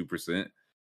 32%.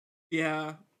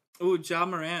 Yeah. Oh, Ja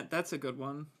Morant, that's a good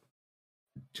one.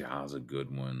 Ja's a good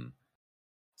one.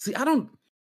 See, I don't.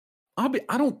 I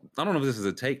don't know if this is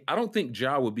a take. I don't think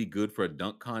Ja would be good for a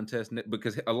dunk contest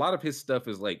because a lot of his stuff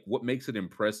is like what makes it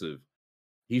impressive.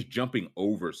 He's jumping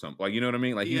over something, like, you know what I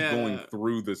mean? Like he's going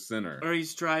through the center, or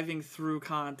he's driving through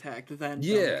contact, then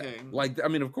dunking. Like, I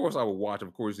mean, of course I would watch.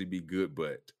 Of course he'd be good,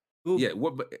 but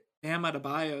Bam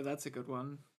Adebayo, that's a good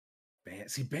one.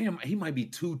 Bam, he might be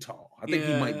too tall. I think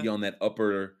he might be on that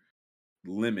upper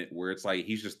limit where it's like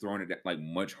he's just throwing it like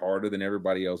much harder than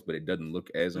everybody else, but it doesn't look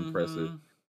as impressive.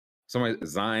 Somebody,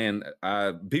 Zion,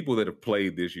 people that have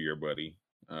played this year, buddy.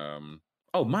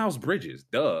 Miles Bridges,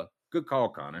 duh. Good call,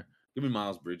 Connor. Give me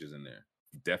Miles Bridges in there,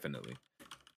 definitely.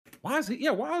 Why is he?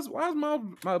 Yeah, why is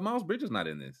Miles Bridges not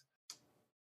in this?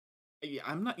 Yeah,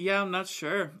 I'm not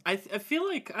sure. I feel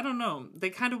like, I don't know. They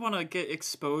kind of want to get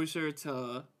exposure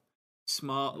to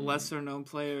lesser known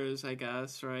players, I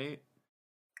guess, right?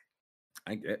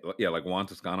 Like Juan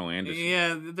Toscano Anderson.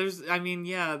 Yeah,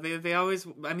 they always.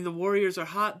 I mean, the Warriors are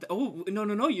hot. Oh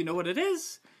no! You know what it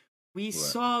is? We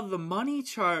saw the money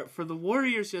chart for the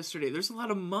Warriors yesterday. There's a lot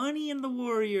of money in the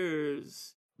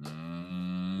Warriors.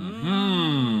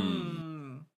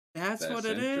 That's what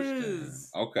it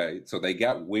is. Okay, so they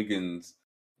got Wiggins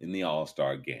in the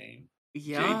All-Star game.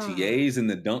 Yeah. JTA's in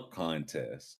the dunk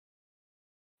contest.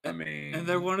 I mean, and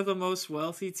they're one of the most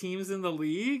wealthy teams in the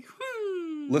league.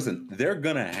 Listen, they're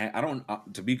gonna. I don't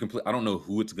know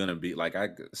who it's gonna be. Like,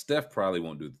 Steph probably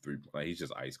won't do the three. Like, he's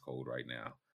just ice cold right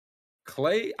now.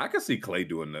 Clay, I could see Clay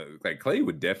doing Clay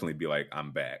would definitely be like,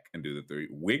 I'm back, and do the three.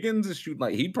 Wiggins is shooting,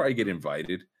 like, he'd probably get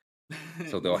invited.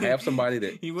 So they'll have somebody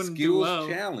that he wouldn't skills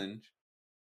challenge.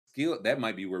 That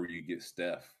might be where you get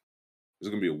Steph. There's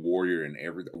gonna be a Warrior in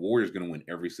Warrior's gonna win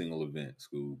every single event,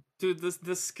 Scoob. Dude,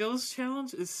 the skills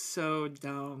challenge is so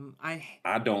dumb.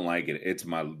 I don't like it. It's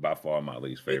by far my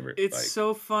least favorite. It's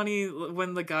so funny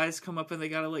when the guys come up and they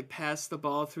gotta like pass the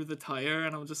ball through the tire,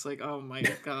 and I'm just like, oh my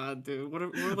god, dude.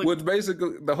 Well, it's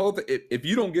basically the whole thing. If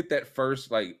you don't get that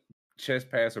first like chest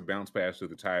pass or bounce pass through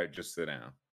the tire, just sit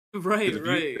down. Right.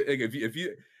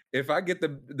 If I get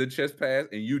the chest pass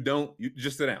and you don't, you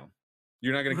just sit down.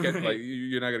 You're not gonna catch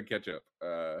you're not gonna catch up.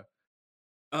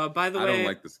 By the way, I don't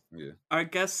like this. Yeah. Our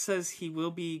guest says he will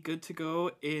be good to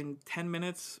go in 10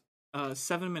 minutes,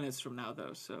 7 minutes from now,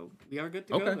 though. So we are good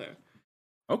to go there.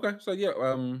 Okay. So yeah.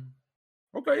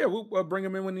 Okay. Yeah. We'll bring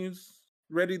him in when he's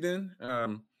ready. Then.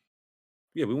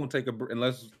 Yeah. We won't take a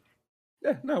unless.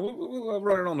 Yeah. No. We'll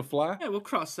run it on the fly. Yeah. We'll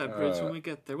cross that bridge when we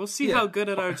get there. We'll see how good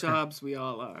at our jobs we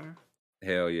all are.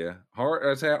 Hell yeah.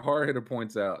 Hard hitter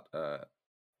points out.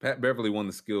 Pat Beverly won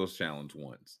the skills challenge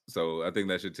once, so I think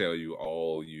that should tell you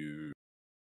all you.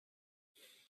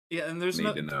 Yeah, and there's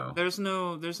not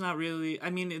really.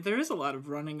 I mean, there is a lot of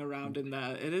running around in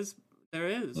that. There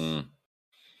is.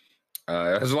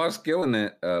 There's a lot of skill in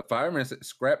that. Fireman said,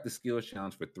 scrap the skills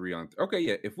challenge for 3-on-3. Okay,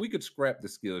 yeah. If we could scrap the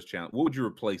skills challenge, what would you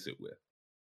replace it with?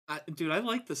 Dude, I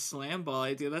like the slam ball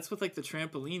idea. That's with like the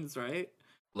trampolines, right?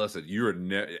 Listen, you're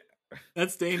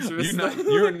that's dangerous.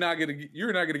 You're not gonna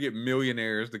get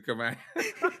millionaires to come out.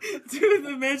 Dude,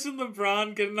 imagine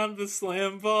LeBron getting on the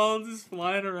slam ball, just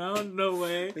flying around. No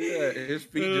way. Yeah, his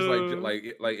feet just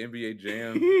like NBA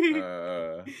Jam.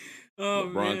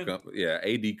 LeBron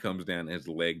AD comes down, and his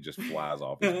leg just flies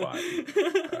off his body.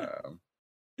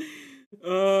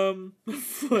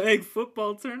 Flag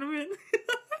football tournament.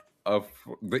 Of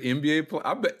the NBA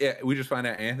I bet we just find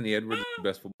out Anthony Edwards is the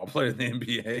best football player in the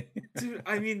NBA. Dude,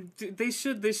 I mean, they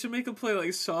should make him play like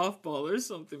softball or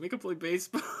something. Make him play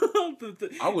baseball.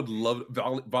 I would love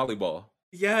volleyball.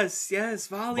 Yes,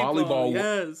 volleyball.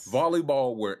 Yes,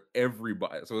 volleyball where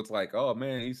everybody. So it's like, oh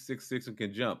man, he's 6'6" and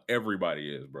can jump.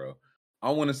 Everybody is, bro. I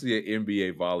want to see an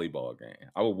NBA volleyball game.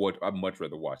 I'd much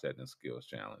rather watch that than skills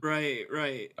challenge. Right.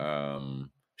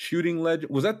 Shooting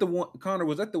legend, was that the one, Connor?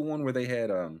 Was that the one where they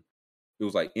had it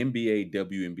was like NBA,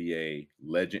 WNBA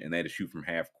legend, and they had to shoot from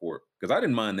half court? Because I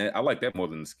didn't mind that. I like that more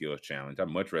than the skills challenge. I'd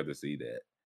much rather see that.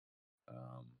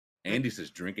 Andy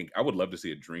says drinking. I would love to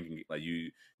see a drinking. Like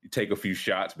you take a few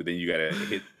shots, but then you gotta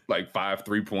hit like 5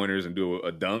 3-pointers and do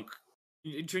a dunk.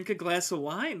 You drink a glass of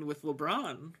wine with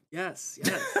LeBron. Yes.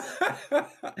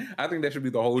 I think that should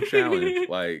be the whole challenge.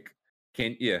 Like,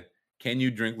 can you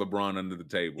drink LeBron under the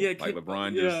table? Yeah, like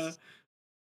LeBron just.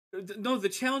 No, the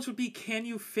challenge would be: can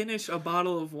you finish a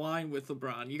bottle of wine with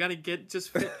LeBron? You got to get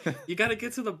you got to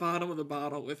get to the bottom of the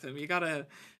bottle with him. You got to.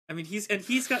 I mean, he's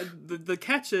got the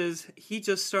catch is he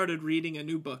just started reading a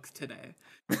new book today.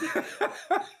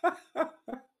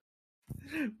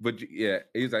 But yeah,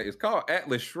 he's like, it's called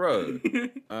Atlas Shrugged.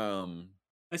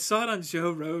 I saw it on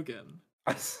Joe Rogan.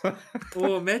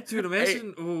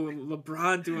 Imagine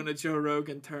LeBron doing a Joe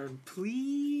Rogan turn,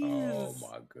 please. Oh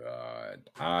my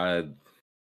god,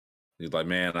 He's like,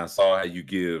 man, I saw how you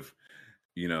give,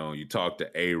 you talk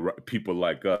to people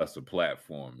like us a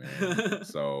platform, man.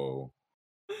 So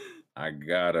I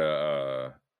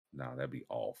gotta, no, that'd be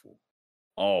awful.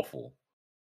 Awful.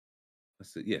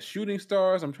 Let's see. Yeah, shooting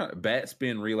stars. I'm trying to bat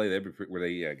spin relay. That'd be where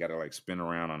they gotta like spin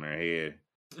around on their head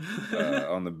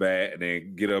on the bat and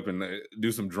then get up and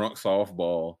do some drunk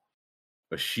softball.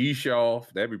 A sheesh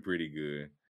off. That'd be pretty good.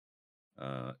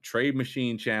 Trade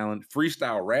machine challenge.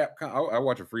 Freestyle rap. I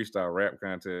watch a freestyle rap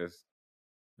contest.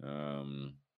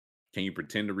 Can you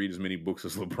pretend to read as many books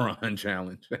as LeBron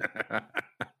challenge? I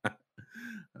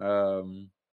don't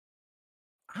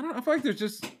know. I feel like there's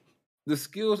just the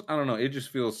skills. I don't know. It just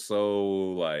feels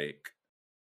so like,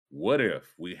 what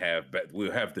if we'll have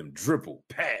them dribble,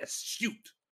 pass,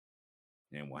 shoot,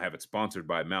 and we'll have it sponsored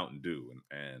by Mountain Dew,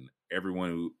 and everyone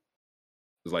who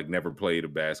is like never played a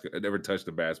basketball, never touched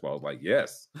a basketball is like,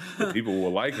 yes, people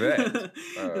will like that.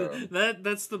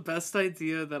 That's the best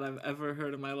idea that I've ever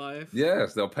heard in my life.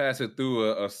 Yes, they'll pass it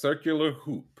through a circular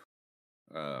hoop.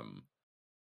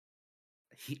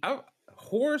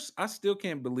 Horse, I still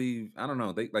can't believe. I don't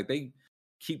know. They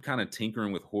keep kind of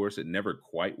tinkering with Horse. It never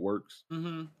quite works.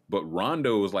 Mm-hmm. But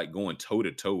Rondo was like going toe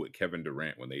to toe with Kevin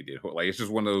Durant when they did. Like it's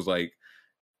just one of those like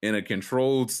in a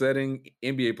controlled setting.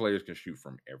 NBA players can shoot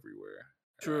from everywhere.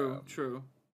 True.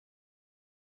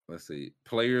 Let's see.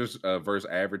 Players versus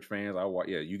average fans.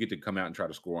 You get to come out and try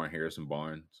to score on Harrison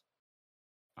Barnes.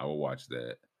 I will watch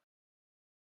that.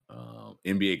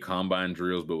 NBA combine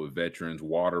drills, but with veterans.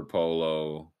 Water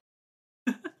polo.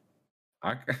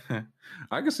 I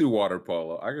can see water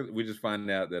polo. We just find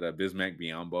out that Bismack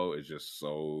Biyombo is just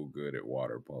so good at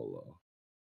water polo.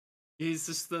 He's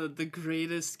just the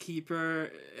greatest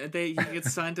keeper. He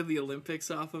gets signed to the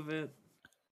Olympics off of it.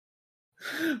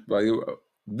 Like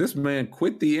this man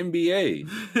quit the NBA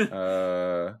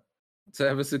to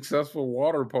have a successful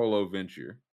water polo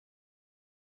venture.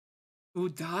 Ooh,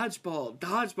 dodgeball.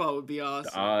 Dodgeball would be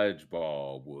awesome.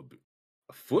 Dodgeball would be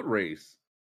a foot race.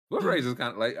 Foot race is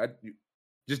kind of like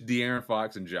just De'Aaron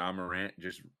Fox and Ja Morant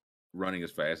just running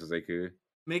as fast as they could.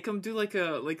 Make them do like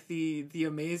the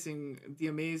amazing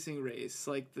race,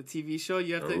 like the TV show.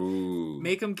 You have to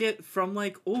make them get from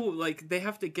they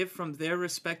have to get from their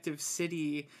respective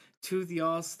city to the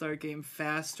All-Star game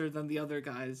faster than the other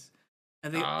guys.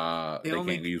 And they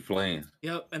only can't use planes.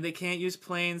 Yep, and they can't use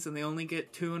planes, and they only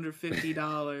get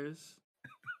 $250.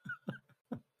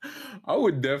 I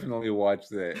would definitely watch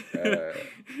that.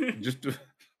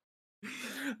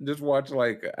 Just watch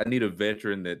I need a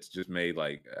veteran that's just made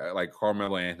like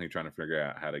Carmelo Anthony trying to figure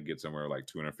out how to get somewhere like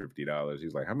 $250.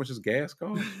 He's like, how much does gas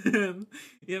cost?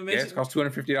 Gas costs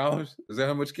 $250. Is that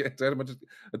how much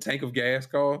a tank of gas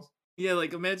costs? Yeah,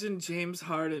 like imagine James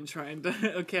Harden trying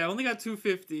to. Okay, I only got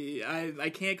 $250.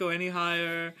 I can't go any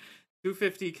higher.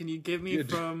 $250. Can you get me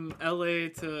from LA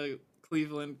to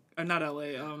Cleveland? Or not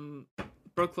LA.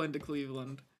 Brooklyn to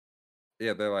Cleveland.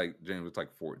 Yeah, they're like, James, it's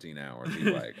like 14 hours. He's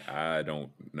like, I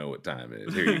don't know what time it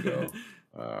is. Here you go.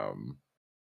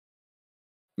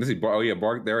 Let's see. They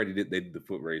already did. They did the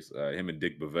foot race. Him and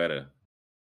Dick Bavetta,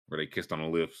 where they kissed on the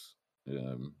lips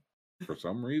for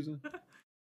some reason.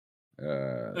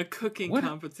 A cooking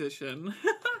competition.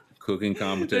 Cooking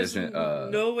competition.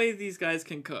 No way these guys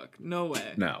can cook. No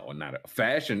way. No, not a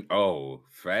fashion. Oh,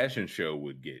 fashion show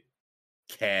would get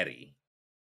catty.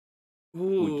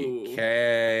 Ooh, would get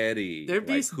catty. There'd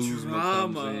be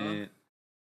drama.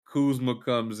 Kuzma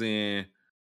comes in.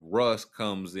 Russ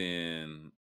comes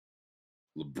in.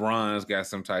 LeBron's got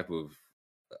some type of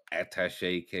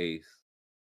attaché case.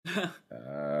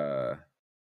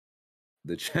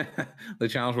 The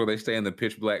challenge where they stay in the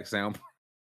pitch black sound.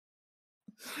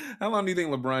 How long do you think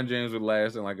LeBron James would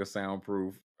last in like a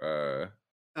soundproof that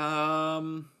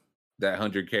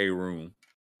 100K room?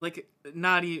 Like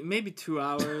not even maybe 2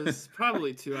 hours,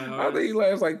 probably 2 hours. I think he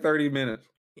lasts like 30 minutes.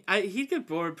 He'd get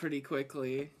bored pretty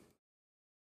quickly.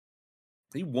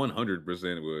 He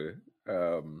 100% would.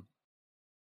 Let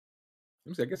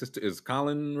me see. I guess is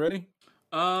Colin ready?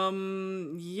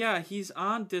 Yeah, he's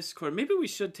on Discord. Maybe we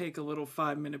should take a little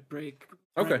 5-minute break.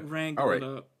 Okay. Wrangle it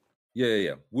up.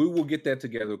 Yeah. We will get that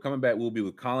together. Coming back, we'll be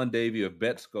with Colin Davey of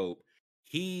BetScope.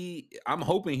 I'm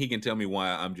hoping he can tell me why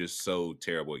I'm just so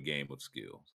terrible at game of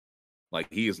skills. Like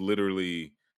he was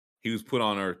put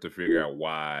on earth to figure out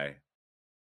why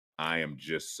I am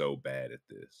just so bad at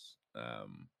this.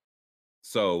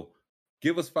 So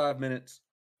give us 5 minutes.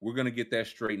 We're going to get that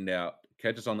straightened out.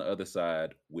 Catch us on the other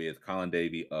side with Colin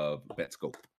Davey of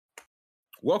BetScope.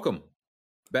 Welcome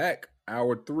back.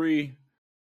 Hour 3.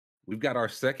 We've got our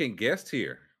second guest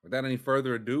here. Without any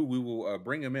further ado, we will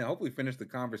bring him in. Hopefully finish the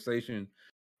conversation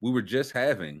we were just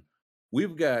having.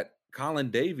 We've got Colin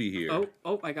Davey here.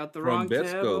 Oh, I got the wrong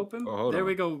tab open. There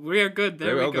we go. We are good.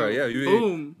 There we go. Yeah,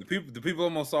 Boom. The people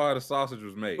almost saw how the sausage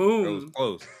was made. Boom. It was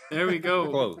close. There we go.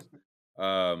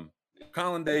 Close.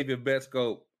 Colin Davey of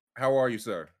Betscope. How are you,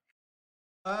 sir?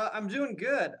 I'm doing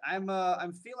good.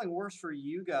 I'm feeling worse for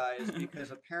you guys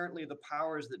because apparently the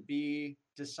powers that be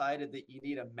decided that you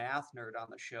need a math nerd on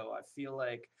the show. I feel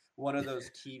like one of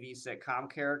those TV sitcom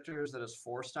characters that is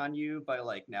forced on you by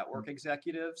like network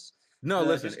executives. No,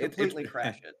 listen, just completely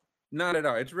crash it. Not at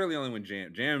all. It's really only when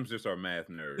Jam's just our math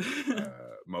nerd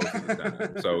most of the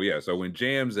time. So yeah, so when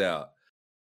Jam's out,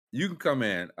 you can come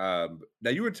in. Now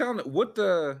you were telling what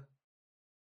the.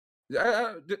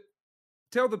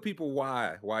 Tell the people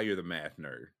why you're the math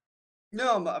nerd.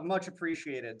 No, much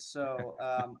appreciated. So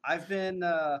I've been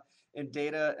in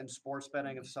data and sports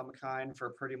betting of some kind for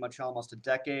pretty much almost a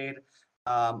decade.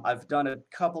 I've done a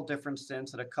couple different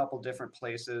stints at a couple different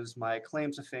places. My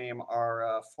claims to fame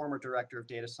are former director of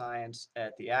data science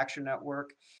at the Action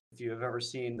Network. If you have ever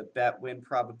seen the bet win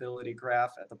probability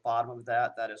graph at the bottom of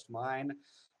that, that is mine.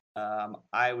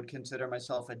 I would consider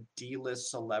myself a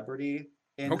D-list celebrity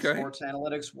in the sports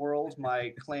analytics world.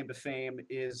 My claim to fame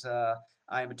is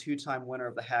I am a two-time winner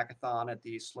of the hackathon at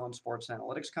the Sloan Sports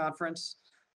Analytics Conference.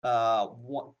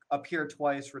 Appeared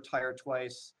twice, retired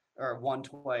twice, or won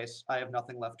twice. I have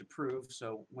nothing left to prove,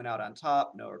 so went out on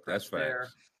top. No regrets there.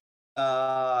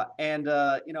 I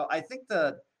think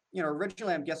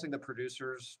originally I'm guessing the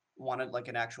producers wanted like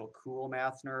an actual cool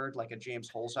math nerd, like a James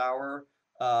Holzhauer.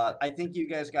 I think you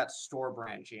guys got store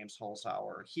brand James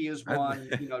Holzhauer. He has won,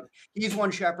 he's won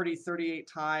Jeopardy 38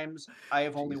 times. I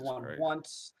have only won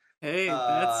once. Hey,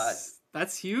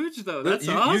 that's huge though. That's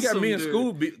awesome. You got me in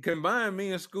school. Combined,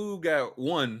 me and school got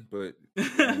one, but you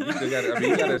still got.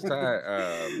 You got us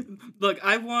tied. Look,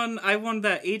 I won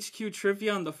that HQ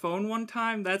trivia on the phone one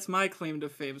time. That's my claim to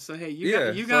fame. So hey,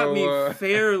 you got me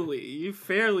fairly. You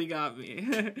fairly got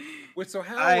me. Wait, so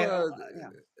how?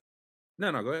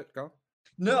 No, go ahead, go.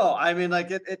 No, I mean, like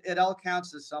it all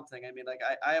counts as something. I mean, like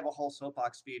I have a whole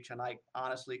soapbox speech, and I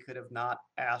honestly could have not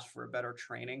asked for better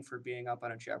training for being up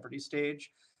on a Jeopardy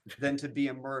stage than to be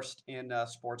immersed in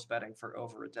sports betting for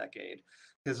over a decade.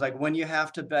 Because like when you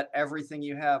have to bet everything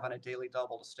you have on a daily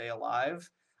double to stay alive,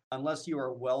 unless you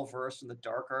are well versed in the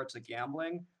dark arts of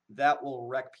gambling, that will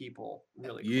wreck people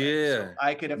really quick. Yeah, so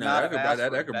I could have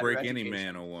that could break any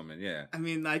man or woman. Yeah, I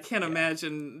mean, I can't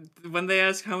imagine when they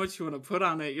ask how much you want to put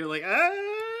on it. You're like,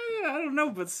 I don't know,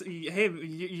 but hey,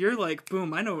 you're like,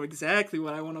 boom, I know exactly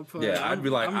what I want to put. Yeah, I'd be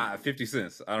like, 50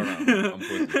 cents. I don't know.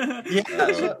 I'm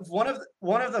yeah. So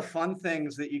one of the fun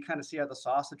things that you kind of see how the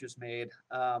sausage is made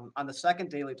on the second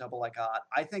daily double I got,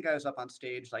 I think I was up on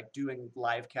stage like doing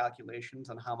live calculations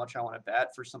on how much I want to bet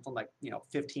for something like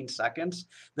 15 seconds.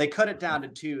 They cut it down to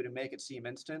 2 to make it seem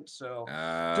instant. So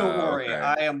don't worry, okay.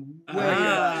 I am way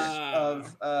less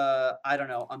of I don't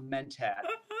know, a mentat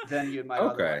than you might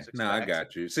otherwise expect. No, I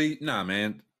got you. See,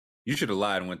 man, you should have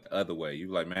lied and went the other way. You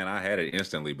were like, man, I had it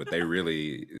instantly, but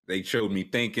they showed me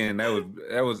thinking.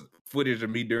 That was footage of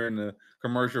me during the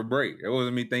commercial break. It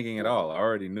wasn't me thinking at all. I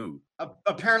already knew.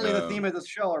 Apparently, the theme of this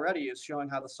show already is showing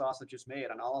how the sausage is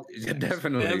made on all of these. Yeah,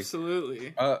 definitely,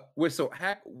 absolutely. Wait, so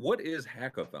what is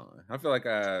hackathon? I feel like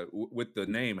with the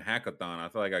name hackathon, I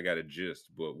feel like I got a gist.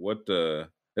 But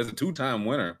as a 2-time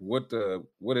winner, what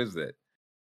is that?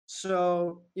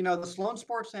 So, the Sloan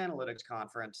Sports Analytics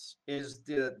Conference is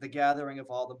the gathering of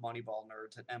all the Moneyball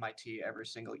nerds at MIT every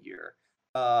single year.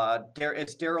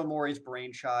 It's Daryl Morey's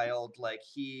brainchild. Like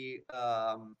he's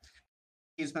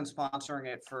been sponsoring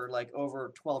it for like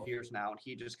over 12 years now, and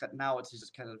it's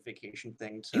just kind of a vacation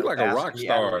thing. He's like a rock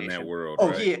star in that world. Oh,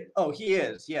 right? He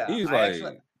is. Yeah, he's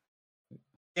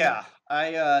yeah,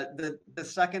 the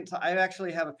second time I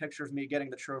actually have a picture of me getting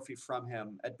the trophy from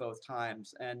him at both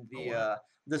times, and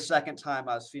the second time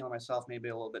I was feeling myself maybe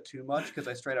a little bit too much because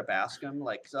I straight up asked him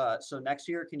like, so next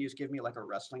year can you just give me like a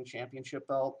wrestling championship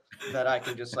belt that I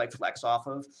can just like flex off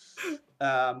of?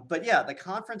 But yeah, the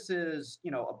conference is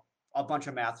a bunch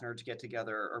of math nerds get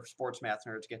together or sports math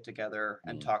nerds get together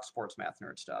and talk sports math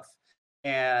nerd stuff,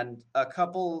 and I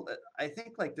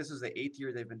think like this is the 8th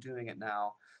year they've been doing it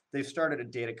now. They've started a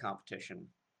data competition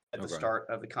at the start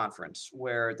of the conference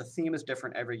where the theme is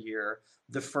different every year.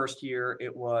 The first year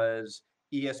it was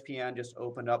ESPN just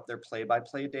opened up their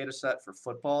play-by-play data set for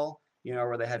football,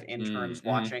 where they have interns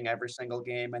watching every single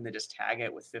game and they just tag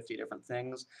it with 50 different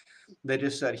things. They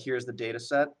just said, here's the data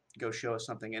set, go show us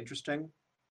something interesting.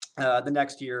 The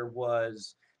next year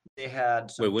was they had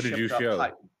some. Wait, what did you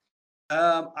show?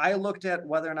 I looked at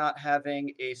whether or not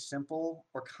having a simple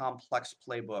or complex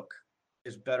playbook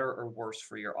is better or worse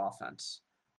for your offense.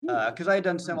 because I had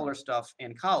done similar stuff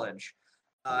in college.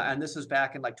 And this is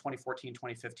back in like 2014,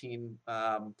 2015,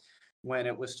 when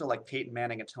it was still like Peyton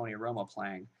Manning and Tony Romo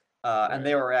playing. And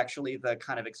they were actually the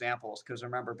kind of examples, because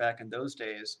remember back in those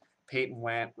days, Peyton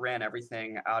ran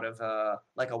everything out of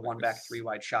like a 1-back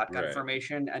 3-wide shotgun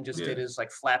formation, and just did his like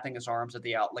flapping his arms at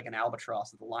the like an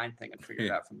albatross at the line thing, and figured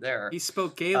it out from there. He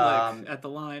spoke Gaelic at the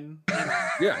line.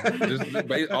 Yeah, just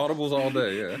audibles all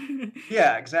day. Yeah,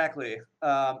 yeah, exactly.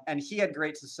 And he had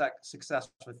great success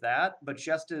with that. But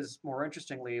just as more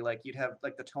interestingly, like you'd have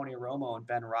like the Tony Romo and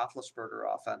Ben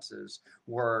Roethlisberger offenses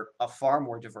were a far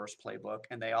more diverse playbook,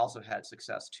 and they also had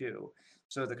success too.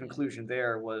 So the conclusion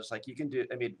there was like, you can do,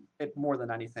 I mean, it more than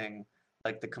anything,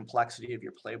 like the complexity of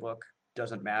your playbook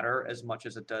doesn't matter as much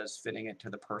as it does fitting it to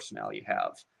the personnel you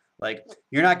have. Like,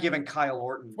 you're not giving Kyle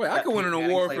Orton. Wait, I could win an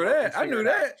award for that. I knew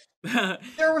that.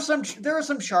 There were some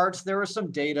charts, there was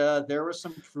some data, there was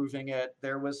some proving it,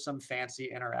 there was some fancy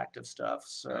interactive stuff.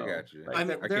 So I got you. Like,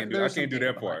 I can't do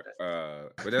that part.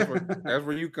 But that's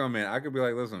where you come in. I could be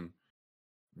like, listen,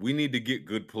 we need to get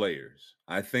good players.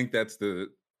 I think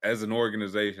as an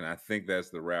organization, I think that's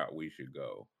the route we should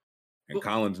go. And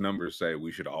Colin's numbers say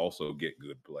we should also get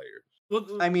good players. Well,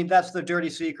 I mean, that's the dirty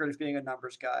secret of being a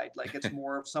numbers guy. Like, it's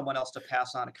more of someone else to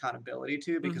pass on accountability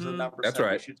to, because the numbers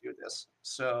say we should do this.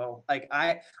 So, like,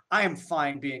 I am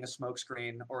fine being a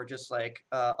smokescreen or just like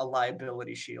a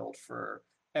liability shield for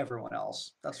everyone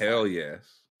else. That's hell fine. Yes.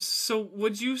 So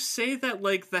would you say that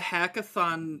like the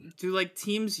hackathon, do like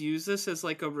teams use this as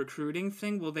like a recruiting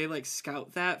thing? Will they like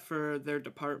scout that for their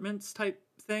departments type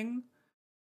thing?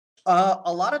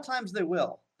 A lot of times they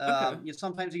will. Okay.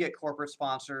 Sometimes you get corporate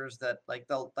sponsors that like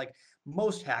they'll like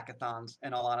most hackathons,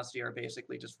 in all honesty, are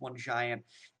basically just one giant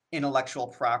intellectual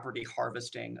property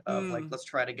harvesting of like, let's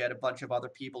try to get a bunch of other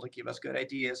people to give us good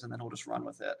ideas, and then we'll just run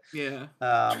with it. Yeah.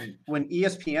 When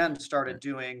ESPN started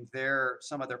doing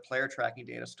some of their player tracking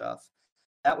data stuff,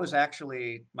 that was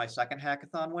actually my second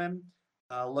hackathon win,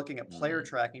 looking at player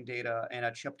tracking data in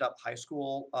a chipped up high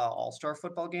school all-star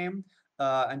football game,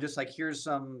 and just like, here's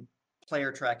some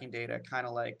player tracking data, kind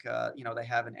of like they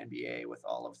have an NBA with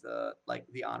all of the like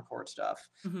the on-court stuff,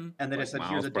 and they just said,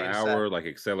 here's a data hour, set, like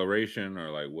acceleration, or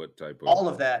like what type of all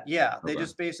of that. Yeah, they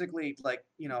just basically like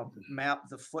map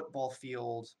the football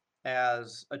field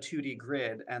as a 2D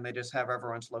grid, and they just have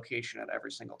everyone's location at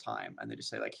every single time, and they just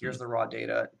say like, here's the raw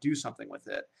data, do something with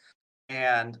it.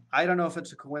 And I don't know if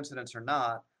it's a coincidence or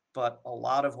not, but a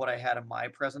lot of what I had in my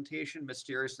presentation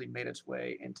mysteriously made its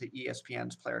way into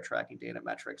ESPN's player tracking data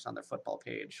metrics on their football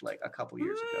page like a couple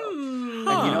years ago.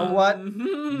 And you know what?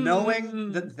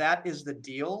 Knowing that that is the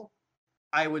deal,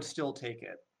 I would still take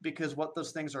it, because what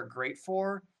those things are great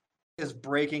for is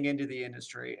breaking into the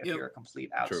industry if you're a complete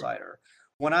outsider.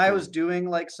 When I was doing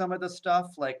like some of the stuff,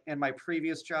 like in my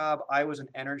previous job, I was an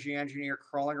energy engineer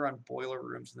crawling around boiler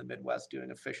rooms in the Midwest doing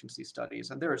efficiency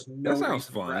studies, and there is no reason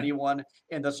for anyone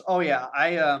in this. Oh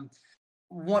yeah,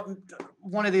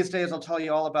 one of these days I'll tell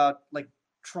you all about like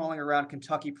trawling around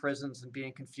Kentucky prisons and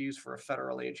being confused for a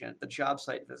federal agent. The job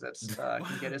site visits can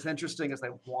get as interesting as they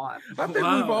want. I think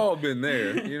we've all been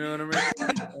there. You know what I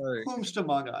mean? Like, whomst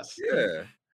among us?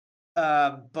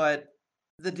 Yeah. But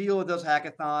the deal with those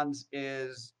hackathons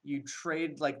is you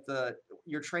trade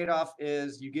your trade-off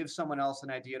is you give someone else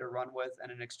an idea to run with,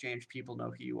 and in exchange people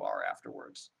know who you are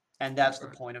afterwards, and that's the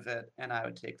point of it. And I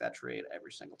would take that trade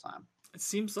every single time. It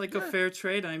seems like a fair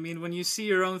trade. I mean, when you see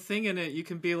your own thing in it, you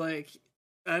can be like,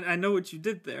 I know what you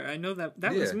did there. I know that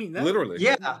was me. Literally.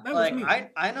 That like was me.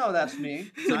 I know that's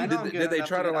me. I know did they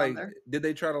try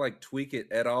to like tweak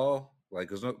it at all? Like,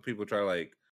 because people try to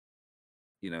like,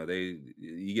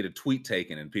 you get a tweet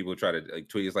taken and people try to like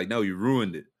tweet. It's like, no, you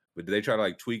ruined it. But do they try to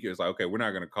like tweak it? It's like, okay, we're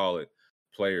not going to call it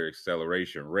player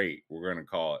acceleration rate. We're going to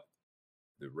call it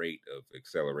the rate of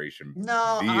acceleration via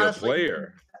honestly,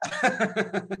 player.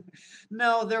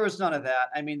 No, there was none of that.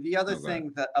 I mean, the other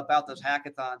thing about those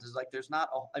hackathons is like,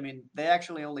 they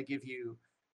actually only give you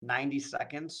 90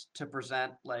 seconds to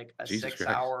present like a 6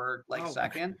 hour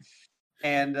second.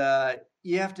 And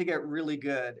you have to get really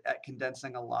good at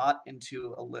condensing a lot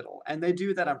into a little. And they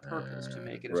do that on purpose to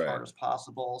make it as hard as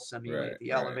possible, simulate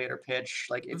the elevator pitch.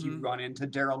 Like if you run into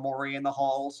Daryl Morey in the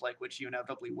halls, like which you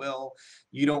inevitably will,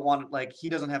 you don't want, like, he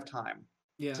doesn't have time.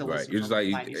 Yeah. Right. You're just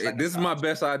like, this is my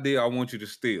best idea. I want you to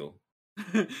steal.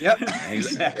 Yep.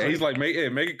 He's like, make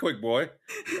it quick, boy.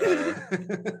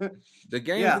 The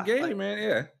game's the game, man.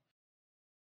 Yeah.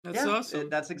 That's awesome.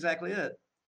 That's exactly it.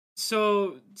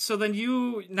 So then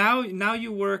you now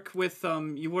you work with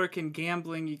you work in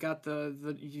gambling. You got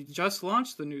you just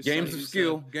launched the new Games site, of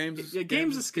Skill. Games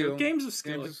of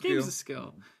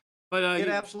Skill. But it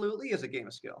absolutely is a game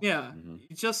of skill. Yeah,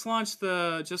 you just launched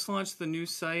the new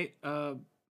site,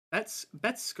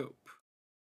 BetScope.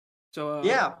 So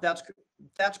yeah,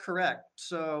 that's correct.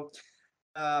 So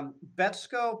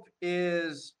BetScope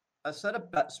is a set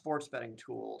of sports betting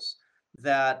tools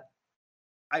that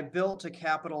I built to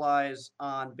capitalize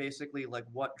on basically like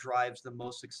what drives the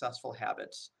most successful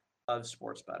habits of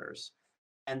sports bettors.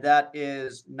 And that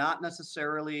is not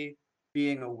necessarily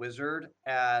being a wizard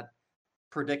at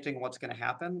predicting what's going to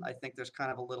happen. I think there's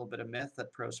kind of a little bit of myth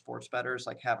that pro sports bettors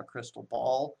like have a crystal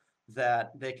ball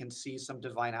that they can see some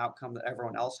divine outcome that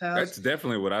everyone else has. That's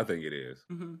definitely what I think it is.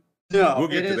 No, we'll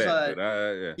get it to is that.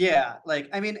 But yeah, like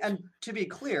I mean, and to be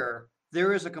clear,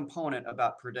 there is a component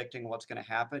about predicting what's going to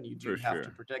happen. You do have to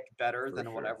predict better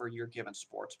than whatever your given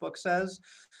sportsbook says,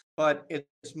 but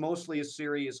it's mostly a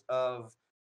series of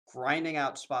grinding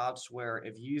out spots where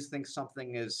if you think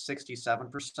something is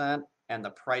 67% and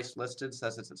the price listed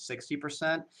says it's at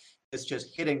 60%, it's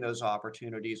just hitting those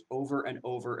opportunities over and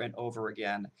over and over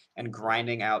again and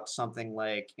grinding out something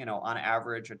like, on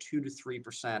average, a 2 to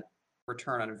 3%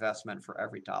 return on investment for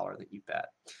every dollar that you bet.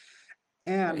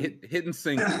 And hitting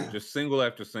single, just single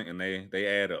after single, and they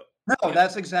add up. No,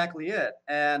 that's exactly it.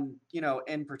 And,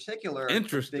 in particular,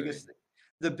 interesting.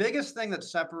 The biggest thing that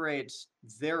separates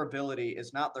their ability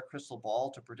is not their crystal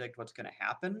ball to predict what's going to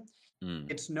happen.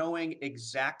 It's knowing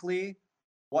exactly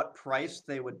what price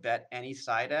they would bet any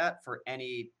side at for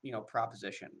any,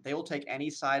 proposition. They will take any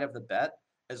side of the bet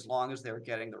as long as they're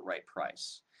getting the right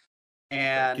price.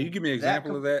 And can you give me an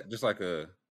example of that? Just like a...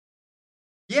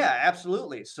 Yeah,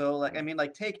 absolutely. So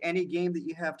take any game that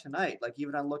you have tonight, like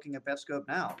even I'm looking at BetScope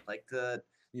now, like what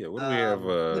do we have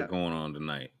going on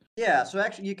tonight? Yeah, so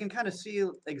actually you can kind of see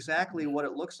exactly what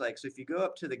it looks like. So if you go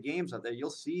up to the games out there, you'll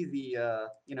see the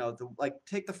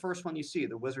take the first one you see,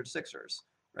 the Wizards Sixers,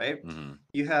 right?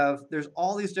 There's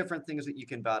all these different things that you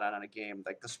can bet on a game,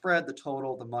 like the spread, the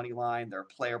total, the money line, there are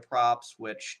player props,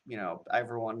 which,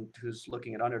 everyone who's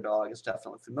looking at Underdog is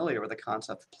definitely familiar with the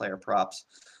concept of player props.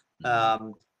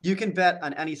 You can bet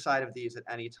on any side of these at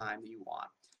any time that you want.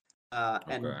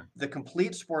 And the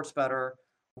complete sports bettor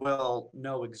will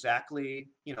know exactly,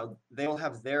 they will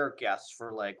have their guess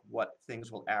for like what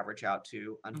things will average out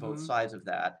to on both sides of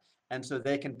that. And so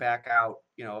they can back out,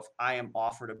 if I am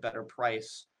offered a better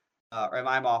price, or if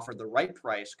I'm offered the right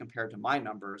price compared to my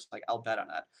numbers, like I'll bet on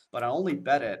it. But I only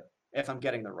bet it if I'm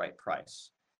getting the right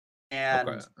price.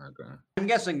 And I'm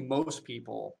guessing most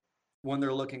people, when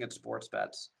they're looking at sports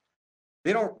bets,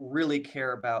 they don't really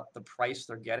care about the price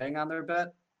they're getting on their bet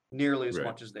nearly as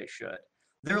much as they should.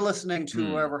 They're listening to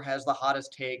whoever has the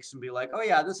hottest takes and be like, oh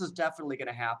yeah, this is definitely going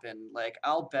to happen. Like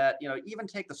I'll bet, even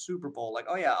take the Super Bowl, like,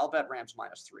 oh yeah, I'll bet Rams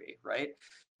 -3, right?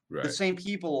 The same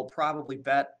people will probably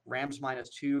bet Rams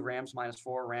 -2, Rams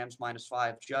 -4, Rams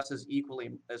 -5 just as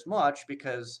equally as much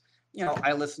because,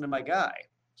 I listen to my guy.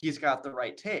 He's got the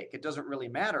right take. It doesn't really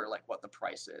matter like what the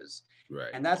price is.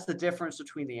 And that's the difference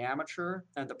between the amateur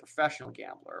and the professional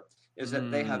gambler is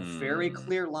that they have very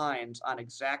clear lines on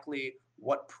exactly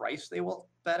what price they will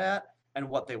bet at and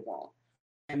what they won't.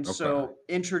 And so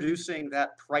introducing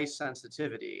that price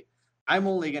sensitivity, I'm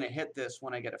only going to hit this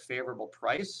when I get a favorable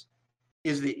price,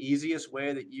 is the easiest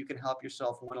way that you can help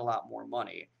yourself win a lot more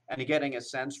money and getting a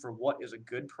sense for what is a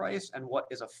good price and what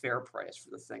is a fair price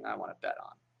for the thing I want to bet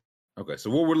on. Okay,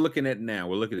 so what we're looking at now,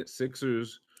 we're looking at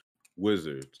Sixers,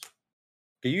 Wizards.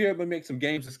 Can you help me make some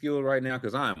games of skill right now?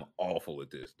 Because I'm awful at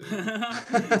this, dude.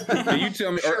 Can you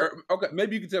tell me? Okay,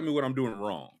 maybe you can tell me what I'm doing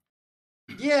wrong.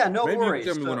 Yeah, no worries. Maybe you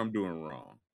can tell me what I'm doing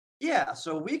wrong. Yeah,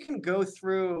 so we can go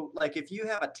through, like, if you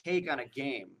have a take on a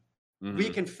game, we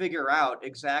can figure out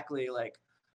exactly, like,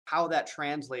 how that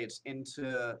translates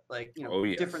into, like,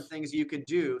 different things you could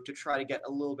do to try to get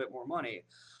a little bit more money.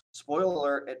 Spoiler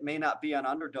alert, it may not be on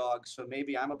Underdog, so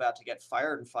maybe I'm about to get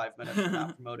fired in 5 minutes for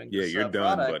not promoting this you're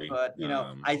done, product. buddy. But,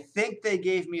 I think they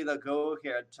gave me the go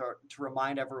here to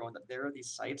remind everyone that there are these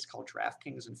sites called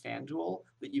DraftKings and FanDuel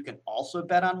that you can also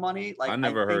bet on money. Like I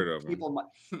never heard of them.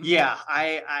 Yeah,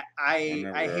 I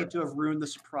hate to have ruined the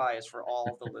surprise for all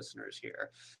of the listeners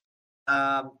here.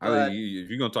 If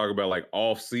you're gonna talk about like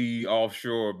off-sea,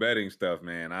 offshore betting stuff,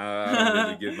 man,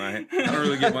 I don't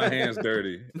really get my hands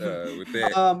dirty with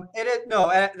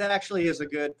that. That actually is a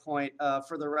good point.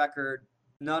 For the record,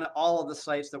 all of the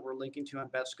sites that we're linking to on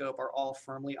BetScope are all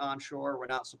firmly onshore. We're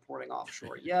not supporting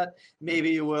offshore yet.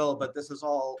 Maybe you will, but this is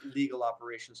all legal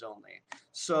operations only.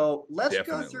 So let's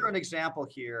go through an example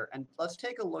here, and let's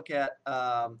take a look at.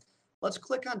 Let's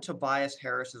click on Tobias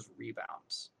Harris's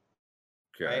rebounds.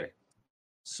 Okay. Right?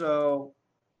 So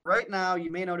right now,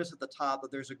 you may notice at the top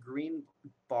that there's a green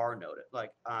bar noted,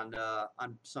 like on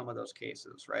some of those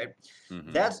cases, right?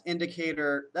 Mm-hmm. That's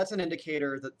an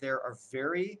indicator that there are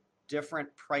very different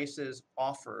prices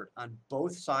offered on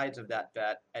both sides of that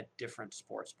bet at different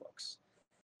sports books.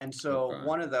 And so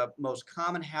one of the most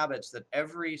common habits that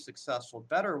every successful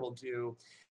bettor will do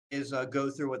is go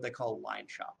through what they call line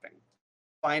shopping,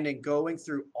 going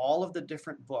through all of the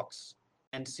different books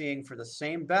and seeing for the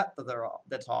same bet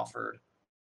that's offered,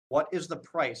 what is the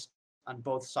price on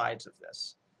both sides of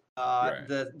this? Right.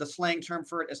 The slang term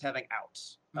for it is having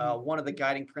outs. One of the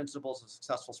guiding principles of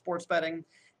successful sports betting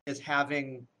is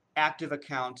having active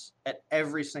accounts at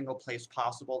every single place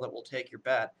possible that will take your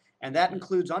bet. And that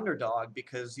includes Underdog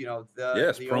because, the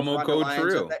promo code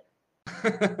TRILL.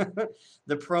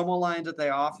 The promo lines that they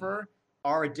offer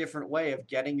are a different way of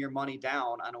getting your money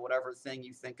down on whatever thing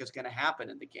you think is going to happen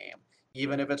in the game.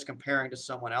 Even if it's comparing to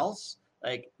someone else,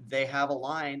 like they have a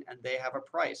line and they have a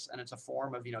price, and it's a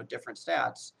form of, different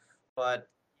stats. But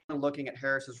looking at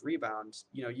Harris's rebounds,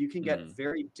 you can get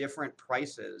very different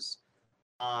prices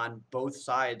on both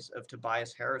sides of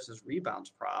Tobias Harris's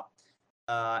rebounds prop.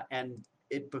 And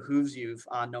it behooves you,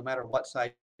 no matter what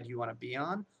side you want to be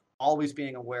on, always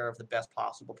being aware of the best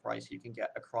possible price you can get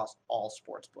across all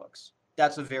sports books.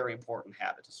 That's a very important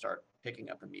habit to start picking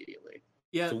up immediately.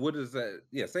 Yeah. So what is that?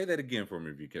 Yeah, say that again for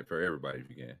me if you can, for everybody if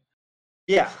you can.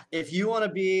 Yeah, if you want to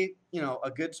be,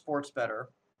 a good sports bettor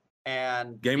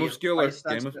and game of skiller,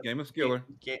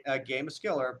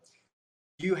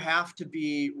 you have to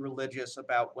be religious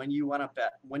about when you want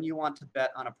to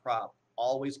bet on a prop,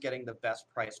 always getting the best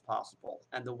price possible.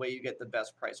 And the way you get the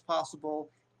best price possible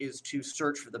is to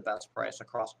search for the best price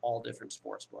across all different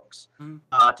sports books. A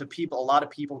lot of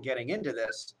people getting into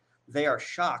this, they are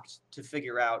shocked to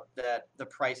figure out that the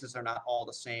prices are not all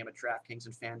the same at DraftKings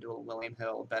and FanDuel, William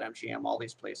Hill, BetMGM, all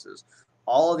these places.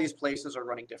 All of these places are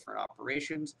running different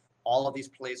operations. All of these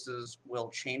places will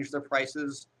change their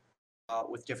prices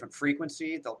with different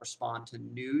frequency. They'll respond to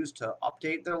news to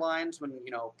update their lines when,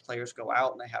 players go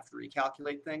out and they have to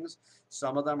recalculate things.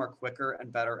 Some of them are quicker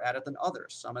and better at it than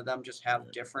others. Some of them just have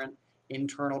different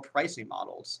internal pricing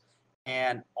models.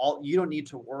 And you don't need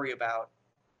to worry about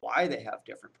why they have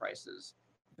different prices.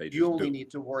 You only need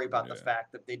to worry about the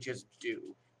fact that they just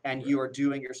do. And you are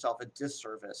doing yourself a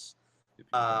disservice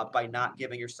by not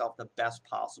giving yourself the best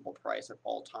possible price at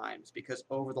all times. Because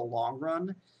over the long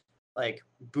run, like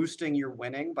boosting your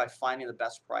winning by finding the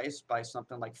best price by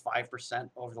something like 5%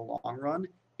 over the long run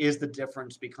is the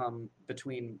difference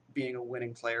between being a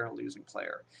winning player and a losing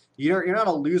player. You're not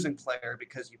a losing player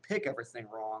because you pick everything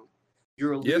wrong.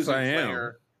 You're a losing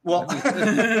player. Well,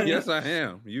 yes, I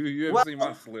am. You haven't seen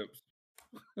my slips.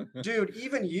 Dude,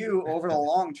 even you over the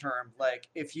long term, like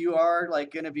if you are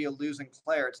like going to be a losing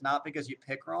player, it's not because you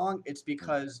pick wrong. It's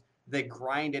because they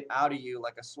grind it out of you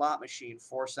like a slot machine,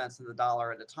 4 cents in the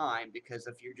dollar at a time. Because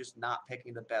if you're just not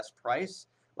picking the best price,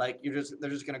 like they're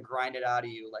just going to grind it out of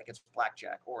you like it's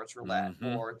blackjack or it's roulette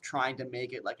or trying to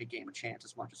make it like a game of chance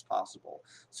as much as possible.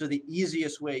 So the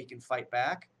easiest way you can fight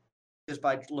back is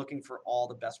by looking for all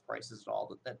the best prices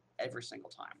at every single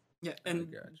time. Yeah,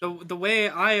 and the way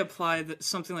I apply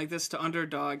something like this to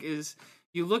Underdog is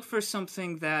you look for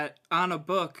something that on a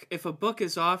book, if a book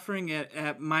is offering it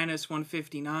at minus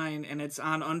 159 and it's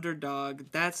on Underdog,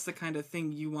 that's the kind of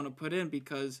thing you want to put in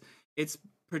because it's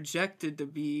projected to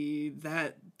be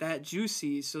that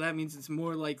juicy, so that means it's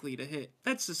more likely to hit.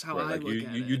 That's just how I look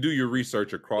at it. You do your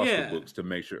research across the books to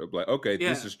make sure, like, okay,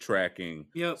 this is tracking.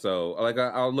 Yep. So, like,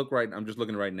 I'm just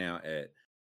looking right now at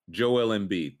Joel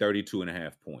Embiid,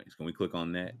 32.5 points. Can we click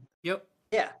on that? Yep.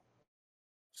 Yeah.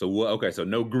 So, okay, so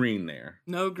no green there.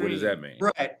 No green. What does that mean?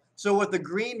 Right. So what the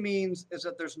green means is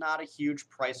that there's not a huge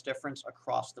price difference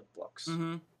across the books.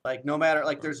 Like no matter,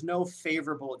 like there's no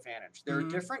favorable advantage. There are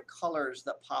different colors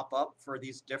that pop up for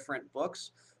these different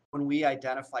books when we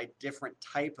identify different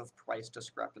type of price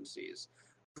discrepancies.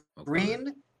 Okay.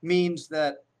 Green means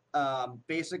that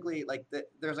basically like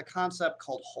there's a concept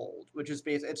called hold, which is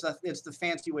it's the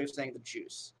fancy way of saying the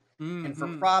juice. And for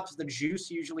props, the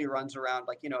juice usually runs around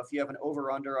like, if you have an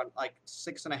over-under on like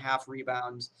 6.5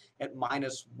 rebounds at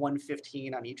minus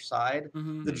 115 on each side,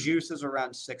 the juice is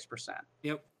around 6%.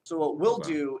 Yep. So what we'll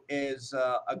do is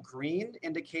a green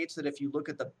indicates that if you look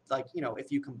at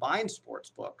if you combine sports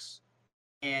books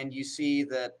and you see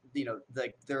that,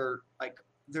 they're like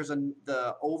there's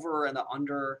the over and the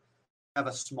under have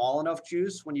a small enough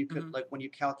juice when you could when you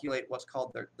calculate what's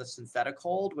called the synthetic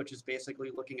hold, which is basically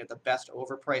looking at the best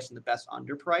over price and the best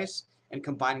under price and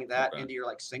combining that into your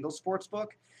like single sports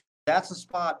book. That's a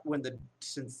spot when the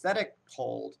synthetic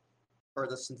hold or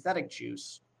the synthetic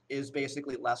juice is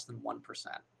basically less than 1%.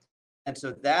 And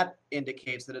so that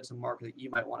indicates that it's a market that you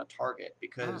might want to target,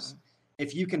 because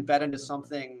if you can bet into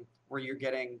something where you're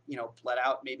getting, bled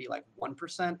out maybe like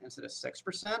 1% instead of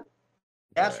 6%,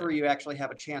 that's where you actually have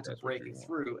a chance of breaking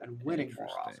through and winning more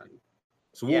often.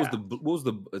 So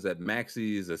is that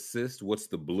Maxey's assist? What's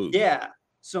the blue? Yeah.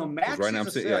 So Maxey's right now I'm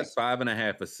assist, seeing like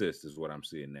 5.5 assists is what I'm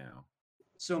seeing now.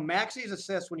 So Maxey's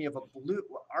assist, when you have a blue,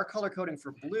 our color coding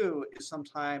for blue is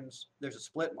sometimes there's a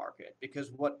split market,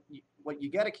 because what you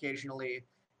get occasionally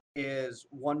is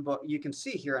one book. You can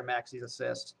see here in Maxey's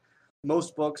assist,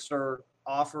 most books are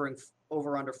offering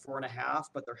over under 4.5,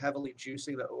 but they're heavily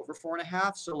juicing the over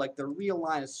 4.5. So like the real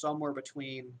line is somewhere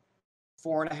between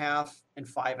 4.5 and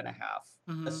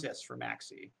 5.5 assists for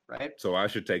Maxey, right? So I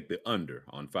should take the under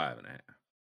on 5.5.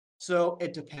 So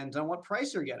it depends on what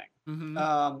price you're getting.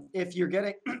 If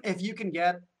you can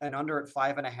get an under at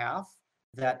 5.5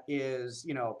 that is,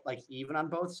 like even on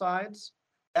both sides,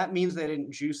 that means they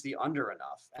didn't juice the under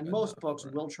enough. And most books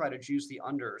will try to juice the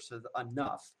under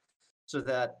enough so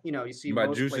that, you see. By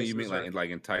juicing, you mean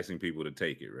like enticing people to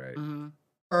take it, right?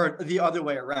 Or the other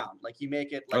way around. Like you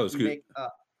make it like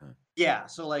yeah.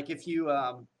 So like if you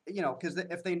because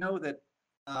if they know that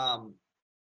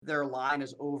their line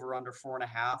is over under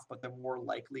 4.5, but they're more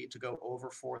likely to go over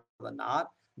 4 than not,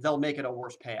 they'll make it a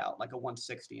worse payout, like a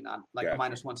 160, not like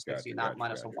minus 160, not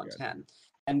minus a 110.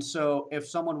 And so if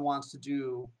someone wants to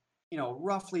do,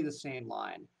 roughly the same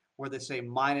line where they say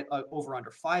over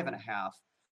under 5.5,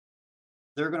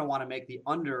 they're going to want to make the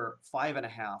under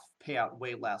 5.5 payout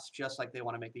way less, just like they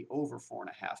want to make the over 4.5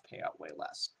 payout way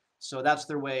less. So that's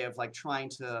their way of like trying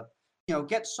to,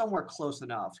 get somewhere close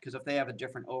enough, because if they have a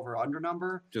different over under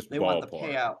number, they want the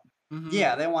payout.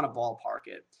 Yeah, they want to ballpark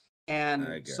it.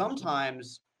 And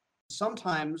sometimes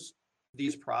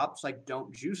these props like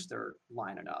don't juice their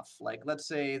line enough. Like let's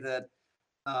say that,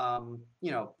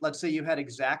 let's say you had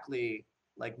exactly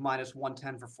like minus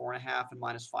 110 for 4.5 and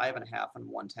minus 5.5 and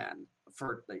 110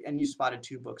 and you spotted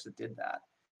 2 books that did that.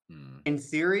 In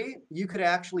theory, you could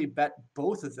actually bet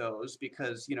both of those,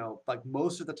 because like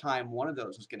most of the time one of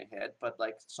those is going to hit, but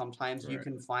like sometimes you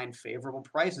can find favorable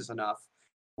prices enough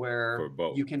where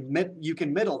you can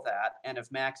middle that, and if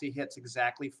Maxey hits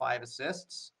exactly 5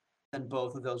 assists, then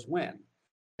both of those win.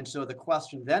 And so the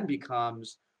question then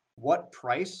becomes, what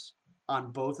price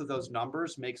on both of those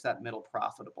numbers makes that middle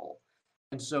profitable?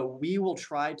 And so we will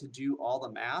try to do all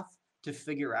the math to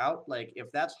figure out, like,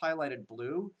 if that's highlighted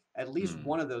blue, at least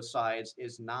one of those sides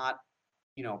is not,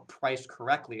 priced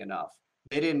correctly enough.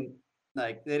 They didn't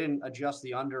adjust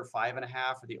the under 5.5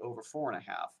 or the over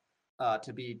 4.5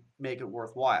 to make it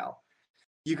worthwhile.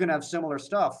 You can have similar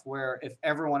stuff where if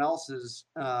everyone else is,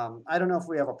 I don't know if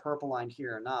we have a purple line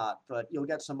here or not, but you'll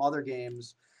get some other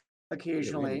games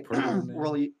occasionally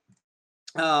really.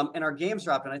 In our games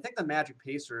drop, and I think the Magic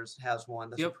Pacers has one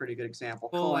that's a pretty good example.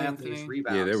 Cole Anthony's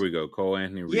rebounds. Yeah, there we go. Cole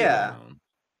Anthony rebound. Yeah.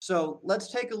 So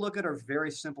let's take a look at our very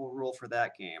simple rule for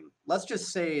that game. Let's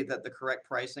just say that the correct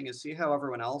pricing is, see how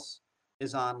everyone else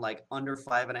is on like under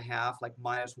 5.5, like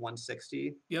minus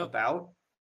 160 about.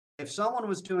 If someone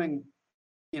was doing,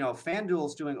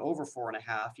 FanDuel's doing over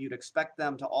 4.5, you'd expect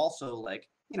them to also like,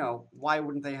 why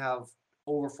wouldn't they have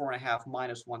over 4.5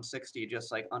 minus 160,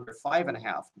 just like under 5.5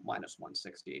 minus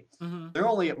 160? They're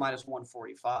only at minus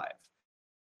 145.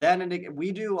 Then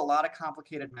we do a lot of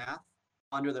complicated math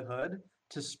under the hood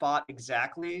to spot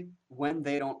exactly when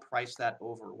they don't price that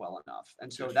over well enough.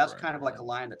 And so that's kind of like a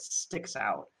line that sticks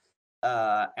out.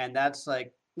 And that's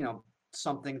like,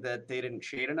 something that they didn't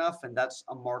shade enough. And that's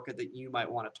a market that you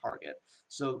might want to target.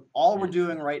 So all we're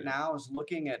doing right now is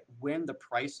looking at when the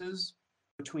prices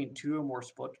between 2 or more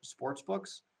sports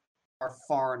books are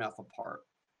far enough apart,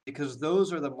 because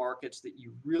those are the markets that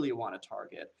you really want to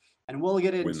target. And we'll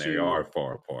get into when they are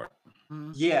far apart.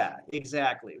 Yeah,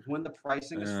 exactly. When the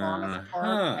pricing is far enough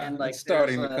apart and like it's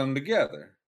starting to come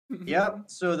together. Yep.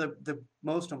 So the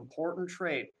most important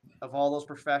trait of all those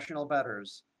professional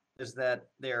bettors is that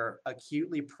they're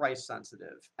acutely price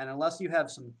sensitive. And unless you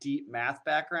have some deep math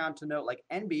background to know, like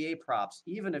NBA props,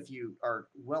 even if you are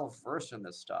well versed in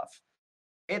this stuff,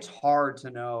 it's hard to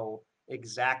know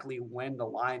exactly when the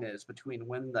line is between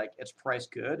when like it's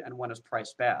priced good and when it's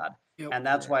priced bad. And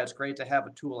that's why it's great to have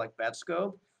a tool like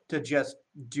BetScope to just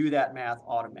do that math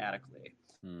automatically.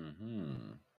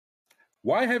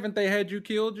 Why haven't they had you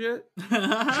killed yet?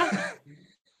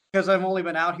 Because I've only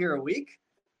been out here a week.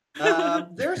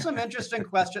 There's some interesting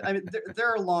questions. I mean, there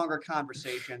are longer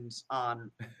conversations on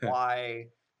why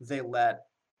they let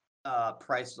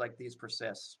prices like these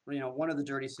persist. One of the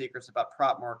dirty secrets about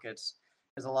prop markets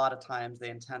is a lot of times they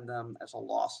intend them as a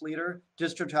loss leader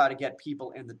just to try to get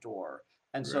people in the door.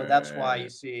 And so that's why you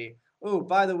see oh,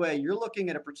 by the way, you're looking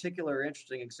at a particular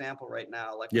interesting example right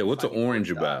now. Like, yeah, what's an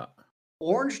orange about?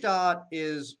 Orange dot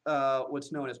is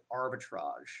what's known as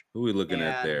arbitrage. Who are we looking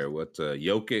at there? What's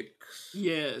Jokic?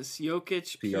 Yes,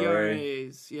 Jokic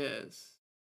PRAs. Yes.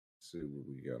 Let's see what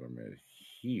we got on that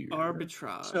here.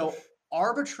 Arbitrage. So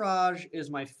arbitrage is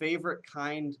my favorite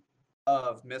kind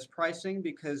of mispricing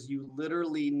because you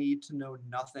literally need to know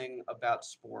nothing about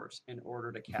sports in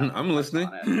order to capitalize I'm listening.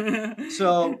 on it.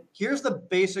 So here's the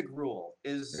basic rule: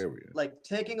 is like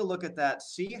taking a look at that,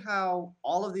 see how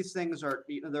all of these things are.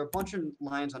 There are a bunch of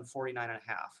lines on 49.5,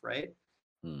 right?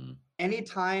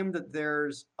 Anytime that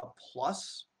there's a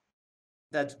plus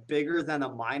that's bigger than a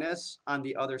minus on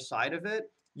the other side of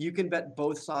it, you can bet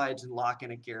both sides and lock in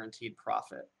a guaranteed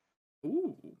profit.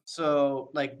 Ooh. So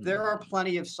like there are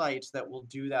plenty of sites that will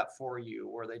do that for you,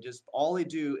 where all they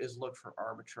do is look for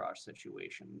arbitrage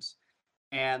situations.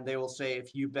 And they will say,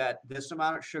 if you bet this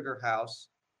amount at Sugar House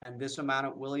and this amount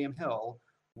at William Hill,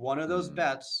 one of those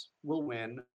bets will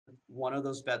win, one of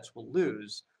those bets will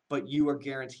lose, but you are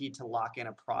guaranteed to lock in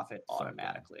a profit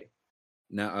automatically.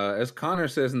 Now, as Connor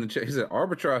says in the chat, he said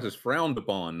arbitrage is frowned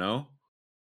upon, no?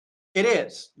 It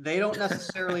is. They don't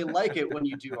necessarily like it when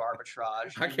you do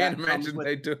arbitrage. I can't imagine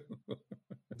they do.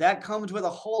 That comes with a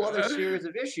whole other series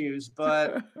of issues,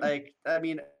 but like, I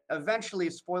mean, eventually,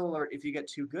 spoiler alert, if you get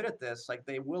too good at this, like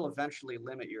they will eventually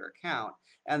limit your account.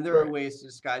 And there are ways to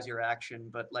disguise your action.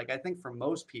 But like, I think for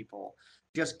most people,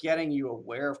 just getting you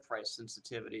aware of price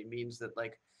sensitivity means that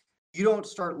like, you don't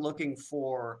start looking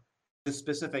for the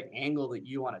specific angle that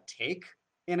you want to take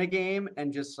in a game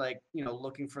and just like,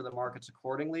 looking for the markets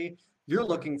accordingly. You're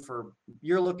looking for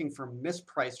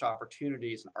mispriced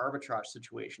opportunities and arbitrage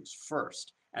situations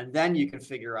first, and then you can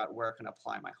figure out where I can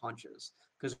apply my hunches.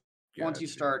 Because once you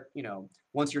start,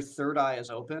 once your third eye is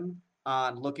open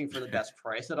on looking for the best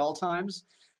price at all times,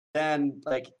 then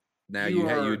like now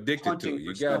you're addicted to it.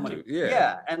 You got to,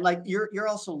 yeah, and like you're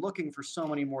also looking for so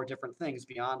many more different things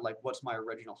beyond like what's my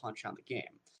original hunch on the game.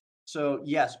 So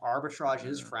yes, arbitrage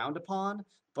is frowned upon,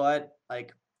 but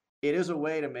like it is a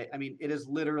way to make. I mean, it is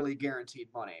literally guaranteed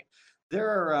money. There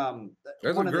are.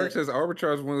 That's what Greg says.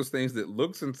 Arbitrage is one of those things that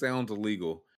looks and sounds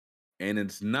illegal, and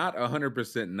it's not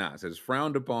 100% not. So it's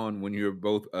frowned upon when you're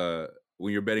both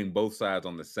when you're betting both sides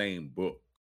on the same book.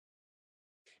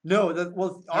 No,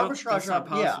 arbitrage.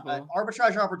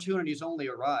 Arbitrage opportunities only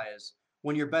arise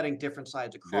when you're betting different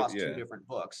sides across two different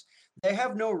books. They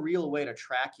have no real way to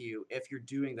track you if you're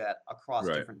doing that across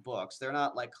different books. They're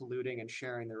not like colluding and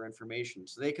sharing their information,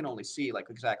 so they can only see like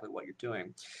exactly what you're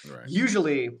doing. Right.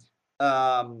 Usually,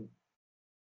 when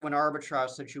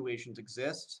arbitrage situations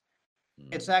exist,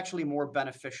 it's actually more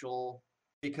beneficial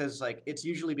because like it's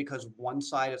usually because one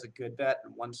side is a good bet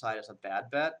and one side is a bad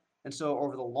bet. And so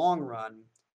over the long run,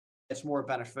 it's more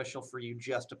beneficial for you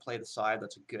just to play the side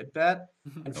that's a good bet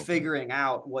and figuring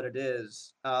out what it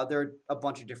is. There are a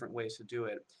bunch of different ways to do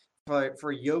it.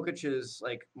 For Jokic's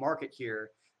like market here,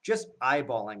 just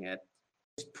eyeballing it,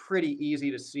 it's pretty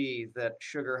easy to see that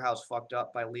Sugar House fucked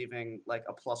up by leaving like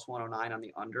a plus 109 on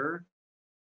the under.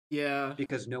 Yeah.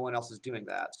 Because no one else is doing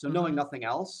that. So knowing nothing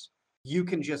else, you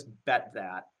can just bet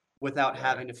that without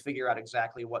having to figure out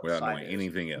exactly what without side knowing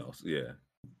anything else. Yeah.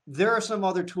 There are some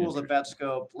other tools at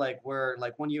BetScope, like where,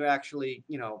 like when you actually,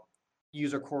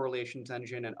 use a correlations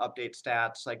engine and update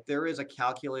stats, like there is a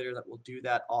calculator that will do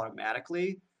that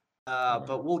automatically.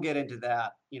 But we'll get into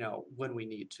that, when we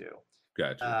need to.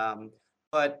 Gotcha.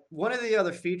 But one of the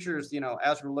other features,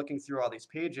 as we're looking through all these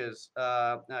pages,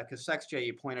 because SexJ,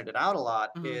 you pointed it out a lot,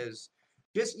 is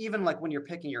just even like when you're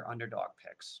picking your underdog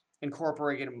picks,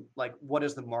 incorporating like what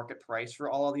is the market price for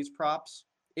all of these props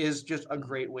is just a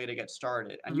great way to get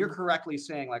started. And you're correctly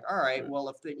saying like, all right, well,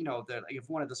 if if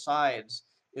one of the sides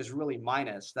is really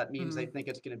minus, that means they think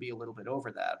it's going to be a little bit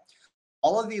over that.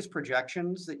 All of these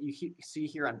projections that you see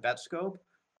here on BetScope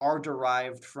are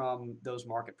derived from those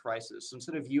market prices. So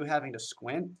instead of you having to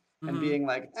squint and being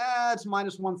like, it's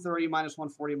minus 130, minus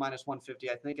 140, minus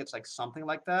 150, I think it's like something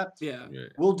like that. Yeah.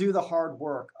 We'll do the hard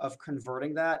work of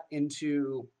converting that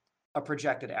into a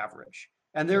projected average.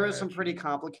 And there is some pretty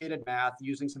complicated math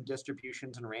using some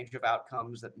distributions and range of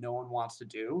outcomes that no one wants to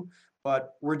do.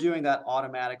 But we're doing that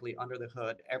automatically under the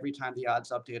hood every time the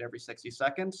odds update every 60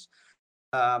 seconds.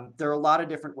 There are a lot of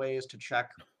different ways to check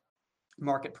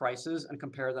market prices and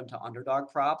compare them to underdog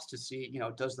props to see,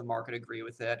 does the market agree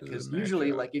with it? Because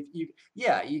usually like if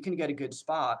you can get a good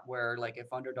spot where like if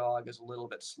underdog is a little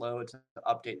bit slow to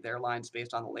update their lines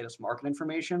based on the latest market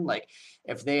information, like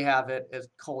if they have it as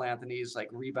Cole Anthony's like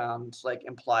rebounds, like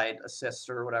implied assists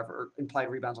or whatever, implied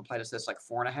rebounds, implied assists like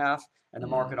 4.5, and the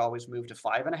market always moved to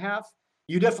 5.5,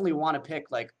 you definitely want to pick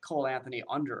like Cole Anthony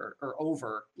under or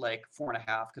over like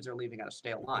 4.5 because they're leaving out a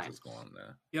stale line. What's going on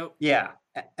there? Yep. Yeah,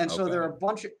 and so there are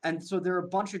a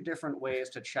bunch of different ways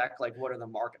to check like what are the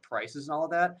market prices and all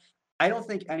of that. I don't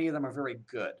think any of them are very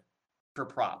good for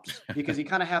props because you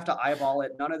kind of have to eyeball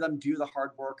it. None of them do the hard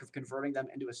work of converting them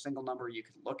into a single number you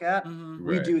can look at.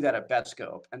 We do that at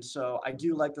BetScope. And so I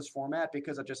do like this format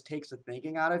because it just takes the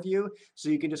thinking out of you. So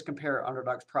you can just compare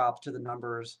Underdog's props to the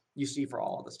numbers you see for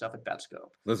all of the stuff at BetScope.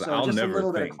 Listen, so I'll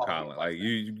never think, Colin. Like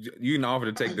you can offer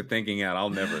to take the thinking out. I'll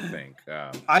never think.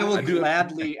 I will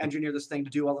gladly engineer this thing to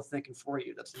do all the thinking for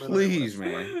you. That's literally please,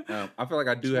 man. I feel like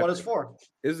I do. What it's for?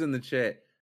 Is in the chat.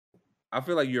 I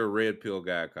feel like you're a red pill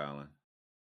guy, Colin.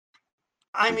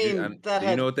 I mean, do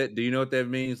you know what that? Do you know what that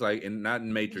means? Like, not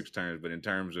in Matrix terms, but in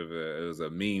terms of it was a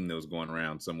meme that was going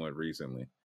around somewhat recently.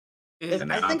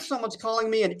 I think someone's calling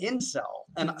me an incel,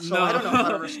 and so I don't know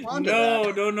how to respond to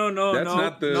that. No. That's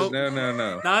not the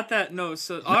no. Not that. No.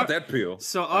 So not that pill.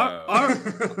 So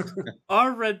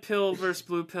our red pill versus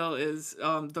blue pill is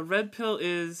the red pill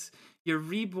is you're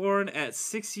reborn at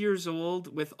 6 years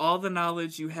old with all the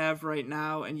knowledge you have right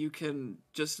now, and you can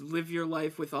just live your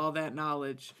life with all that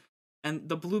knowledge. And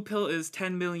the blue pill is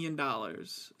 $10 million.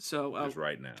 So just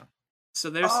right now.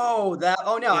 So there's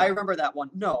I remember that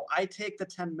one. No, I take the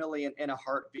 10 million in a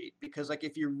heartbeat because like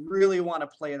if you really want to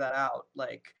play that out,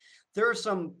 like there are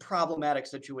some problematic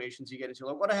situations you get into.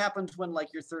 Like what happens when like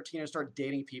you're 13 and start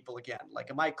dating people again? Like,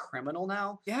 am I a criminal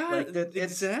now? Yeah, like,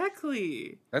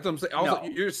 exactly. That's what I'm saying. Also,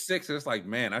 you're 6 and it's like,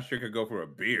 man, I sure could go for a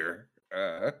beer.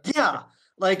 Yeah,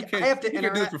 like I have to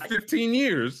interact for 15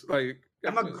 years. Like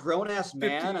I'm a grown-ass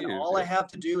man, and all I have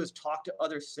to do is talk to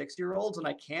other 6-year-olds, and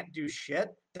I can't do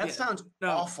shit? That sounds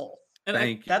awful. And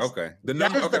Thank you. Okay.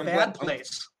 That is the bad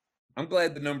place. I'm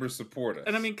glad the numbers support us.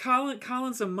 And I mean,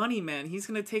 Colin's a money man. He's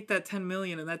going to take that 10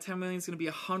 million, and that 10 million is going to be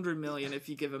 100 million if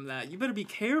you give him that. You better be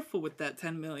careful with that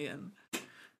 10 million.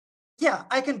 Yeah,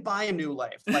 I can buy a new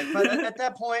life. Like, but at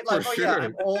that point, like, yeah,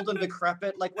 I'm old and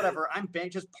decrepit. Like, whatever.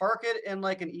 Just park it in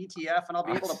like an ETF, and I'll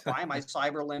be able to buy my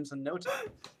cyber limbs in no time.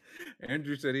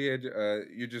 Andrew said he had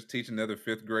you're just teaching other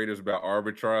 5th graders about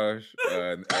arbitrage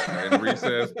and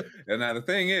recess. And now the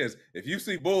thing is, if you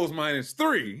see Bulls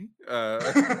 -3, I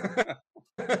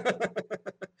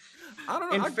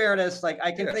don't know. In fairness, like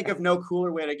I can think of no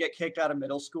cooler way to get kicked out of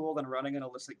middle school than running an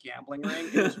illicit gambling ring.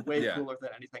 It's way cooler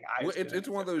than anything I was doing. It's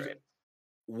one of those. Grade.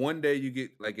 One day you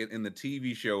get like in the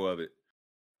TV show of it.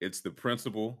 It's the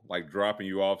principal like dropping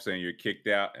you off saying you're kicked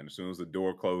out. And as soon as the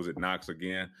door closes, it knocks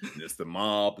again. And it's the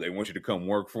mob. They want you to come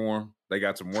work for them. They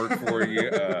got some work for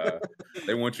you.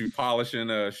 They want you polishing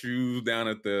shoes down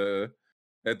at the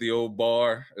old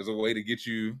bar as a way to get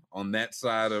you on that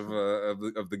side of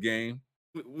the game.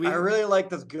 I really like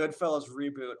this Goodfellas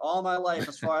reboot. All my life,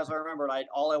 as far as I remembered,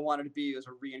 all I wanted to be was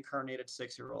a reincarnated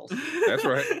 6-year-old. That's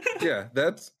right. Yeah,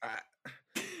 that's...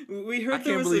 We heard I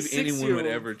can't believe anyone would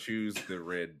ever choose the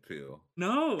red pill.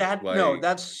 No,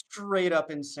 that's straight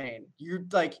up insane.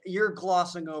 You're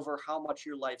glossing over how much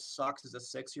your life sucks as a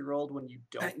 6-year-old when you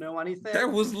don't know anything.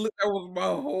 That was my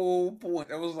whole point.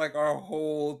 That was like our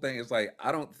whole thing. It's like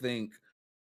I don't think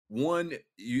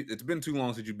it's been too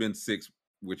long since you've been 6,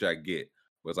 which I get.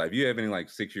 But it's like if you have any like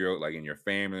 6-year-old like in your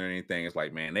family or anything, it's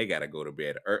like man, they gotta go to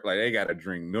bed. Like they gotta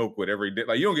drink milk with every day.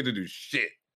 Like you don't get to do shit.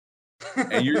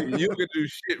 And you can do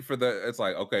shit for it's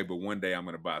like, okay, but one day I'm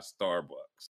going to buy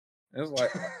Starbucks. And it's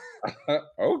like,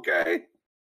 okay.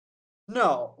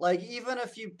 No, like even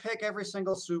if you pick every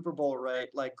single Super Bowl, right?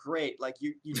 Like great. Like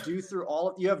you do through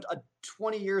you have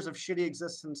 20 years of shitty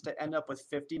existence to end up with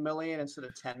 50 million instead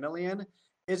of 10 million.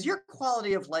 Is your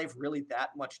quality of life really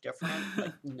that much different?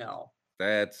 Like, no.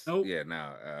 That's, yeah,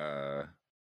 now,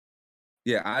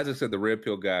 yeah, I just said the red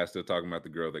pill guy is still talking about the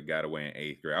girl that got away in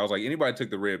 8th grade. I was like, anybody took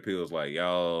the red pill is like,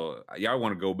 y'all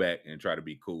want to go back and try to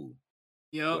be cool.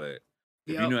 Yep. But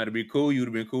if you knew how to be cool, you would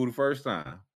have been cool the first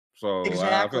time. So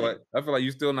exactly. I feel like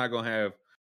you're still not gonna have.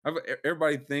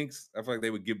 Everybody thinks I feel like they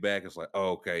would get back. It's like,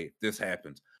 oh, okay, this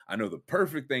happens. I know the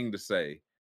perfect thing to say.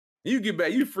 And you get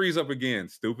back, you freeze up again,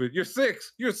 stupid. You're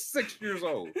 6. You're 6 years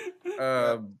old.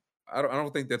 I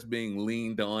don't think that's being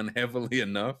leaned on heavily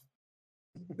enough.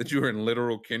 That you were in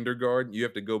literal kindergarten, you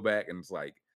have to go back and it's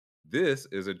like, this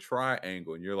is a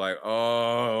triangle, and you're like,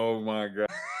 oh my god,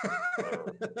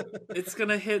 it's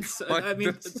gonna hit. Like, I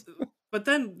mean, but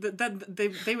then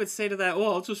they would say to that,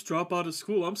 well, I'll just drop out of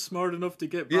school. I'm smart enough to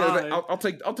get by. Yeah, I'll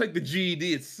take the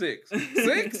GED at 6.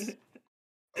 6?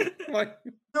 Like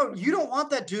No, you don't want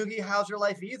that Doogie Howser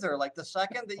life either. Like the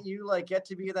second that you like get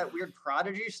to be that weird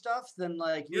prodigy stuff, then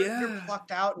like you're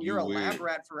plucked out and you're a lab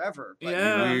rat forever. Like, you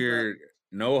weird.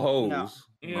 No hoes. No.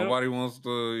 Nobody wants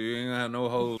to. You ain't gonna have no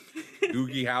hoes.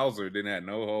 Doogie Howser didn't have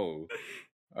no hoes.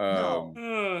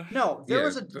 No. There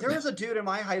was a dude in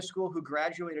my high school who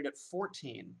graduated at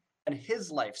 14, and his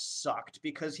life sucked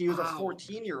because he was a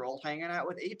 14-year-old hanging out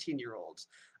with 18-year-olds.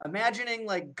 Imagining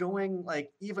like going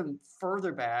like even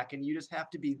further back, and you just have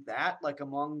to be that like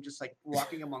among just like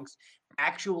walking amongst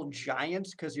actual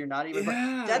giants because you're not even.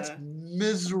 That's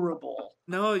miserable.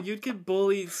 No, you'd get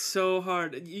bullied so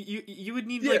hard. You would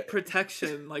need like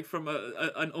protection, like from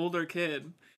an older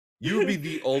kid. You would be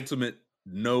the ultimate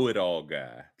know-it-all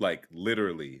guy. Like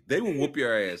literally, they will whoop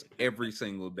your ass every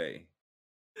single day.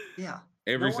 Yeah,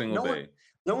 every single day.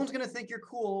 No one's gonna think you're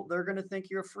cool. They're gonna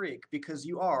think you're a freak because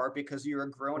you're a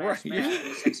grown-ass man in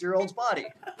a 6-year-old's body.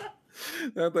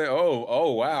 They'll think,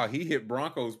 oh wow, he hit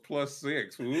Broncos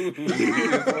 +6. Ooh,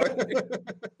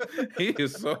 he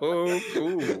is so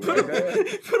cool.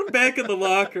 Put him back in the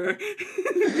locker.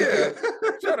 Yeah,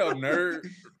 shut up, nerd.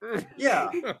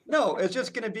 Yeah, no, it's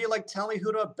just gonna be like, tell me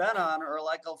who to bet on, or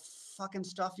like I'll fucking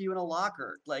stuff you in a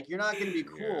locker. Like you're not gonna be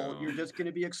cool. Yeah. You're just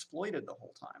gonna be exploited the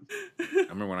whole time. I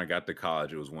remember when I got to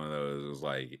college, it was one of those. It was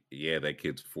like, yeah, that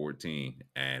kid's 14,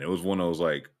 and it was one of those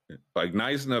like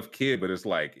nice enough kid, but it's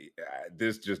like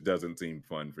this just doesn't seem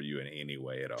fun for you in any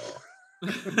way at all.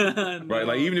 No. Right?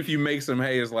 Like even if you make some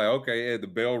hay, it's like, okay, yeah, the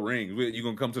bell rings. You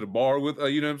gonna come to the bar with?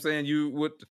 You know what I'm saying? You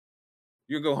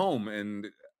go home and.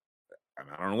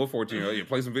 I don't know what 14-year-old. You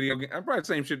play some video games. I'm probably the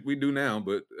same shit we do now,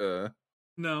 but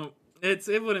no,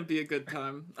 it wouldn't be a good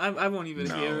time. I won't even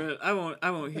hear it. I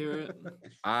won't hear it.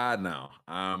 I know.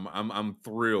 I'm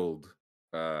thrilled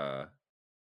to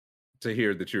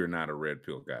hear that you're not a red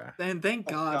pill guy. And thank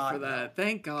God for that.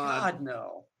 Thank God. God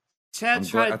no. Chad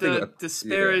tried to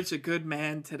disparage a good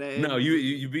man today. No,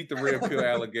 you beat the red pill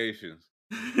allegations.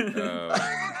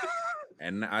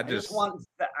 And I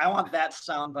want that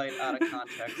soundbite out of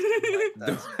context.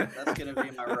 Like, that's gonna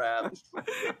be my rap.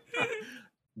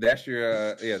 That's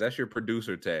your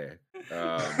producer tag.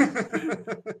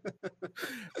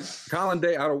 Colin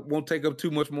Day, I won't take up too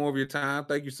much more of your time.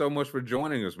 Thank you so much for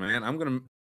joining us, man. I'm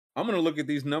gonna look at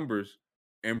these numbers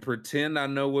and pretend I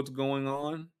know what's going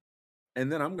on. And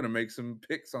then I'm gonna make some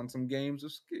picks on some games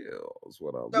of skills.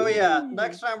 Yeah,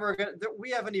 next time we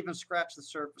haven't even scratched the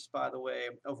surface, by the way,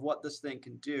 of what this thing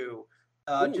can do.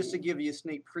 Just to give you a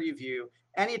sneak preview,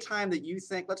 anytime that you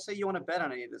think, let's say you want to bet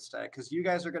on any of this stuff, because you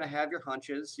guys are gonna have your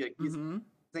hunches. You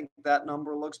think that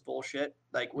number looks bullshit.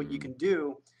 Like what you can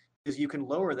do is you can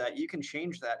lower that. You can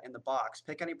change that in the box.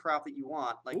 Pick any prop that you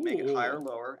want, like make it higher or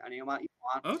lower, any amount you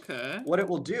want. Okay. What it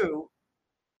will do.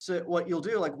 So what you'll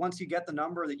do, like once you get the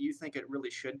number that you think it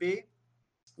really should be,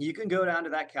 you can go down to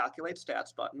that calculate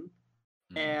stats button.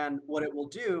 And what it will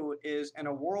do is, in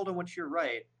a world in which you're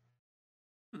right,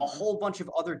 a whole bunch of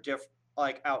other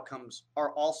outcomes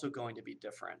are also going to be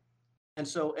different. And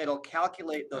so it'll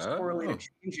calculate those correlated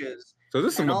changes. So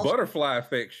this is some butterfly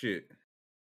effect shit.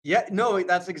 Yeah, no,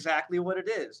 that's exactly what it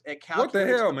is. It calculates what the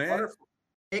hell, man?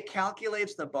 It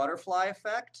calculates the butterfly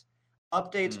effect,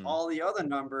 updates all the other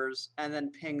numbers, and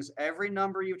then pings every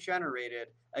number you've generated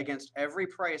against every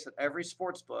price at every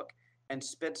sports book and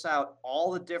spits out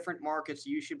all the different markets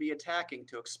you should be attacking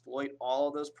to exploit all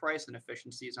of those price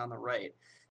inefficiencies on the right.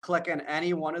 Click on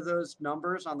any one of those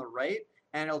numbers on the right,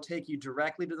 and it'll take you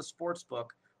directly to the sports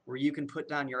book where you can put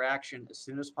down your action as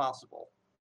soon as possible.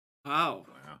 Wow.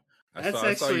 That's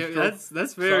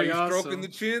that's very awesome. Awesome. Stroking the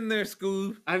chin there,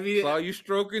 Scoob. I mean, saw you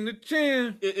stroking the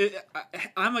chin.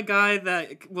 I'm a guy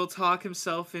that will talk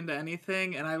himself into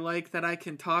anything, and I like that I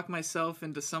can talk myself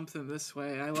into something this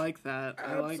way. I like that.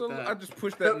 Absolutely. I just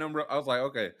pushed that number up. I was like,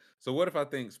 okay, so what if I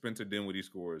think Spencer Dinwiddie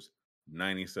scores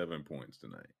 97 points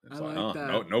tonight? It's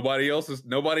that. Nobody else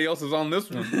is on this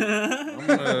one.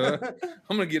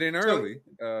 I'm gonna get in early.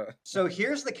 So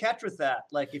here's the catch with that.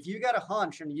 Like if you got a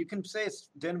hunch and you can say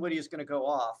Dinwiddie is gonna go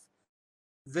off,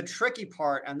 the tricky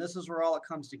part, and this is where all it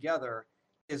comes together,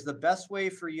 is the best way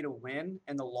for you to win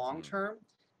in the long term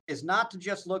is not to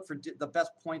just look for the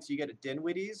best points you get at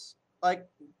Dinwiddie's like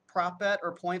prop bet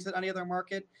or points at any other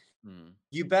market.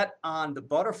 You bet on the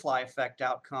butterfly effect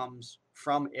outcomes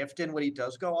from if Dinwiddie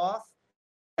does go off.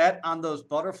 Bet on those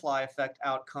butterfly effect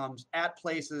outcomes at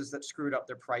places that screwed up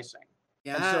their pricing.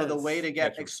 Yes. And so the way to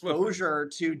get exposure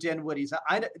to Dinwiddie's,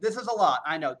 this is a lot.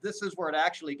 I know this is where it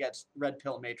actually gets red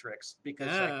pill matrix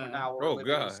because now we're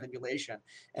living in a simulation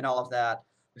and all of that.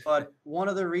 But one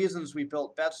of the reasons we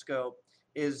built BetScope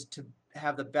is to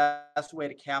have the best way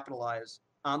to capitalize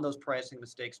on those pricing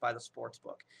mistakes by the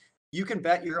sportsbook. you can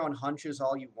bet your own hunches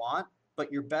all you want,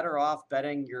 but you're better off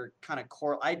betting your kind of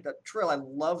core. Trill, I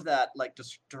love that like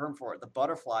term for it, the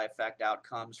butterfly effect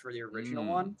outcomes for the original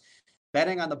one.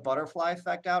 Betting on the butterfly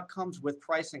effect outcomes with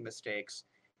pricing mistakes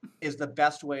is the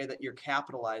best way that you're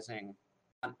capitalizing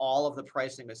on all of the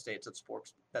pricing mistakes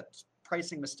that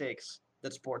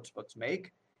sportsbooks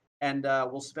make. And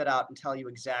we'll spit out and tell you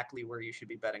exactly where you should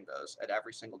be betting those at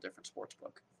every single different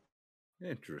sportsbook.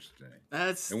 Interesting.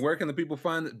 And where can the people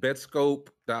find it?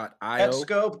 Betscope.io?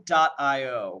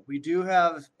 Betscope.io. We do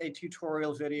have a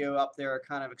tutorial video up there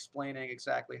kind of explaining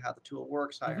exactly how the tool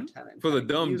works, how you're intending for the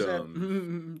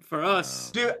dum-dums. For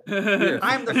us. Dude,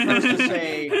 I'm the first to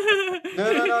say,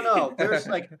 no. There's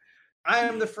like, I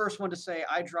am the first one to say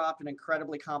I dropped an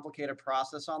incredibly complicated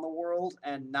process on the world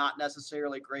and not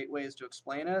necessarily great ways to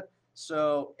explain it.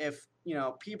 So if,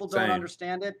 people don't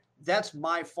understand it, that's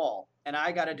my fault. And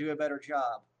I got to do a better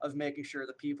job of making sure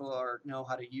that people know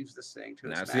how to use this thing to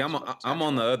its maximum potential. I'm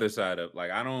on the other side of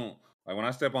when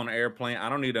I step on an airplane, I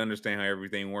don't need to understand how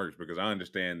everything works because I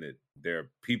understand that there are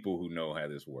people who know how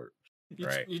this works.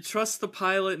 Right? You trust the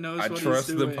pilot knows what he's doing. I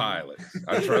trust the pilot.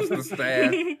 I trust the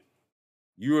staff.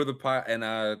 You are the pilot, and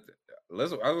I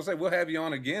was gonna say we'll have you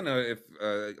on again if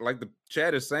like the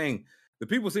chat is saying, the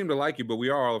people seem to like you, but we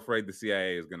are all afraid the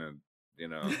CIA is gonna, you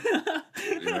know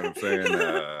what I'm saying?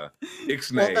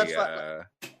 Ixnay. Well,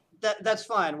 that's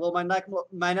fine. Well,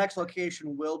 my next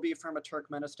location will be from a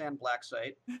Turkmenistan black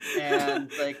site,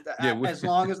 and as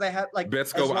long as they have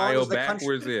Betscope.io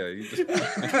backwards,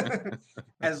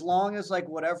 as long as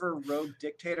whatever rogue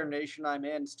dictator nation I'm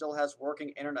in still has working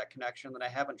internet connection, that I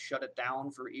haven't shut it down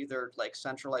for either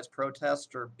centralized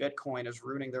protest or Bitcoin is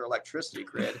ruining their electricity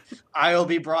grid, I'll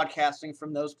be broadcasting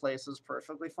from those places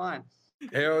perfectly fine.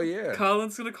 Hell yeah!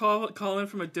 Colin's gonna call in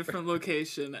from a different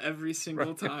location every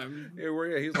single time.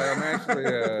 Yeah, he's like, I'm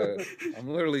actually, I'm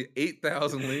literally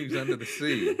 8,000 leagues under the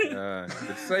sea.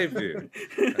 It's safe here.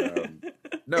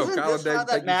 No, Colin, Dave,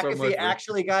 that McAfee so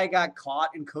actually guy got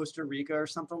caught in Costa Rica or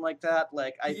something like that?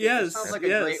 It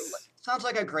sounds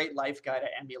like a great life guy to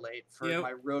emulate for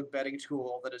my road betting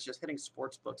tool that is just hitting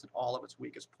sports books at all of its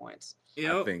weakest points.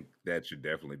 I think that should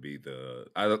definitely be the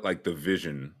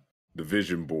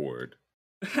vision board.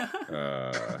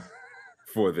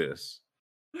 For this.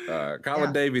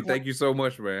 Colin Davey, thank you so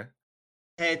much, man.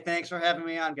 Hey, thanks for having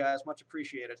me on, guys. Much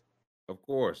appreciated. Of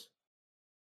course.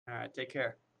 All right, take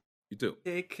care. You too.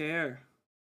 Take care.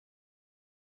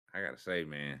 I gotta say,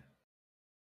 man.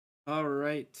 All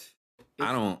right.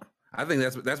 I think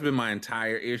that's been my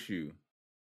entire issue.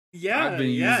 Yeah. I've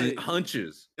been using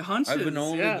hunches. Hunches. I've been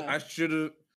I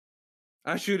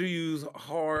should have used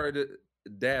hard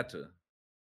data.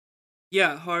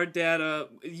 Yeah, hard data.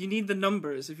 You need the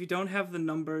numbers. If you don't have the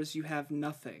numbers, you have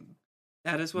nothing.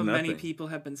 That is what many people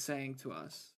have been saying to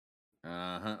us.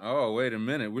 Oh, wait a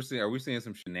minute. Are we seeing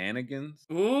some shenanigans?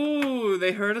 Ooh,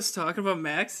 they heard us talking about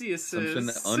Maxi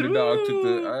assists. Underdog took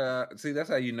the. See, that's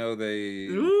how you know they.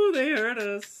 Ooh, they heard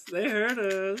us. They heard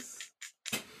us.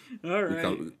 All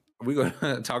right. We're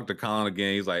gonna talk to Colin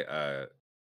again. He's like,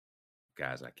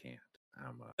 guys, I can't.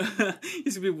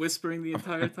 He's gonna be whispering the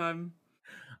entire time.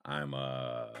 I'm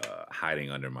hiding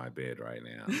under my bed right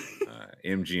now.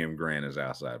 MGM Grand is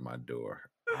outside my door.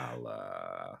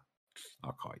 I'll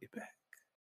call you back.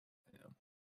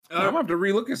 I'm gonna have to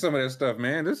relook at some of that stuff,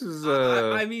 man. This is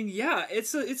I mean, yeah,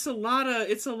 it's a lot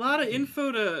of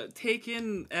info to take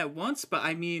in at once, but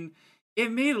I mean,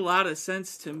 it made a lot of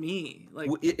sense to me.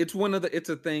 It's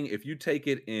a thing. If you take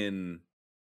it in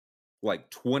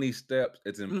 20 steps,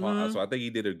 it's impossible. So I think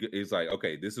he did he's like,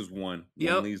 okay, this is one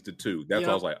leads to two. That's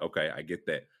why I was like, okay, I get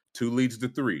that. 2 leads to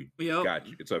 3. Got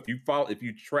you. So if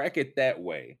you track it that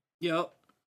way.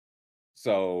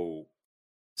 So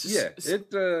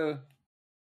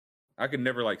I could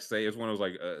never say it's one of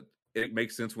those it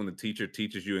makes sense when the teacher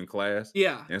teaches you in class.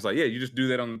 Yeah. And it's you just do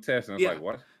that on the test and it's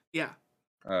what? Yeah.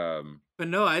 But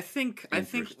no, I think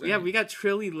we got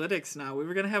Trillalytics now. We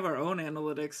were gonna have our own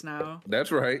analytics now.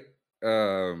 That's right.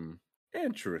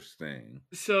 Interesting.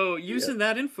 So using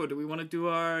that info, do we want to do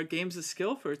our games of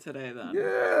skill for today then?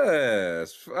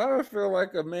 Yes. I feel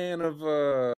like a man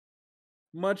of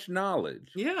much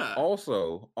knowledge. Yeah.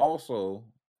 Also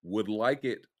would like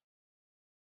it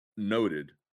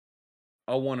noted.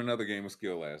 I won another game of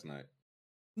skill last night.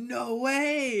 No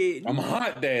way. I'm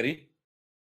hot, Daddy.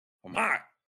 I'm hot.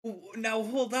 Now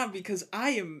hold on, because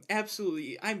I'm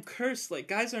cursed.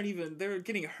 Guys they're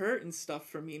getting hurt and stuff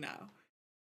for me now.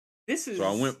 This is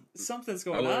something's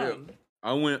going on.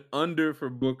 I went under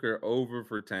for Booker, over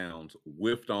for Towns,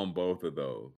 whiffed on both of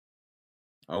those.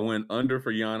 I went under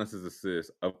for Giannis's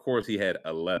assist. Of course, he had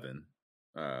 11.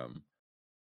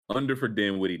 Under for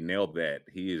Dinwiddie, nailed that.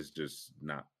 He is just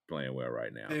not playing well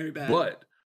right now. Very bad. But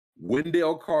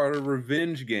Wendell Carter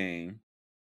revenge game.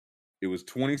 It was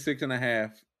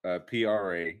 26.5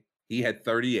 PRA. He had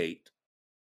 38.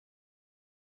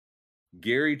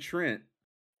 Gary Trent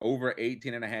over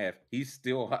 18.5. He's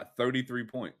still hot, 33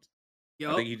 points.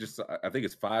 Yep. I think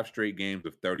it's 5 straight games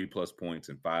of 30 plus points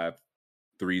and 5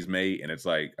 threes made. And it's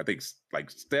like, I think like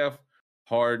Steph,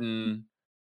 Harden,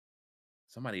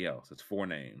 somebody else. It's 4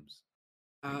 names.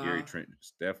 Gary Trent,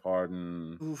 Steph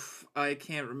Harden. Oof, I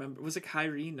can't remember. Was it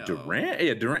Kyrie? No. Durant?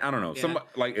 Yeah, Durant. I don't know. Yeah. Somebody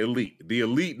like the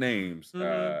elite names.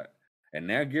 Mm-hmm. And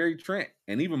now Gary Trent.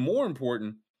 And even more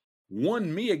important,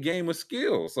 won me a game of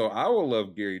skill. So I will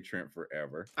love Gary Trent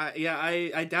forever.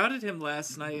 I doubted him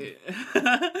last night.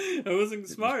 I wasn't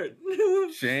smart.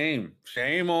 Shame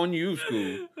on you,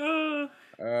 School.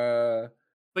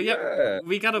 But yeah,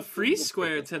 we got a free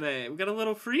square today. We got a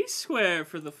little free square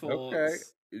for the folks. Okay.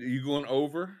 You going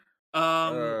over?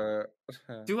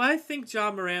 Do I think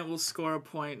Ja Morant will score a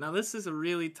point? Now this is a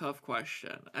really tough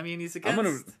question. I mean, he's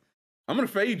against. I'm gonna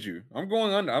fade you. I'm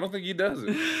going under. I don't think he does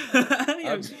it.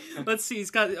 Let's see.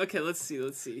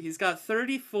 Let's see. He's got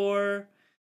 34.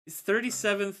 He's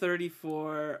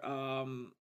 37-34.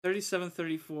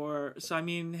 37-34. So I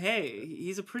mean, hey,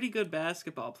 he's a pretty good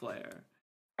basketball player.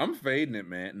 I'm fading it,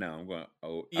 man. No, I'm going.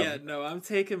 I'm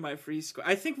taking my free score.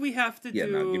 I think we have to do. Yeah,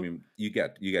 no, give me. You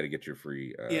got to get your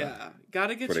free.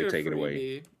 Gotta get your take freebie. It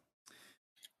away.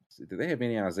 Do they have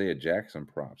any Isaiah Jackson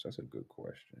props? That's a good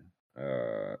question.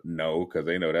 No, because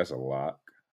they know that's a lock.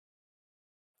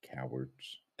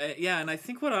 Cowards. And I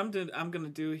think what I'm gonna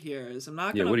do here is I'm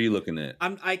not. Yeah, what are you looking at?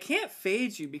 I can't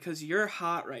fade you because you're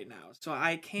hot right now, so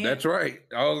I can't. That's right.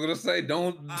 I was gonna say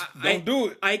don't do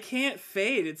it. I can't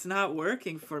fade. It's not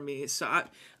working for me. So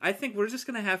I think we're just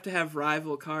gonna have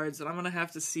rival cards, and I'm gonna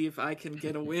have to see if I can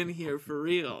get a win here for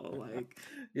real. Like,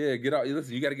 yeah, get off.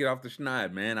 Listen, you got to get off the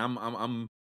schneid, man. I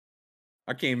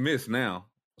can't miss now.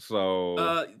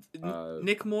 So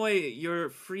Nick Moy, your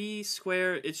free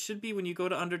square, it should be when you go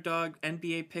to Underdog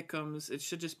NBA Pick'ems, it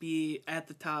should just be at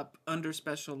the top under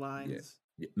special lines.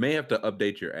 Yeah. May have to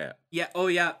update your app. Yeah. Oh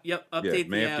yeah. Yep.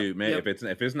 Update the app.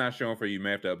 If it's not showing for you, you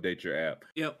may have to update your app.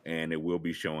 Yep. And it will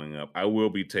be showing up. I will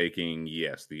be taking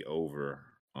the over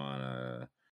on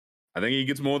I think he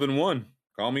gets more than one.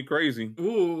 Call me crazy.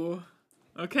 Ooh.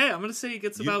 Okay, I'm gonna say he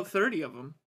gets about 30 of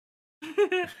them.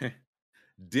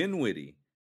 Dinwiddie.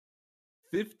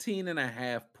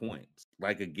 15.5 points.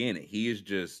 Like, again, he is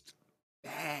just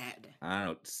bad. I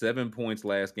don't know, 7 points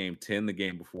last game, 10 the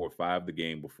game before, 5 the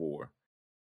game before.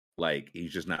 Like,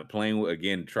 he's just not playing.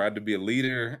 Again, tried to be a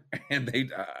leader, and I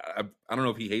don't know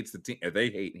if he hates the team. If they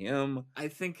hate him. I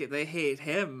think they hate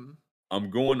him. I'm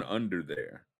going under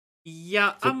there.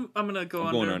 Yeah, so, I'm gonna go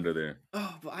under. Going under there.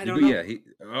 Oh, but I don't know. Yeah,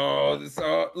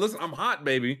 listen, I'm hot,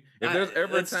 baby. If there's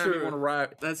ever a time you want to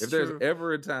ride, there's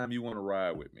ever a time you want to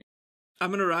ride with me. I'm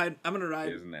gonna ride.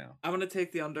 It is now. I'm gonna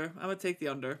take the under.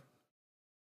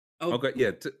 Oh, okay.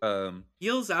 Yeah.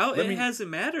 Beal's out. It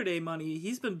hasn't mattered. Money.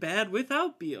 He's been bad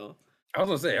without Beal. I was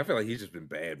gonna say. I feel like he's just been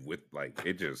bad with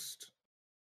it just.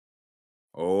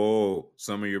 Oh,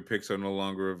 some of your picks are no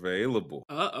longer available.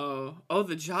 Oh,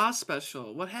 the Ja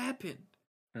special. What happened?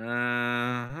 They're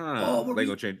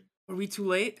gonna change. Were we too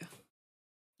late?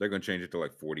 They're gonna change it to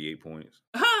like 48 points.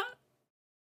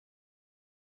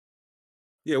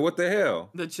 Yeah, what the hell?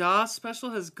 The Ja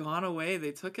special has gone away.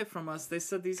 They took it from us. They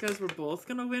said these guys were both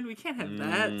gonna win. We can't have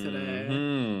that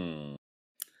today.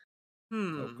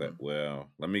 Okay,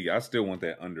 well, I still want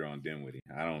that under on Dinwiddie.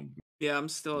 I don't. Yeah, I'm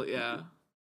still. Yeah.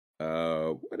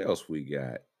 What else we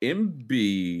got?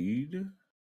 Embiid.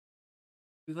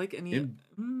 We like any?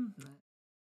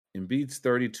 Embiid's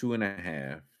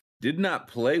 32.5. Did not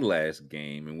play last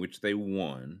game in which they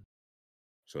won.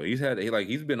 So he's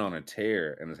been on a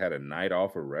tear and has had a night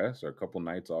off of rest or a couple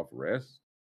nights off rest.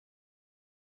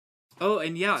 Oh,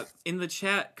 and yeah, in the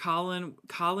chat,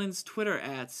 Colin's Twitter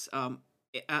 @'s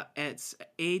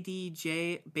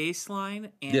ADJ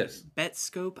Baseline and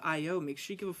BetScope.io. Make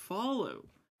sure you give a follow.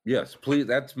 Yes, please.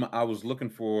 I was looking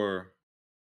for.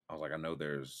 I was like, I know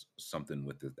there's something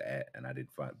with this and I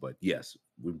didn't find. But yes,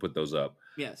 we put those up.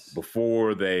 Yes.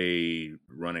 Before they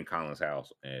run in Colin's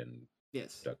house and.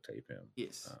 Yes. Duct tape him.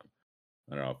 Yes.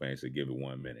 I don't know if I say give it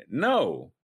 1 minute.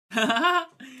 No.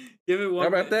 Give it 1 minute. How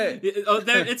about that? Oh,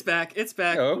 there, it's back. It's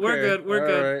back. Yeah, okay. We're good. We're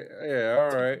good. Right. Yeah,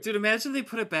 all right. Dude, imagine they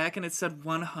put it back and it said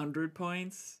 100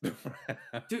 points.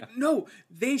 Dude, no,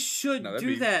 they should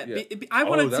do that. Yeah. I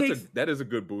want to take. That is a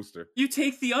good booster. You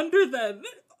take the under then.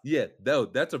 Yeah,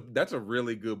 that's a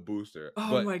really good booster.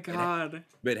 Oh my god!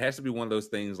 But it has to be one of those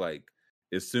things like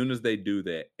as soon as they do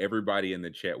that, everybody in the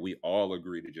chat, we all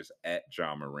agree to just at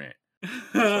Ja Morant.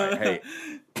 It's like, hey,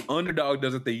 underdog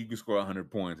doesn't think you can score 100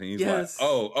 points, and he's like,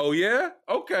 oh yeah,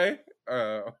 okay.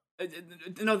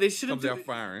 No, they shouldn't. Comes out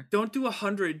firing. Don't do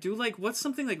 100. Do like what's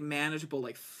something like manageable,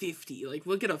 like 50. Like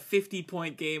we'll get a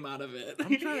 50-point game out of it.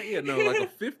 I'm trying. Like a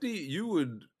 50. You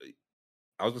would.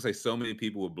 I was gonna say so many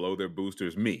people would blow their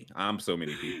boosters. I'm so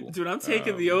many people. Dude, I'm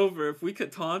taking the over. If we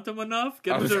could taunt them enough,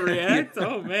 get them to react.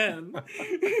 Oh man,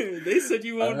 they said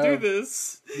you won't do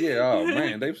this. Yeah. Oh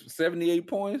man, they've 78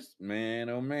 points. Man,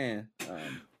 oh man.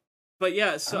 But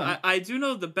yeah, so I do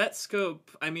know the BetScope.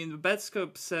 I mean, the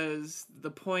BetScope says the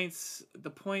points.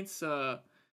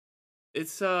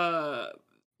 It's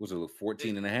was it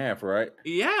 14 and a half, right?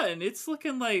 Yeah, and it's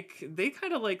looking like they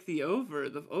kind of like the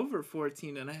over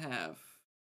 14 and a half.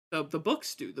 The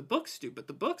books do, but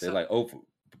the books they're like over.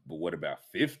 But what about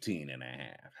 15 and a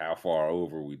half? How far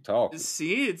over are we talking?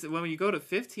 See, it's when you go to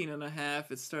 15 and a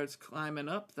half, it starts climbing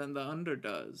up than the under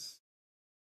does.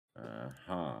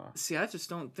 See, I just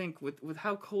don't think with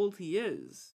how cold he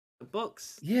is, the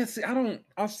books. Yeah, see,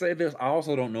 I'll say this. I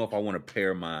also don't know if I want to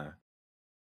pair my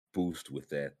boost with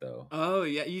that though. Oh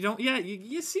yeah, you don't. Yeah,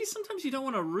 you see, sometimes you don't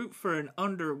want to root for an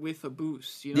under with a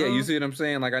boost. You know? Yeah, you see what I'm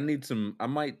saying? Like I need some.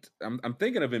 I'm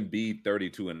thinking of Embiid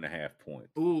 32 and a half points.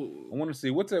 Ooh, I want to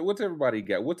see what's everybody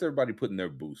got. What's everybody putting their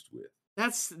boost with?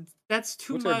 That's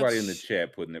too much. What's everybody in the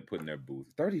chat putting their boost?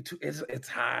 32. It's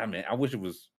high, man. I wish it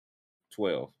was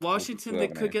 12. Washington, they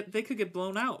could get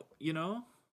blown out. You know.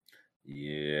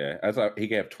 Yeah, I thought he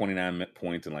could have 29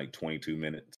 points in like 22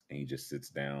 minutes, and he just sits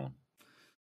down.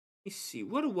 Let me see.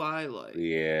 What do I like?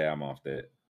 Yeah, I'm off that.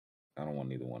 I don't want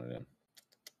neither one of them.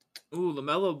 Ooh,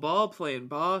 LaMelo Ball playing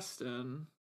Boston.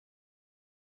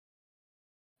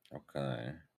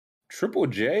 Okay. Triple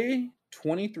J,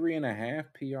 23 and a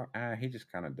half PRI. He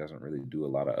just kind of doesn't really do a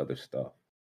lot of other stuff.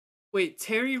 Wait,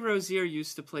 Terry Rozier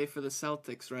used to play for the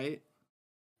Celtics, right?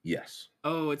 Yes.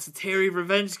 Oh, it's a Terry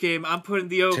revenge game. I'm putting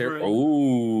the over.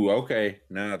 Ooh, okay.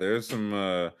 Now there's some.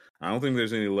 I don't think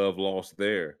there's any love lost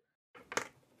there.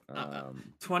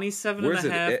 27 and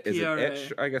a half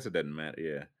PRA. I guess it doesn't matter.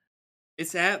 Yeah.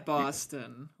 It's at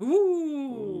Boston.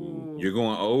 Ooh. You're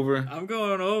going over? I'm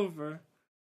going over.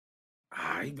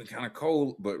 He's been kind of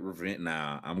cold, but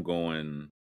I'm going.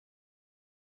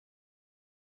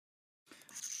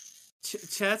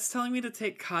 Chat's telling me to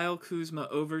take Kyle Kuzma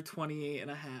over 28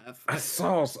 and a half. I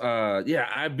saw.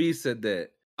 IB said that.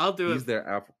 I'll do it. He's their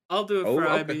alpha. I'll do it for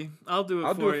IB. I'll do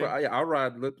it for you. I'll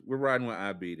ride. We're riding with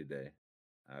IB today.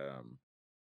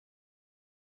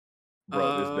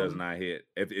 Bro, this does not hit.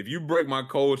 If you break my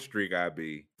cold streak,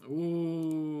 IB.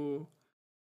 Ooh.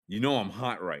 You know I'm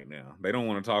hot right now. They don't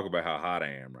want to talk about how hot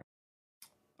I am right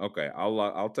now. Okay,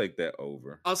 I'll take that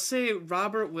over. I'll say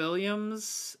Robert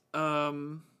Williams.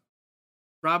 Robert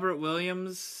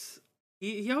Williams.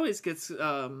 He always gets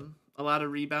a lot of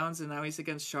rebounds, and now he's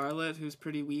against Charlotte, who's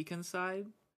pretty weak inside.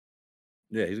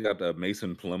 Yeah, he's got the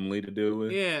Mason Plumlee to deal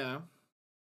with. Yeah.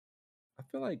 I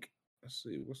feel like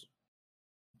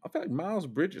Miles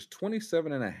Bridges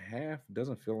 27 and a half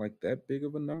doesn't feel like that big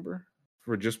of a number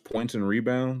for just points and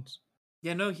rebounds.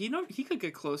 Yeah, no, he could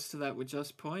get close to that with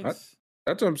just points.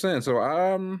 That's what I'm saying. So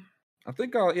I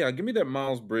think give me that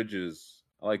Miles Bridges.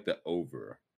 I like the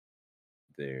over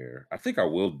there. I think I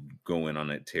will go in on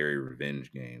that Terry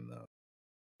revenge game though.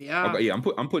 Yeah. Okay, yeah,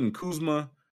 I'm putting Kuzma,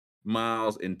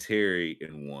 Miles, and Terry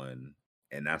in one.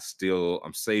 And I'm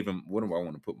saving. What do I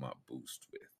want to put my boost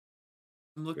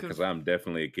with? Because I'm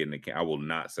definitely a kid in the can. I will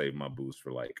not save my boost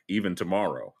for even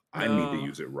tomorrow. No. I need to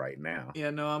use it right now. Yeah,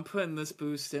 no, I'm putting this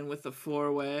boost in with the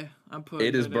 4-way.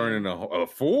 It is burning a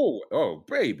 4-way. Oh,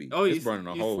 baby. Oh, it's burning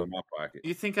a hole in my pocket.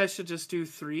 You think I should just do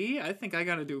 3? I think I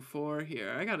got to do 4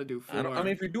 here. I got to do 4. I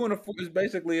mean, if you're doing a 4, it's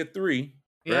basically a 3.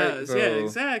 Yes, right? So yeah,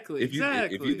 exactly. If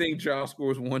you think Ja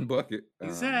scores 1 bucket.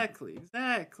 Exactly.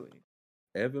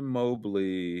 Evan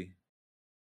Mobley.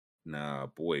 Nah,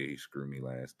 boy, he screwed me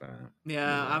last time.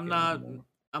 Yeah,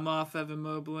 I'm off Evan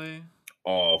Mobley.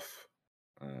 Off.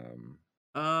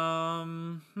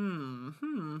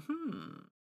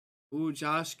 Ooh,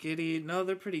 Josh Giddey. No,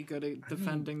 they're pretty good at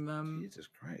defending them. Jesus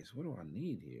Christ, what do I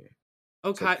need here?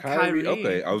 Oh, so Kyrie.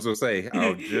 Okay, I was gonna say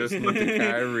I'll just look at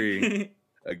Kyrie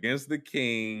against the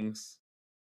Kings.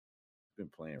 Been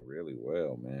playing really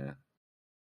well, man.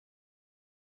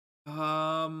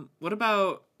 What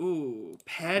about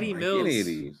Patty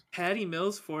Mills? Patty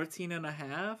Mills 14 and a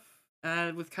half.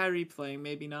 With Kyrie playing,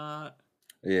 maybe not.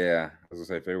 Yeah, I was gonna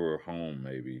say if they were home,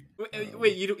 maybe.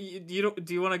 Wait, you don't?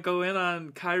 Do you want to go in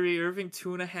on Kyrie Irving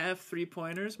 2.5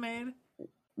 3-pointers made?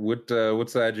 What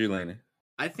side you leaning?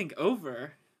 I think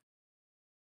over.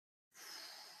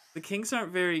 The Kings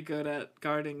aren't very good at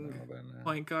guarding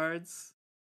point guards.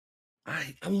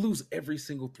 I lose every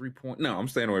single 3-point. No, I'm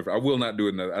staying away from. I will not do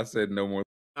another. I said no more.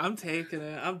 I'm taking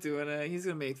it. I'm doing it. He's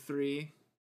gonna make 3.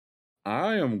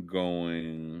 I am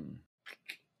going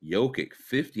Jokic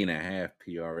 50.5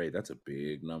 PRA. That's a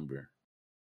big number.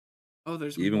 Oh,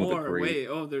 there's more. Wait,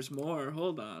 there's more.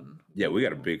 Hold on. Yeah, we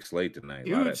got a big slate tonight.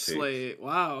 Huge slate.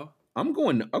 Wow. I'm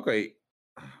going. Okay.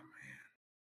 Oh man.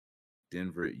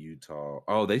 Denver at Utah.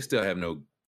 Oh, they still have no.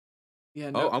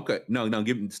 Yeah. No. Oh, okay. No.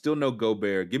 Still no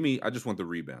Gobert. Give me. I just want the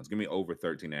rebounds. Give me over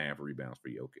 13.5 rebounds for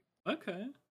Jokic. Okay.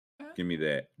 Give me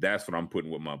that. That's what I'm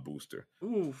putting with my booster.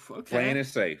 Oof. Okay. Playing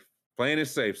it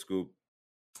safe. Scoop.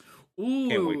 Ooh,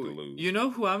 can't wait to lose. You know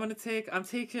who I'm gonna take? I'm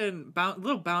taking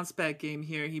little bounce back game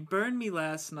here. He burned me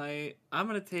last night. I'm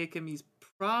gonna take him. He's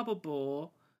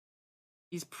probable.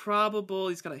 He's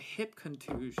got a hip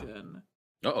contusion.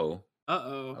 Oh,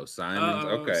 Simons.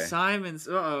 Okay. Simons.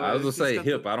 I was gonna say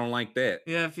hip. I don't like that.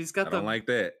 Yeah, if he's got I don't like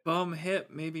that. Bum hip,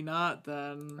 maybe not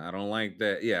then. I don't like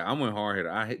that. Yeah, I'm a hard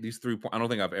hitter. I hit these 3 points. I don't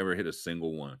think I've ever hit a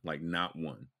single one. Like not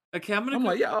one. Okay, I'm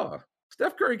like, yeah,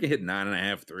 Steph Curry can hit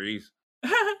 9.5 threes.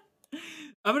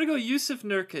 I'm gonna go Yusuf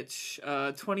Nurkic,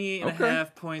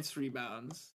 28.5 points,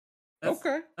 rebounds.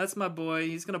 That's my boy.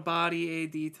 He's gonna body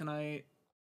AD tonight.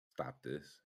 Stop this.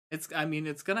 It's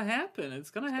gonna happen. It's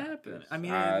gonna happen. This. It's gonna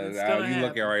happen. You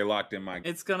look already locked in my.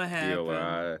 It's gonna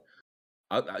happen.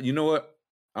 You know what?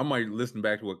 I might listen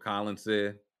back to what Colin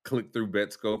said. Click through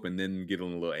BetScope and then get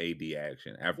on a little AD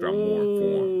action after I'm more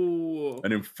informed.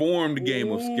 An informed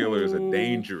game of Skiller is a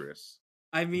dangerous.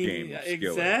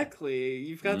 Exactly.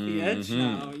 You've got the edge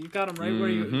now. You've got him right where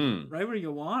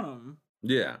you want him.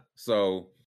 Yeah.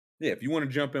 So, yeah, if you want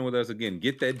to jump in with us again,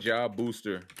 get that job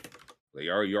booster.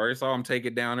 You already saw him take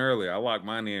it down earlier. I locked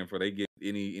mine in before they get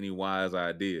any wise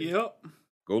ideas. Yep.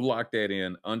 Go lock that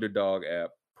in. Underdog app.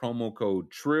 Promo code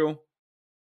TRILL.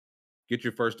 Get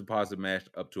your first deposit matched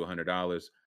up to $100.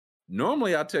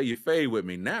 Normally, I tell you fade with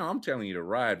me. Now I'm telling you to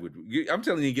ride with me. I'm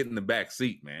telling you to get in the back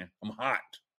seat, man. I'm hot.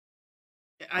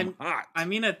 I'm hot. I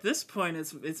mean, at this point,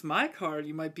 it's my card.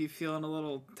 You might be feeling a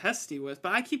little testy with,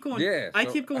 but I keep going. Yeah, I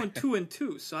keep going 2 and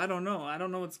 2. So I don't know. I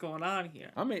don't know what's going on here.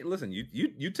 I mean, listen,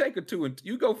 you take a 2 and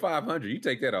you go 500. You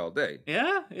take that all day.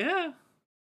 Yeah.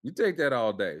 You take that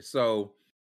all day. So,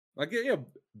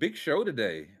 big show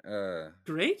today.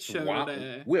 Great show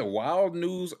today. We have wild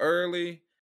news early.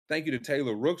 Thank you to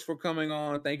Taylor Rooks for coming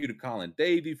on. Thank you to Colin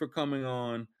Davey for coming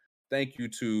on. Thank you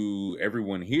to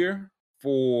everyone here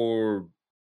for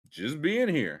just being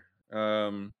here.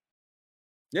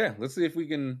 Yeah, let's see if we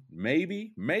can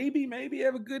maybe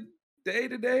have a good day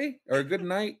today or a good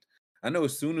night. I know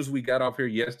as soon as we got off here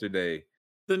yesterday,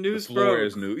 the news broke.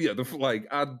 Is new. Yeah,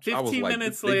 15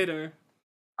 minutes later.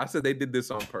 I said they did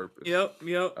this on purpose. Yep.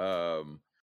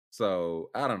 So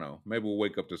I don't know. Maybe we'll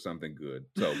wake up to something good.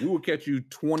 So we will catch you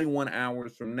 21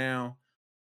 hours from now.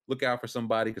 Look out for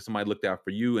somebody because somebody looked out for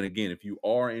you. And again, if you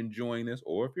are enjoying this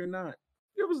or if you're not,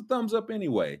 give us a thumbs up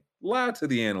anyway. Lie to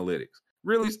the analytics.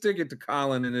 Really stick it to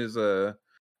Colin and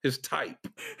his type.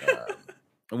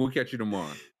 And we'll catch you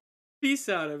tomorrow. Peace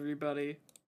out, everybody.